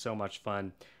Magic is so much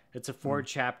fun. It's a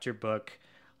 4-chapter book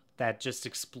that just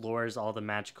explores all the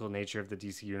magical nature of the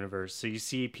DC universe. So you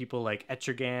see people like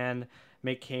Etrigan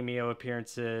make cameo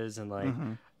appearances, and like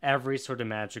every sort of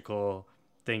magical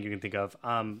thing you can think of.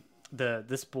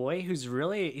 This boy he's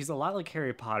a lot like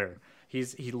Harry Potter.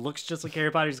 He looks just like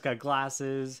Harry Potter. He's got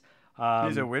glasses.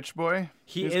 He's a witch boy.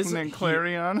 He's named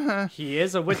Clarion. He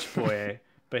is a witch boy,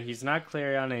 but he's not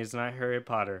Clarion, and he's not Harry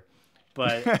Potter.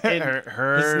 But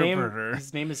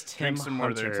his name is Tim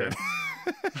Hunter.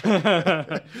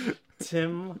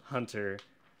 Tim Hunter.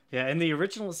 Yeah, in the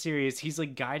original series, he's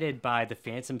like guided by the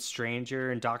Phantom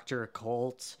Stranger and Dr.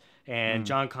 Occult and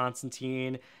John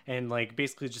Constantine, and like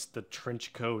basically just the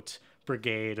trench coat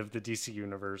brigade of the DC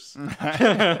universe.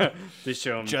 They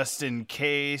show him just in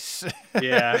case.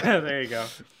 Yeah, there you go.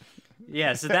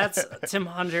 Yeah, so that's Tim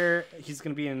Hunter. He's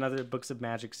going to be in another Books of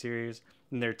Magic series.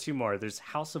 And there are 2 more. There's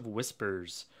House of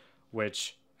Whispers,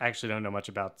 which I actually don't know much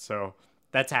about. So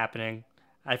that's happening.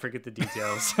 I forget the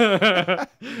details.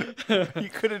 You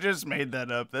could have just made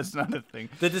that up. That's not a thing.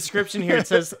 The description here, it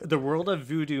says, the world of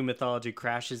voodoo mythology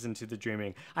crashes into the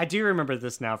dreaming. I do remember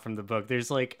this now from the book. There's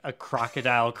like a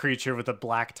crocodile creature with a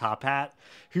black top hat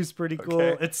who's pretty cool.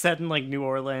 Okay. It's set in like New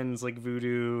Orleans, like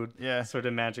voodoo, sort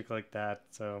of magic like that.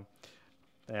 So,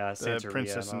 yeah, the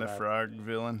Princess and the Frog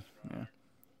villain. Yeah.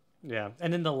 Yeah,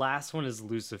 and then the last one is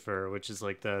Lucifer, which is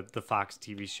like the Fox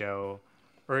TV show,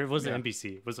 or it wasn't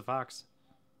NBC. Was it Fox?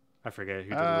 I forget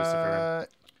who did Lucifer.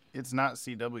 It's not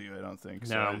CW, I don't think.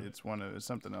 So no, it's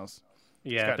something else.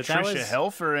 Yeah, it's got Trisha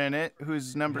Helfer in it,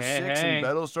 who's number 6 in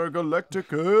Battlestar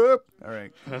Galactica. All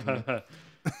right.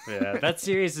 Yeah, that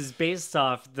series is based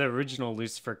off the original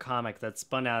Lucifer comic that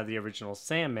spun out of the original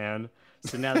Sandman.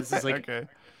 So now this is like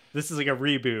this is like a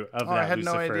reboot of that. I had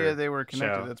Lucifer no idea they were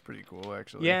connected. show. That's pretty cool,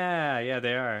 actually. Yeah,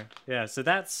 they are. Yeah, so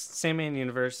that's Sandman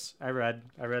Universe. I read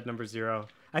number 0.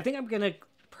 I think I'm gonna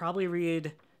probably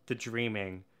read The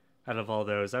Dreaming out of all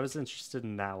those. I was interested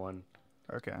in that one.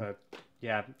 Okay. But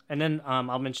yeah, and then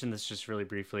I'll mention this just really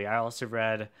briefly. I also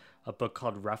read a book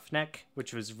called Roughneck,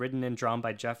 which was written and drawn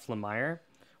by Jeff Lemire,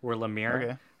 or Lemire.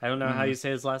 Okay. I don't know how you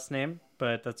say his last name,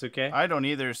 but that's okay. I don't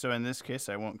either, so in this case,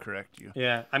 I won't correct you.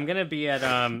 Yeah, I'm going to be at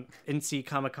NC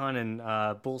Comic-Con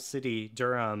in Bull City,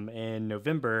 Durham in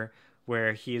November,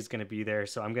 where he is going to be there.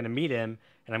 So I'm going to meet him,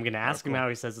 and I'm going to ask him how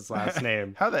he says his last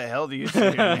name. How the hell do you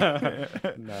say your name?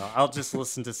 No, I'll just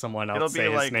listen to someone else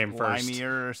say his name first. It'll be like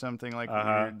Limier or something like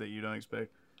weird that you don't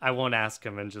expect. I won't ask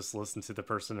him and just listen to the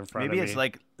person in front of me. Maybe it's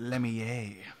like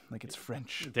Lemier, like it's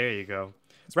French. There you go.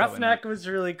 Roughneck was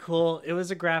really cool. It was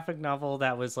a graphic novel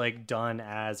that was like done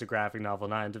as a graphic novel,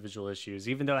 not individual issues.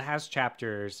 Even though it has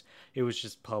chapters, it was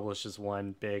just published as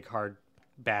one big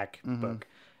hardback book.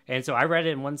 And so I read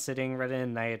it in one sitting, read it in a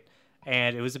night,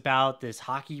 and it was about this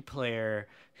hockey player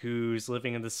who's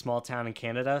living in this small town in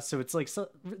Canada. So it's like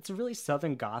it's a really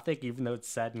Southern Gothic, even though it's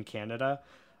set in Canada.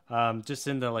 Just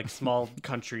in the like small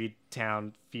country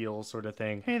town feel sort of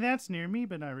thing. Hey, that's near me,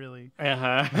 but not really.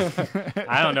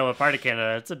 I don't know what part of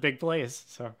Canada. It's a big place,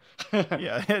 so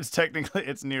yeah,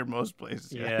 it's near most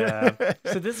places. Yeah.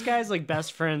 So this guy's like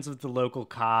best friends with the local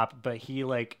cop, but he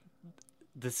like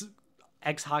this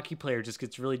ex-hockey player just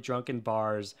gets really drunk in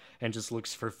bars and just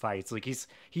looks for fights. Like he's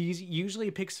usually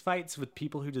picks fights with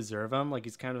people who deserve them. Like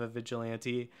he's kind of a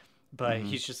vigilante, but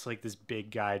he's just like this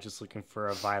big guy just looking for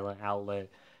a violent outlet.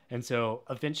 And so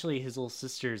eventually his little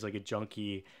sister's like a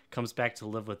junkie, comes back to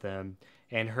live with him,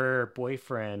 and her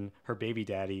boyfriend, her baby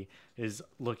daddy, is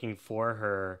looking for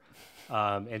her.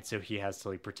 And so he has to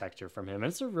like protect her from him.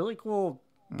 And it's a really cool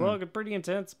book, pretty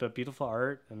intense, but beautiful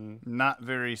art, and not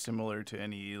very similar to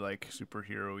any like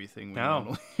superhero-y thing we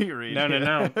normally read.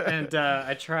 No. And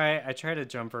I try to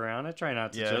jump around. I try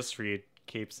not to just read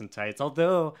capes and tights,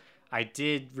 although I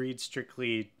did read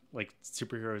strictly like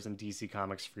superheroes and DC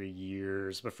comics for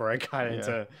years before I got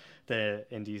into the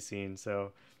indie scene.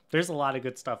 So there's a lot of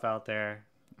good stuff out there.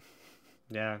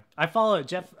 Yeah, I follow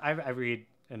Jeff. I read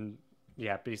and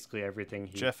basically everything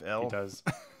he does.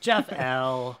 Jeff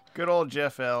L. Good old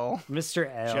Jeff L. Mr.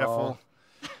 L.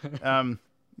 Jeffel.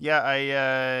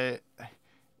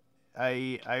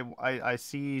 I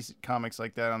see comics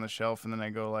like that on the shelf, and then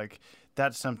I go like,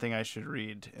 that's something I should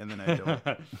read, and then I don't.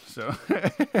 So,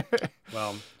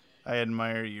 well, I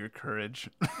admire your courage.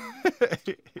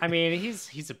 I mean,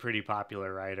 he's a pretty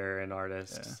popular writer and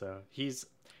artist, so he's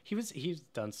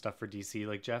done stuff for DC.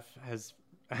 Like Jeff has.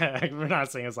 We're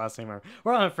not saying his last name.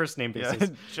 We're on a first name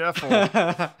basis. Jeff.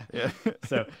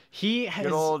 So he has.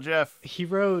 Good old Jeff. He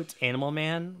wrote Animal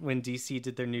Man when DC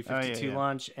did their New 52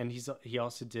 launch, and he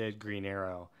also did Green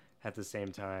Arrow at the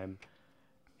same time.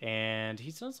 And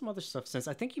he's done some other stuff since.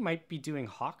 I think he might be doing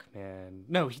Hawkman.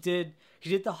 No, he did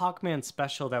the Hawkman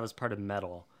special that was part of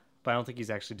Metal, but I don't think he's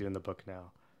actually doing the book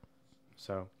now.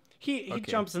 So he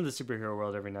jumps in the superhero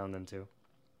world every now and then too.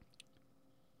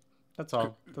 That's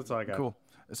all. That's all I got. Cool.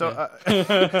 So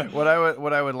what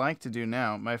I would like to do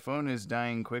now, my phone is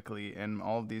dying quickly, and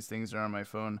all of these things are on my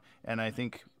phone, and I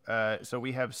think so.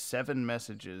 We have 7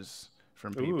 messages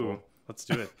from people. Ooh, let's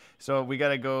do it. So we got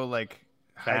to go like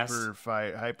fast,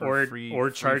 hyper free, or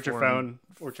charge your phone,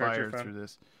 or charge your phone through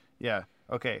this. Yeah.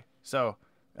 Okay. So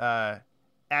at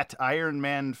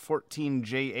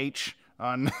Ironman14JH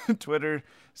on Twitter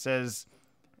says,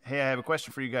 "Hey, I have a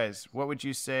question for you guys. Would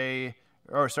you say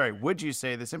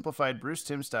the simplified Bruce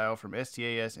Timm style from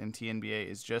STAS and TNBA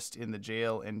is just in the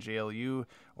JL and JLU,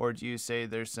 or do you say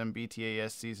there's some BTAS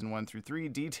season 1 through 3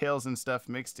 details and stuff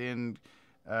mixed in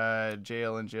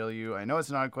JL and JLU? I know it's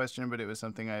an odd question, but it was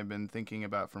something I've been thinking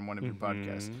about from one of your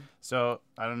podcasts. So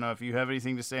I don't know if you have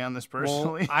anything to say on this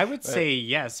personally. Well, I would say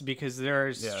yes, because there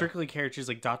are strictly characters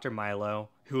like Dr. Milo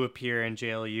who appear in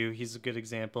JLU. He's a good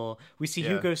example. We see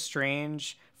Hugo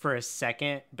Strange for a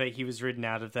second, but he was ridden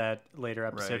out of that later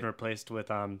episode and replaced with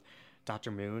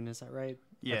Dr. Moon. Is that right?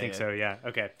 Yeah, I think so. Yeah.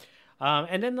 Okay.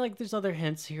 And then like there's other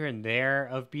hints here and there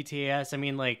of BTAS. I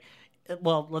mean, like,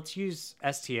 well, let's use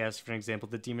STS for an example.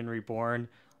 The Demon Reborn.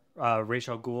 Ra's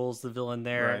al Ghul's the villain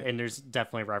there, and there's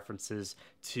definitely references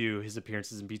to his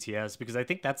appearances in BTS, because I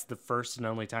think that's the first and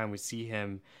only time we see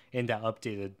him in that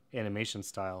updated animation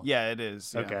style. Yeah, it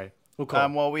is. Yeah. Okay. Well,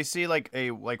 cool. Well, we see like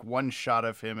one shot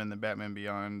of him in the Batman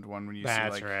Beyond one when you see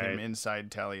like him inside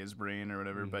Talia's brain or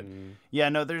whatever. But yeah,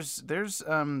 no, there's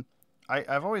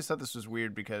I've always thought this was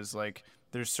weird because like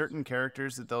there's certain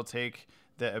characters that they'll take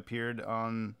that appeared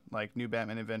on like New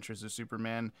Batman Adventures of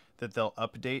Superman that they'll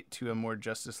update to a more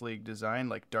Justice League design.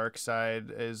 Like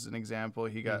Darkseid is an example.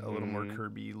 He got a little more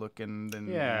Kirby looking than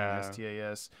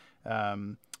STAS.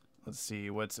 Let's see,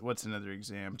 what's another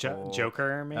example?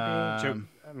 Joker,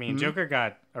 maybe? Joker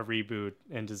got a reboot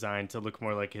and design to look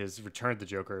more like his Return of the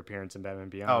Joker appearance in Batman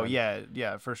Beyond. Oh,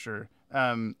 yeah, for sure.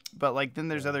 But like then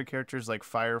there's other characters like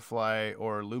Firefly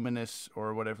or Luminous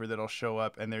or whatever that'll show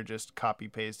up and they're just copy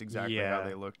paste exactly how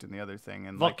they looked in the other thing.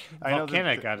 And I know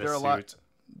that they're a lot.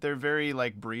 They're very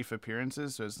like brief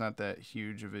appearances, so it's not that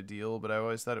huge of a deal. But I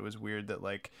always thought it was weird that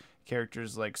like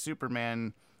characters like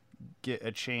Superman get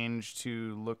a change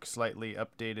to look slightly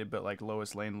updated, but like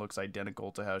Lois Lane looks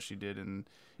identical to how she did in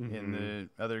the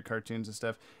other cartoons and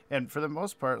stuff. And for the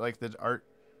most part, like the art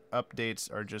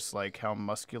updates are just like how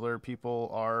muscular people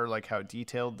are, like how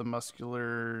detailed the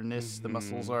muscularness, the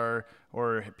muscles are,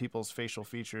 or people's facial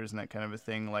features and that kind of a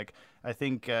thing. Like I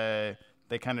think they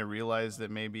kind of realized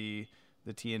that maybe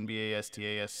the TNBA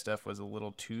STAS stuff was a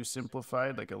little too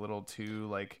simplified, like a little too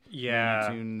like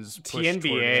Tunes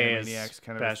TNBA Animaniacs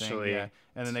kind of a thing. Yeah.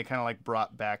 And then they kind of like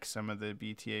brought back some of the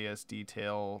BTAS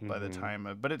detail by the time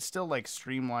of, but it's still like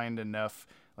streamlined enough,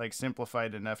 like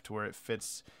simplified enough to where it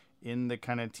fits in the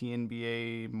kind of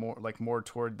TNBA more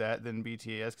toward that than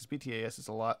BTAS, because BTAS is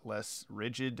a lot less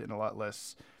rigid and a lot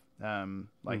less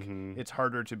it's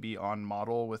harder to be on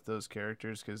model with those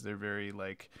characters because they're very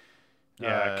like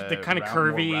they're kind of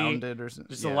curvy, rounded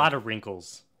there's a lot of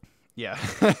wrinkles. Yeah.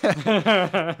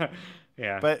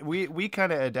 Yeah. But we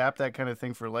kind of adapt that kind of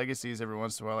thing for Legacies every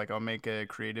once in a while. Like I'll make a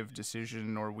creative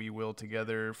decision, or we will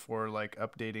together for like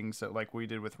updating. So like we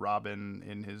did with Robin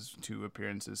in his 2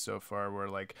 appearances so far, where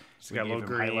like we gave him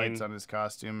highlights on his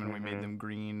costume and we made them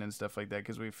green and stuff like that,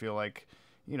 because we feel like,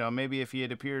 you know, maybe if he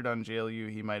had appeared on JLU,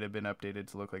 he might have been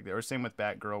updated to look like that. Or same with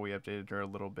Batgirl, we updated her a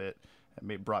little bit,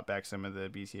 brought back some of the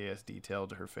BTAS detail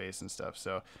to her face and stuff.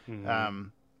 So,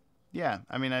 yeah,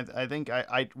 I mean, I think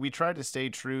we try to stay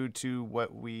true to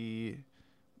what we,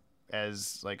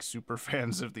 as like super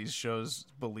fans of these shows,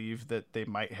 believe that they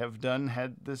might have done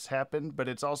had this happened. But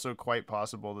it's also quite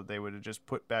possible that they would have just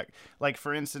put back, like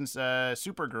for instance,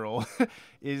 Supergirl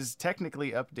is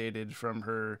technically updated from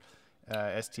her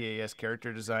STAS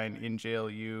character design in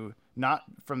JLU, not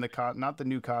from not the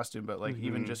new costume, but like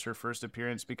even just her first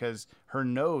appearance, because her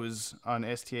nose on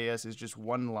STAS is just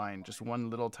one line, just one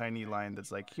little tiny line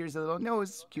that's like, here's a little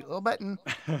nose, cute little button.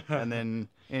 And then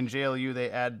in JLU they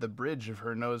add the bridge of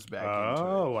her nose back into it.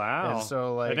 Oh wow. And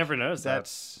so like I never noticed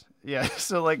that. Yeah,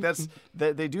 so like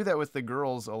they do that with the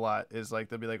girls a lot, is like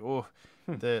they'll be like, oh,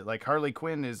 the like Harley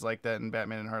Quinn is like that in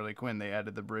Batman and Harley Quinn. They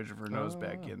added the bridge of her nose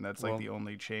back in. That's like the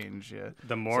only change. Yeah.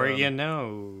 The more you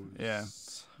know. Yeah.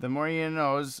 The more you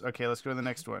knows. Okay, let's go to the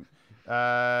next one.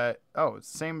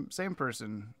 Same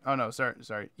person. Oh no,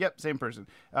 sorry. Yep, same person.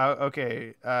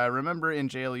 Okay. Remember in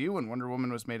JLU when Wonder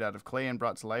Woman was made out of clay and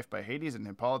brought to life by Hades and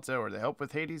Hippolyta, or the help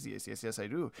with Hades? Yes, I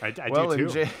do. I do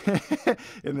too.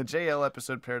 In the JL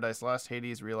episode Paradise Lost,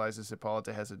 Hades realizes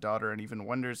Hippolyta has a daughter and even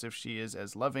wonders if she is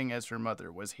as loving as her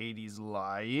mother. Was Hades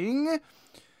lying?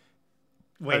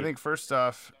 Wait. I think first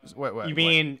off, what? You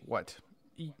mean what?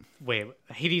 Wait,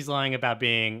 Hades lying about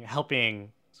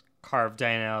helping carve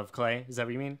Diana out of clay? Is that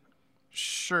what you mean?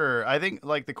 Sure. I think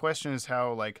like the question is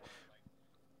how, like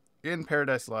in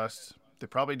Paradise Lost, they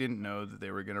probably didn't know that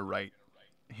they were gonna write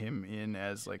him in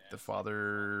as like the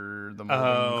father, the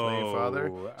molten clay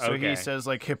father. So he says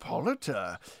like,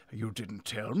 Hippolyta, you didn't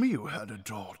tell me you had a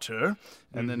daughter.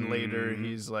 And then later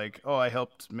he's like, oh, I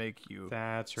helped make you.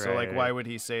 That's right. So like, why would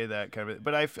he say that kind of?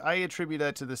 But I attribute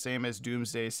that to the same as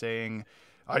Doomsday saying,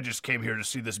 I just came here to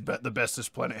see the best this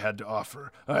planet had to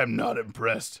offer. I am not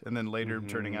impressed. And then later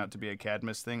turning out to be a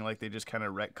Cadmus thing, like they just kind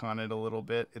of retcon it a little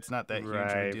bit. It's not that huge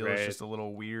of a deal. It's just a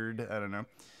little weird. I don't know.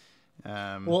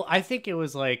 Well, I think it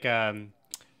was like, I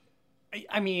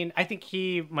mean, I think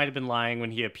he might have been lying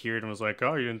when he appeared and was like,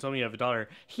 oh, you didn't tell me you have a daughter.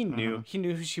 He knew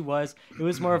who she was. It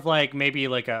was more of like, maybe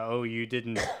like you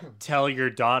didn't tell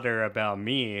your daughter about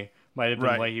me, might have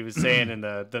been what he was saying in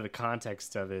the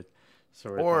context of it.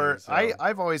 Sort of thing, so.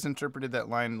 I've always interpreted that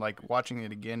line, like watching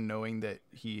it again, knowing that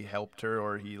he helped her,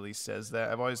 or he at least says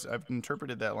that. I've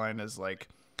interpreted that line as like,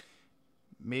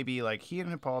 maybe like he and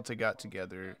Hippolyta got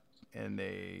together and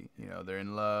they, you know, they're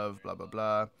in love, blah, blah,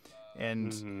 blah.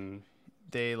 And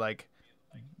they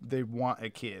want a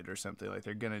kid or something, like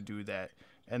they're going to do that.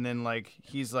 And then like,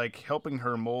 he's like helping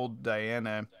her mold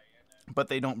Diana, but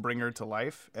they don't bring her to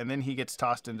life. And then he gets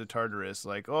tossed into Tartarus,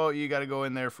 like, oh, you got to go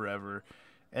in there forever.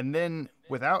 And then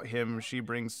without him, she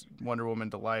brings Wonder Woman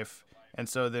to life. And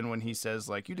so then when he says,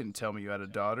 like, you didn't tell me you had a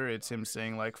daughter, it's him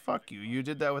saying, like, fuck you. You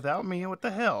did that without me. What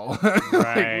the hell?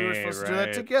 Like, we were supposed to do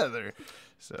that together.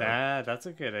 So that's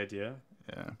a good idea.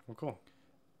 Yeah. Well, cool.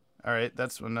 All right.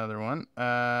 That's another one.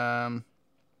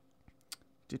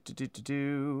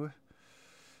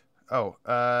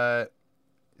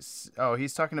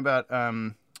 He's talking about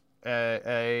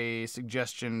a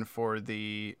suggestion for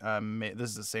the this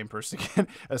is the same person again.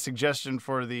 A suggestion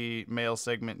for the mail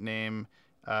segment name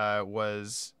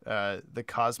was the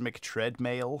Cosmic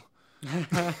Treadmail.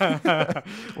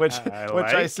 which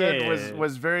I said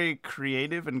was very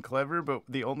creative and clever, but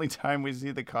the only time we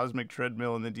see the Cosmic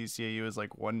Treadmill in the DCAU is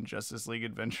like one Justice League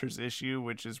Adventures issue,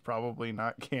 which is probably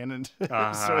not canon.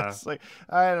 So it's like,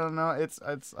 I don't know, it's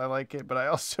I like it, but I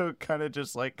also kind of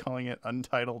just like calling it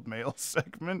Untitled Mail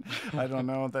segment. I don't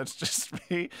know, that's just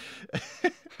me.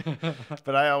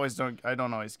 But I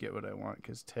don't always get what I want,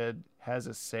 because Ted has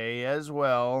a say as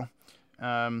well.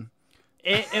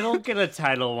 It'll get a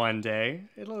title one day.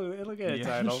 It'll get a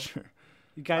title. Sure.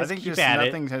 You guys I think keep just at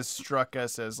nothing it. has struck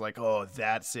us as like, oh,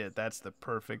 that's it. That's the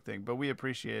perfect thing. But we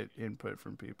appreciate input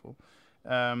from people.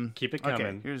 Keep it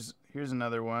coming. Okay, here's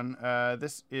another one.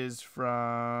 This is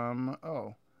from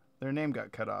their name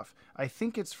got cut off. I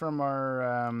think it's from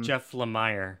our Jeff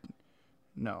Lemire.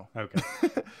 No. Okay.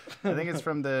 I think it's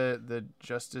from the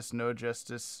Justice No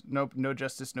Justice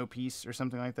No Peace or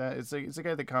something like that. It's a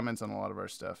guy that comments on a lot of our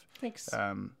stuff. Thanks.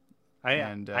 I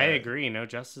agree. No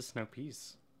justice, no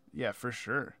peace. Yeah, for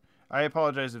sure. I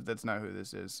apologize if that's not who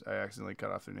this is. I accidentally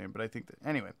cut off their name, but I think that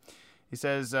anyway. He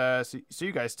says, so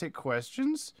you guys take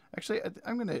questions? Actually,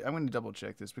 I'm gonna double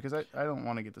check this, because I don't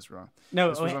want to get this wrong.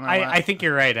 No, I think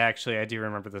you're right. Actually, I do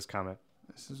remember this comment.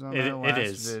 This is on our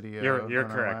last video. You're on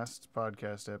correct. Our last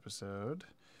podcast episode.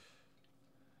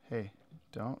 Hey,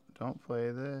 don't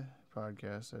play the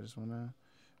podcast. I just wanna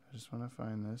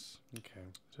find this. Okay.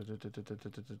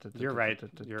 You're right.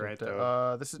 You're right,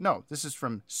 though. This is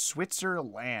from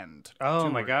Switzerland. Oh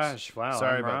my gosh! Wow.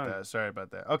 Sorry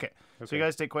about that. Okay. So you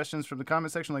guys take questions from the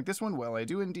comment section like this one. Well, I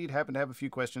do indeed happen to have a few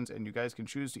questions, and you guys can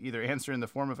choose to either answer in the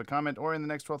form of a comment or in the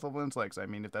next 12th level intellects. I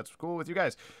mean, if that's cool with you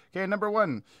guys. Okay, number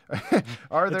 1.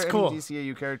 Are there any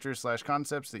DCAU characters /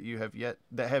 concepts that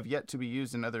have yet to be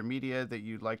used in other media that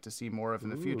you'd like to see more of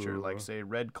in the future? Like, say,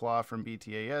 Red Claw from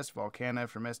BTAS, Volcana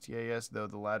from STAS, though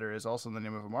the latter is also the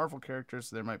name of a Marvel character,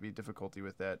 so there might be difficulty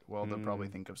with that. Well, they'll probably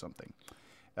think of something.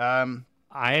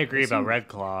 I agree about Red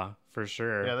Claw for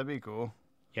sure. Yeah, that'd be cool.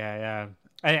 Yeah.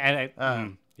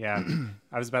 Yeah.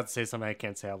 I was about to say something I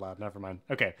can't say out loud. Never mind.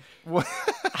 Okay.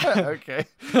 Okay.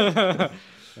 No,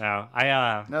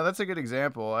 no, that's a good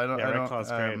example. I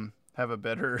don't have a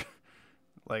better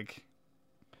like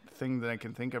thing that I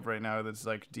can think of right now that's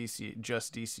like just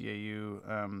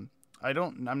DCAU.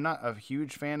 I'm not a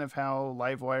huge fan of how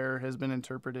Livewire has been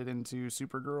interpreted into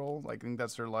Supergirl. Like, I think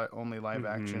that's her only live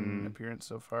action appearance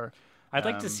so far. I'd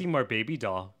like to see more Baby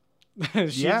Doll.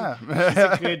 she's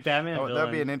a good Batman villain.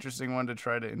 That'd be an interesting one to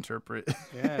try to interpret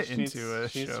into a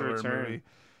show or movie.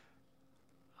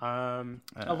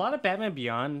 A lot of Batman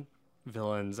Beyond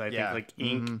villains, I think, like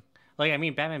Ink. Mm-hmm. Like, I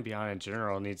mean, Batman Beyond in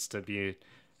general needs to be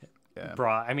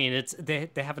brought. I mean, they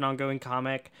have an ongoing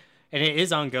comic, and it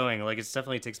is ongoing. Like, it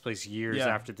definitely takes place years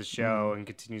after the show and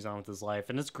continues on with his life,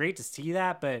 and it's great to see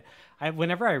that. But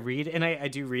whenever I read, and I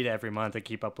do read it every month, I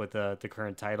keep up with the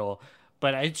current title.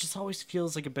 But it just always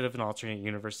feels like a bit of an alternate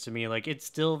universe to me. Like, it's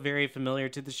still very familiar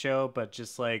to the show, but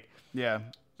just like a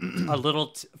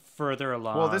little further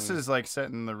along. Well, this is like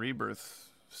set in the Rebirth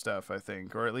stuff, I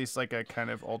think, or at least like a kind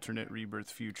of alternate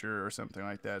Rebirth future or something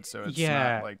like that. So it's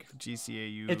not like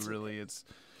GCAU really.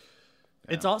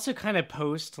 It's also kind of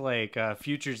post like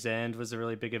Future's End was a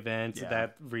really big event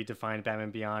that redefined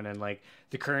Batman Beyond, and like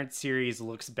the current series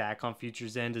looks back on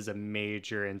Future's End as a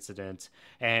major incident,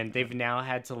 and they've now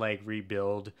had to like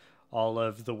rebuild all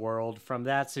of the world from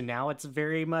that. So now it's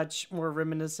very much more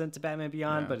reminiscent to Batman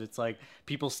Beyond, but it's like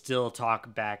people still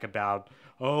talk back about,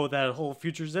 oh, that whole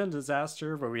Future's End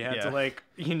disaster where we had to like,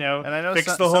 and I know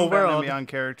fix the whole world. Batman Beyond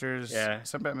characters,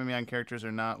 some Batman Beyond characters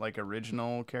are not like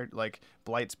original characters. Like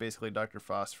Blight's basically Dr.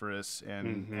 Phosphorus,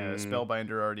 and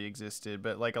Spellbinder already existed,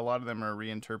 but like a lot of them are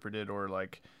reinterpreted or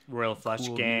like Royal Flush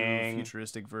Gang,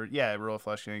 futuristic Royal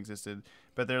Flush Gang existed,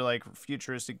 but they're like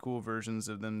futuristic cool versions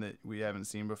of them that we haven't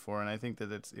seen before, and I think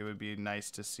that it would be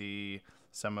nice to see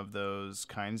some of those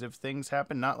kinds of things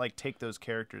happen. Not like take those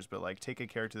characters, but like take a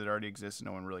character that already exists and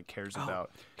no one really cares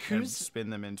about and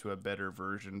spin them into a better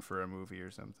version for a movie or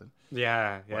something.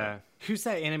 Yeah. Who's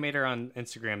that animator on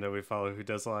Instagram that we follow who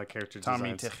does a lot of character designs?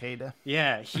 Tommy Tejeda.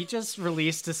 Yeah, he just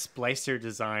released a Splicer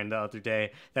design the other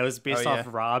day that was based off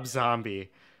Rob Zombie.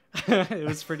 It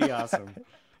was pretty awesome.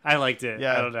 I liked it.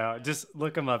 I don't know. Just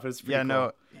look him up. It was pretty cool.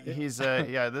 No, he's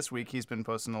this week he's been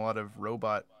posting a lot of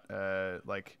robot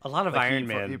like a lot of Iron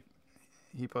Man.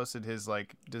 He posted his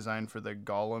like design for the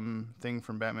Golem thing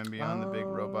from Batman Beyond, the big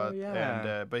robot,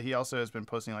 and but he also has been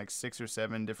posting like 6 or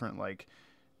 7 different like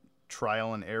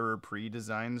trial and error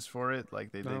pre-designs for it.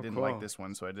 Like they didn't like this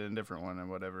one, so I did a different one and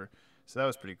whatever. So that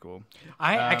was pretty cool.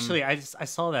 I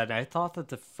saw that, and I thought that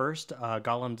the first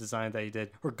Gollum design that he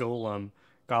did, or Golem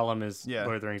is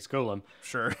Lord of the Rings Golem.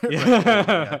 Sure.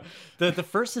 Yeah. The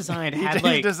first design had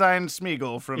he designed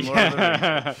Smeagol from Lord of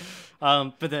the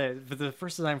Rings. But the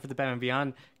first design for the Batman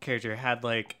Beyond character had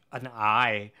like an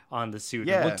eye on the suit.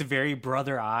 Yeah. It looked very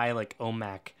Brother Eye, like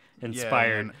OMAC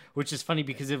inspired, which is funny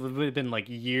because it would have been like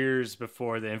years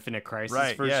before the Infinite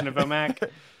Crisis version of OMAC.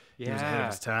 He was ahead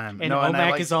of his time. And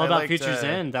OMAC is all about Futures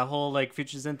End. That whole like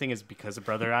Futures End thing is because of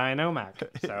Brother Eye and OMAC.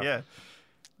 So. Yeah.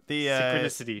 The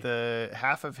synchronicity. The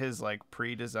half of his like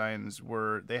pre-designs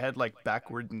they had like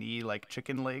backward knee like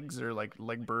chicken legs or like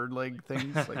bird leg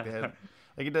things. Like they had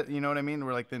like you know what I mean?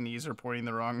 Where like the knees are pointing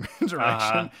the wrong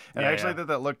direction. And I actually thought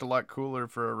that looked a lot cooler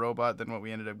for a robot than what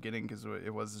we ended up getting because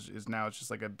now it's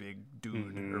just like a big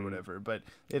dude or whatever. But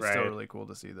it's still really cool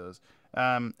to see those.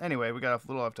 Anyway, we got a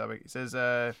little off topic.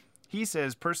 He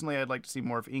says, personally, I'd like to see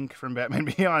more of Ink from Batman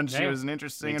Beyond. She was an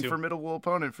interesting and formidable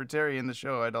opponent for Terry in the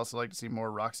show. I'd also like to see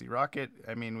more Roxy Rocket.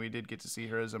 I mean, we did get to see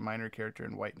her as a minor character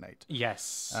in White Knight.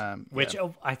 Yes. Which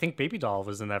I think Baby Doll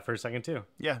was in that for a second, too.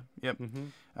 Yeah, yep.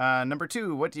 Number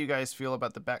 2, what do you guys feel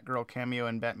about the Batgirl cameo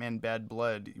in Batman Bad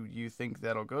Blood? You think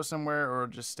that'll go somewhere or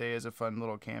just stay as a fun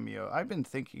little cameo? I've been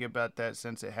thinking about that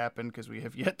since it happened because we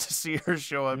have yet to see her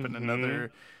show up in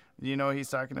another... You know what he's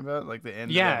talking about? Like the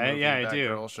end of that movie, I do.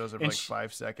 Batgirl shows up for like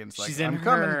 5 seconds, like, she's I'm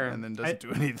coming, and then doesn't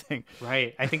do anything.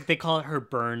 Right. I think they call it her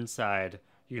Burnside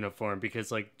uniform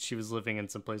because like she was living in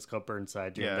some place called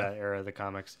Burnside during that era of the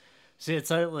comics. So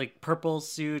it's a like purple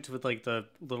suit with like the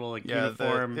little like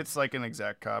uniform. It's like an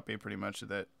exact copy pretty much of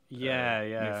that.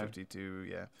 New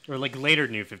 52, Or like later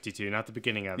New 52, not the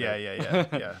beginning of it.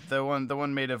 Yeah. The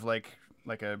one made of like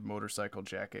a motorcycle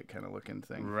jacket kind of looking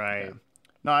thing. Right. Yeah.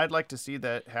 No, I'd like to see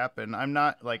that happen. I'm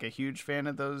not like a huge fan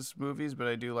of those movies, but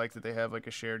I do like that they have like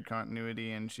a shared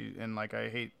continuity, and like I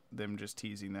hate them just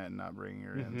teasing that and not bringing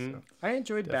her in. So I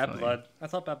enjoyed Bad Blood. I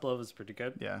thought Bad Blood was pretty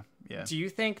good. Yeah. Do you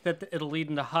think that it'll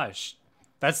lead into Hush?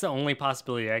 That's the only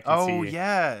possibility I can see. Oh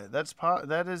yeah,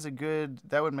 that is a good.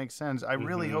 That would make sense. I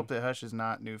really hope that Hush is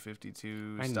not New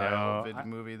 52 style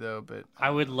movie though. But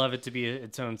I would love it to be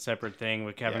its own separate thing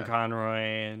with Kevin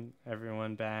Conroy and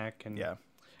everyone back. And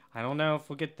I don't know if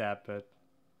we'll get that, but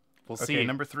we'll see. Okay,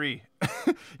 number 3.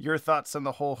 Your thoughts on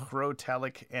the whole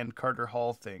Hrotalik and Carter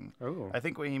Hall thing. Oh. I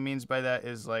think what he means by that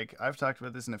is, like, I've talked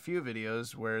about this in a few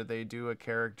videos where they do a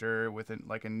character with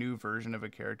like a new version of a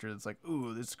character that's like,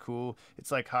 ooh, this is cool.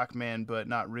 It's like Hawkman, but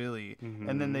not really.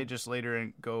 And then they just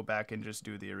later go back and just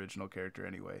do the original character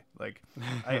anyway. Like,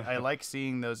 I like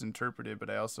seeing those interpreted,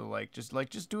 but I also like just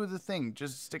do the thing.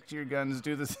 Just stick to your guns.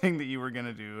 Do the thing that you were going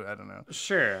to do. I don't know.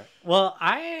 Sure. Well,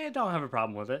 I don't have a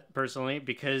problem with it, personally,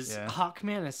 because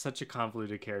Hawkman is such a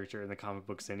convoluted character in the comic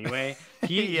books anyway.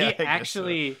 He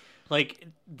actually like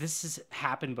this has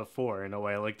happened before in a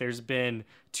way. Like there's been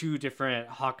 2 different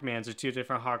Hawkmans or 2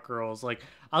 different Hawkgirls. Like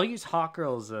I'll use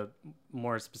Hawkgirl as a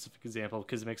more specific example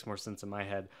because it makes more sense in my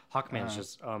head. Hawkman's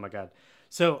just oh my god.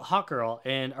 So Hawkgirl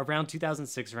in around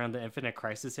 2006, around the Infinite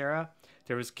Crisis era,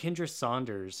 there was Kendra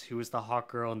Saunders, who was the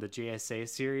Hawkgirl in the JSA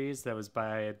series that was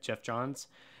by Jeff Johns.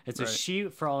 And so she,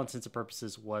 for all intents and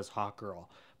purposes, was Hawkgirl.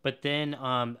 But then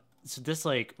so this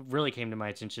like really came to my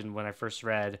attention when I first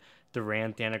read the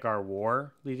Rand Thanagar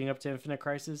War leading up to Infinite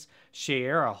Crisis.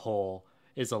 Shiera Hull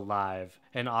is alive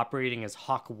and operating as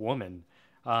Hawk Woman.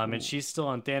 And she's still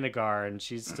on Thanagar and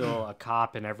she's still a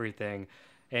cop and everything.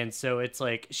 And so it's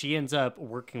like she ends up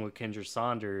working with Kendra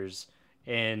Saunders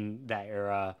in that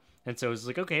era. And so it's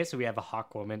like, okay, so we have a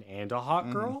Hawk Woman and a Hawk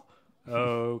Girl.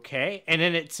 Okay. And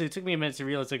then it took me a minute to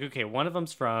realize, like, okay, one of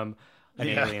them's from an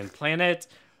alien planet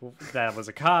that was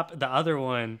a cop. The other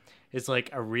one is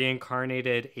like a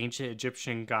reincarnated ancient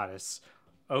Egyptian goddess.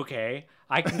 Okay.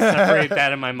 I can separate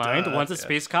that in my mind. One's a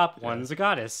space cop, one's a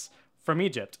goddess from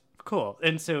Egypt. Cool.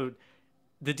 And so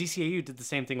the DCAU did the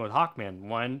same thing with Hawkman.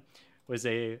 One was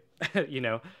a,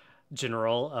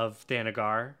 general of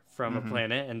Thanagar from a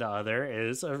planet, and the other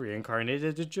is a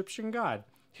reincarnated Egyptian god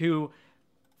who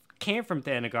came from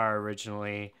Thanagar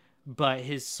originally, but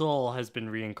his soul has been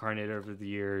reincarnated over the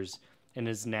years and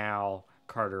is now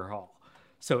Carter Hall.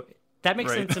 So that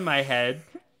makes sense in my head,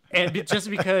 and just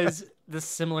because the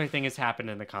similar thing has happened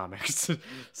in the comics.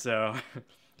 So,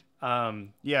 I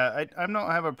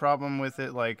don't have a problem with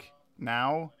it. Like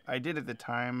now, I did at the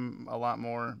time a lot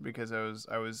more because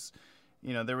I was.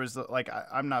 There was like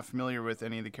I'm not familiar with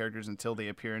any of the characters until they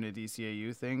appear in a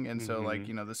DCAU thing, and so like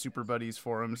the Super Buddies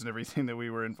forums and everything that we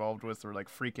were involved with were like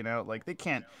freaking out. Like they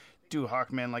can't do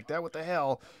Hawkman like that. What the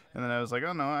hell? And then I was like,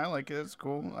 oh no, I like it. It's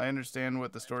cool. I understand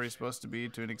what the story's supposed to be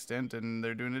to an extent, and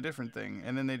they're doing a different thing.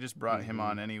 And then they just brought him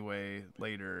on anyway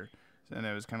later, and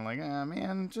I was kind of like,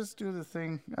 man, just do the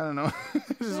thing. I don't know.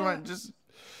 just.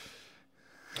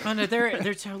 Oh no,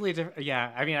 they're totally different.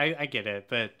 Yeah, I mean, I get it,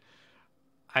 but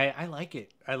I like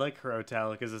it. I like Hero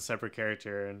Talc as a separate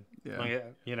character, and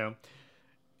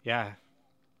yeah.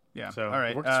 So all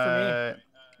right, it works for me.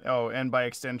 Oh, and by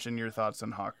extension, your thoughts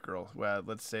on Hawkgirl. Well,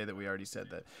 let's say that we already said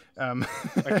that.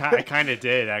 I kind of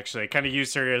did, actually. I kind of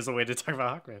used her as a way to talk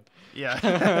about Hawkman.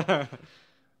 Yeah.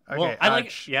 Okay. Well, I like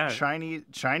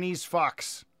Chinese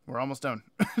Fox. We're almost done.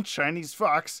 Chinese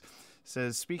Fox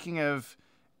says, speaking of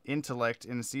intellect,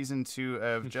 in season 2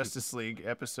 of Justice League,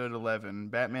 episode 11,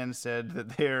 Batman said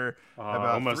that they're about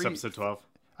almost episode 12.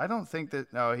 I don't think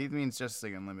that. No, he means Justice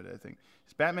League Unlimited, I think.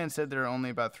 Batman said there are only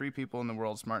about 3 people in the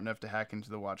world smart enough to hack into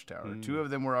the Watchtower. 2 of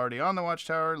them were already on the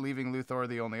Watchtower, leaving Luthor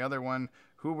the only other one.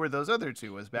 Who were those other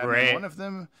 2? Was Batman one of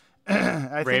them?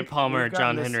 Ray Palmer,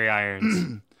 John Henry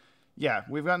Irons. Yeah,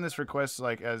 we've gotten this request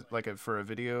for a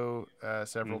video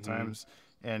several times.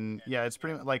 And yeah, it's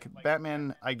pretty like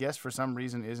Batman, I guess, for some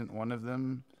reason isn't one of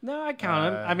them. No, I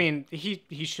count him. I mean,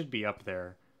 he should be up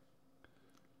there.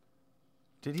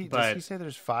 Does he say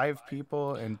there's 5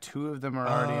 people and 2 of them are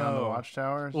already on the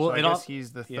Watchtower? Well, so I guess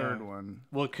he's the third one.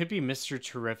 Well, it could be Mr.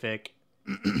 Terrific.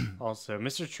 Also,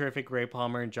 Mr. Terrific, Ray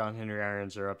Palmer, and John Henry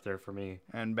Irons are up there for me.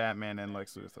 And Batman and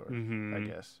Lex Luthor, I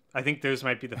guess. I think those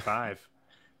might be the 5.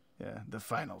 Yeah, the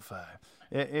final 5.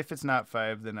 If it's not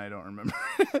 5, then I don't remember.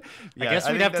 I guess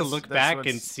we'd have to look back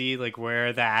and see like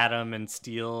where the Atom and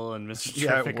Steel and Mr.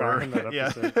 Terrific are in that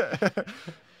episode.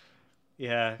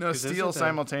 Yeah. No, Steel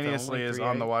simultaneously is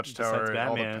on the Watchtower.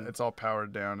 It's all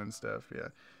powered down and stuff. Yeah.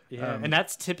 Yeah, and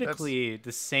that's typically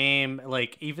the same.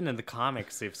 Like even in the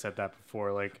comics, they've said that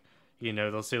before. Like,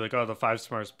 they'll say like, "Oh, the 5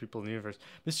 smartest people in the universe."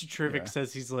 Mr. Terrific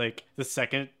says he's like the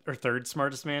 2nd or 3rd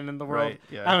smartest man in the world. Right,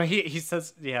 yeah. I don't know. He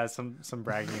says some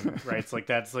bragging rights like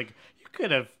that. It's like you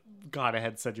could have gone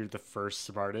ahead and said you're the 1st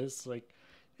smartest, like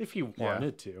if you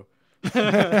wanted to.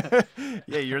 Yeah,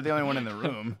 you're the only one in the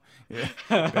room. Yeah.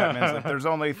 Batman's like, there's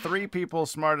only 3 people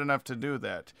smart enough to do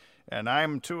that, and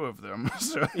I'm 2 of them.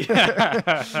 So.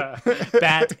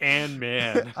 Bat and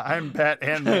Man. I'm Bat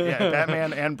and Man. Yeah,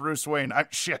 Batman and Bruce Wayne. I'm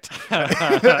shit.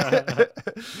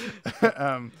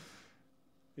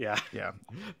 Yeah.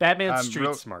 Batman's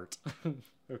street smart.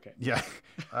 Okay. Yeah.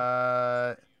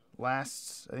 I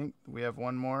think we have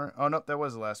one more. Oh, nope, that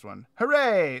was the last one.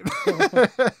 Hooray!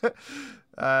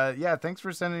 Yeah, thanks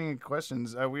for sending in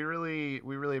questions. We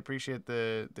really appreciate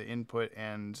the input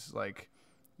and like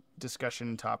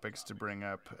discussion topics to bring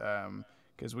up.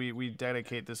 Because we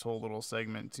dedicate this whole little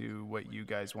segment to what you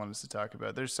guys want us to talk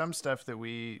about. There's some stuff that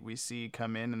we see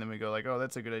come in and then we go like, oh,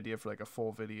 that's a good idea for like a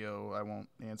full video. I won't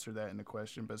answer that in a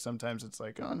question. But sometimes it's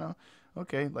like, oh no,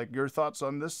 okay, like your thoughts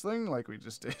on this thing, like we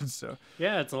just did. So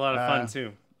yeah, it's a lot of fun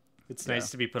too. It's nice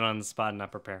to be put on the spot and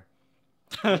not prepare.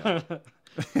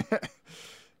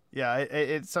 Yeah,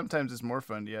 it sometimes it's more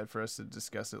fun, for us to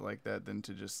discuss it like that than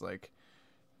to just like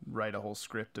write a whole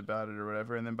script about it or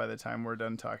whatever, and then by the time we're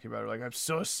done talking about it, we're like, I'm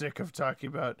so sick of talking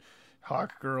about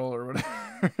Hawkgirl or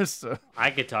whatever. So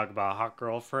I could talk about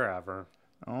Hawkgirl forever.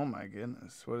 Oh my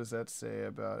goodness, what does that say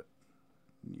about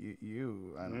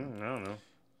you? I don't know.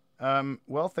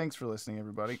 Well, thanks for listening,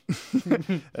 everybody.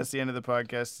 That's the end of the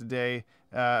podcast today.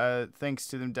 Thanks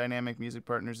to the Dynamic Music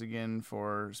Partners again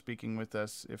for speaking with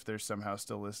us. If they're somehow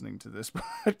still listening to this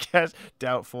podcast,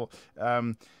 doubtful.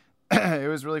 It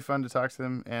was really fun to talk to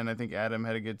them, and I think Adam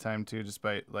had a good time too,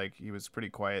 despite like he was pretty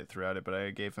quiet throughout it. But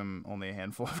I gave him only a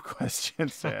handful of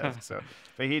questions to ask.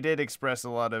 But he did express a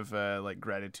lot of like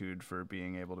gratitude for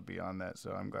being able to be on that.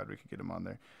 So I'm glad we could get him on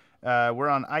there. We're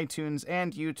on iTunes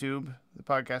and YouTube. The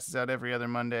podcast is out every other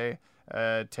Monday.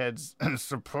 Ted's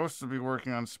supposed to be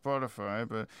working on Spotify,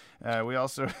 but we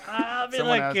also... I'll be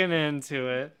looking into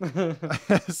it.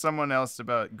 Someone else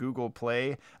about Google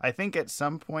Play. I think at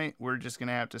some point we're just going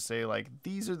to have to say, like,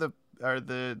 these are the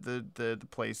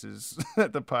places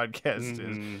that the podcast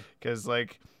is. Because,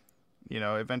 like,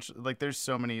 eventually, like, there's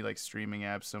so many, like, streaming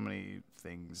apps, so many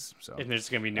things. So. And there's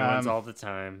going to be new ones all the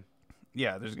time.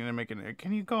 Yeah, there's going to make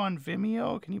can you go on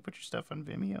Vimeo? Can you put your stuff on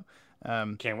Vimeo?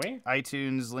 Can we?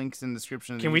 iTunes, links in the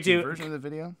description of the YouTube version of the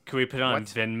video. Can we put it on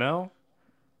Venmo?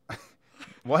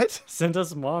 What? Send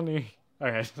us money. All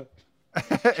right.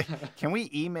 Can we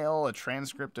email a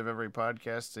transcript of every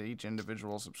podcast to each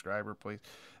individual subscriber, please?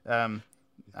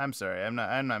 I'm sorry. I'm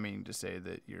not meaning to say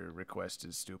that your request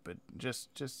is stupid. Just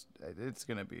it's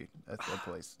gonna be a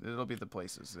place. It'll be the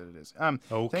places that it is.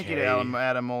 Okay. Thank you to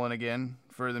Adam Mullen again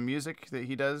for the music that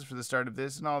he does for the start of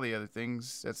this and all the other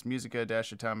things. That's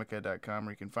musica-atomica.com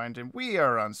where you can find him. We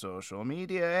are on social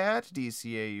media at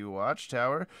DCAU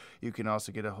Watchtower. You can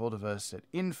also get a hold of us at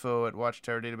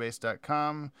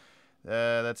info@watchtowerdatabase.com.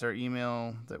 That's our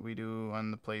email that we do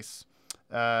on the place.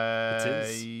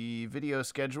 Video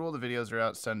schedule. The videos are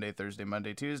out Sunday, Thursday,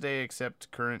 Monday, Tuesday, except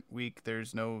current week.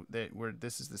 This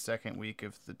is the second week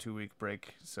of the 2-week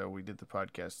break. So we did the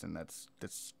podcast and that's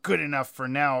good enough for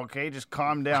now. Okay. Just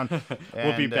calm down.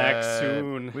 We'll be back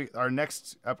soon. Our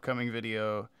next upcoming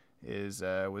video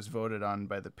was voted on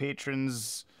by the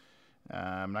patrons.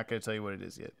 I'm not going to tell you what it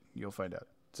is yet. You'll find out.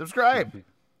 Subscribe.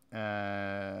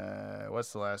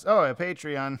 What's the last? Oh,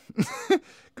 Patreon.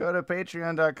 Go to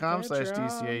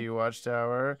patreon.com/DCAU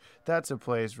Watchtower. That's a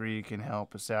place where you can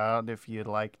help us out if you'd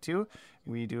like to.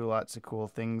 We do lots of cool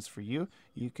things for you.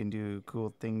 You can do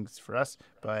cool things for us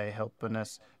by helping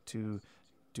us to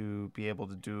be able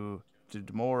to do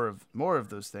more of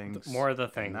those things. More of the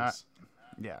things.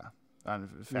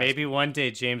 Maybe one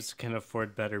day James can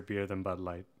afford better beer than Bud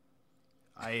Light.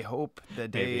 I hope the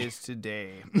day is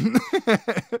today.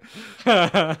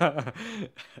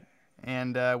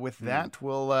 And with that,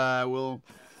 we'll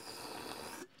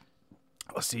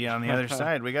see you on the other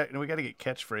side. We got to get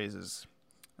catchphrases.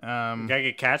 We gotta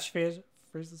get catchphrases.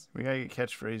 We gotta get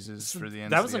catchphrases for the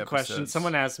end. That was a question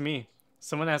someone asked me.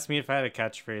 Someone asked me if I had a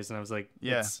catchphrase, and I was like,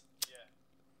 "Yeah,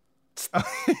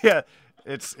 yeah."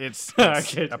 It's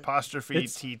apostrophe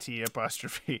TT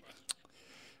apostrophe.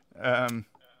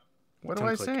 What do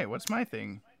I say? What's my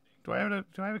thing? Do I have a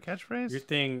catchphrase? Your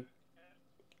thing.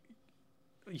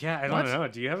 Yeah, I don't know.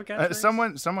 Do you have a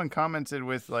catchphrase? Someone commented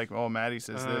with like, "Oh, Maddie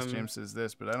says this, James says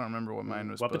this," but I don't remember what mine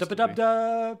was supposed to be.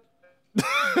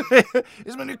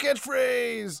 It's my new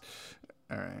catchphrase.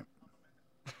 All right.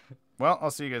 Well,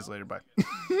 I'll see you guys later. Bye.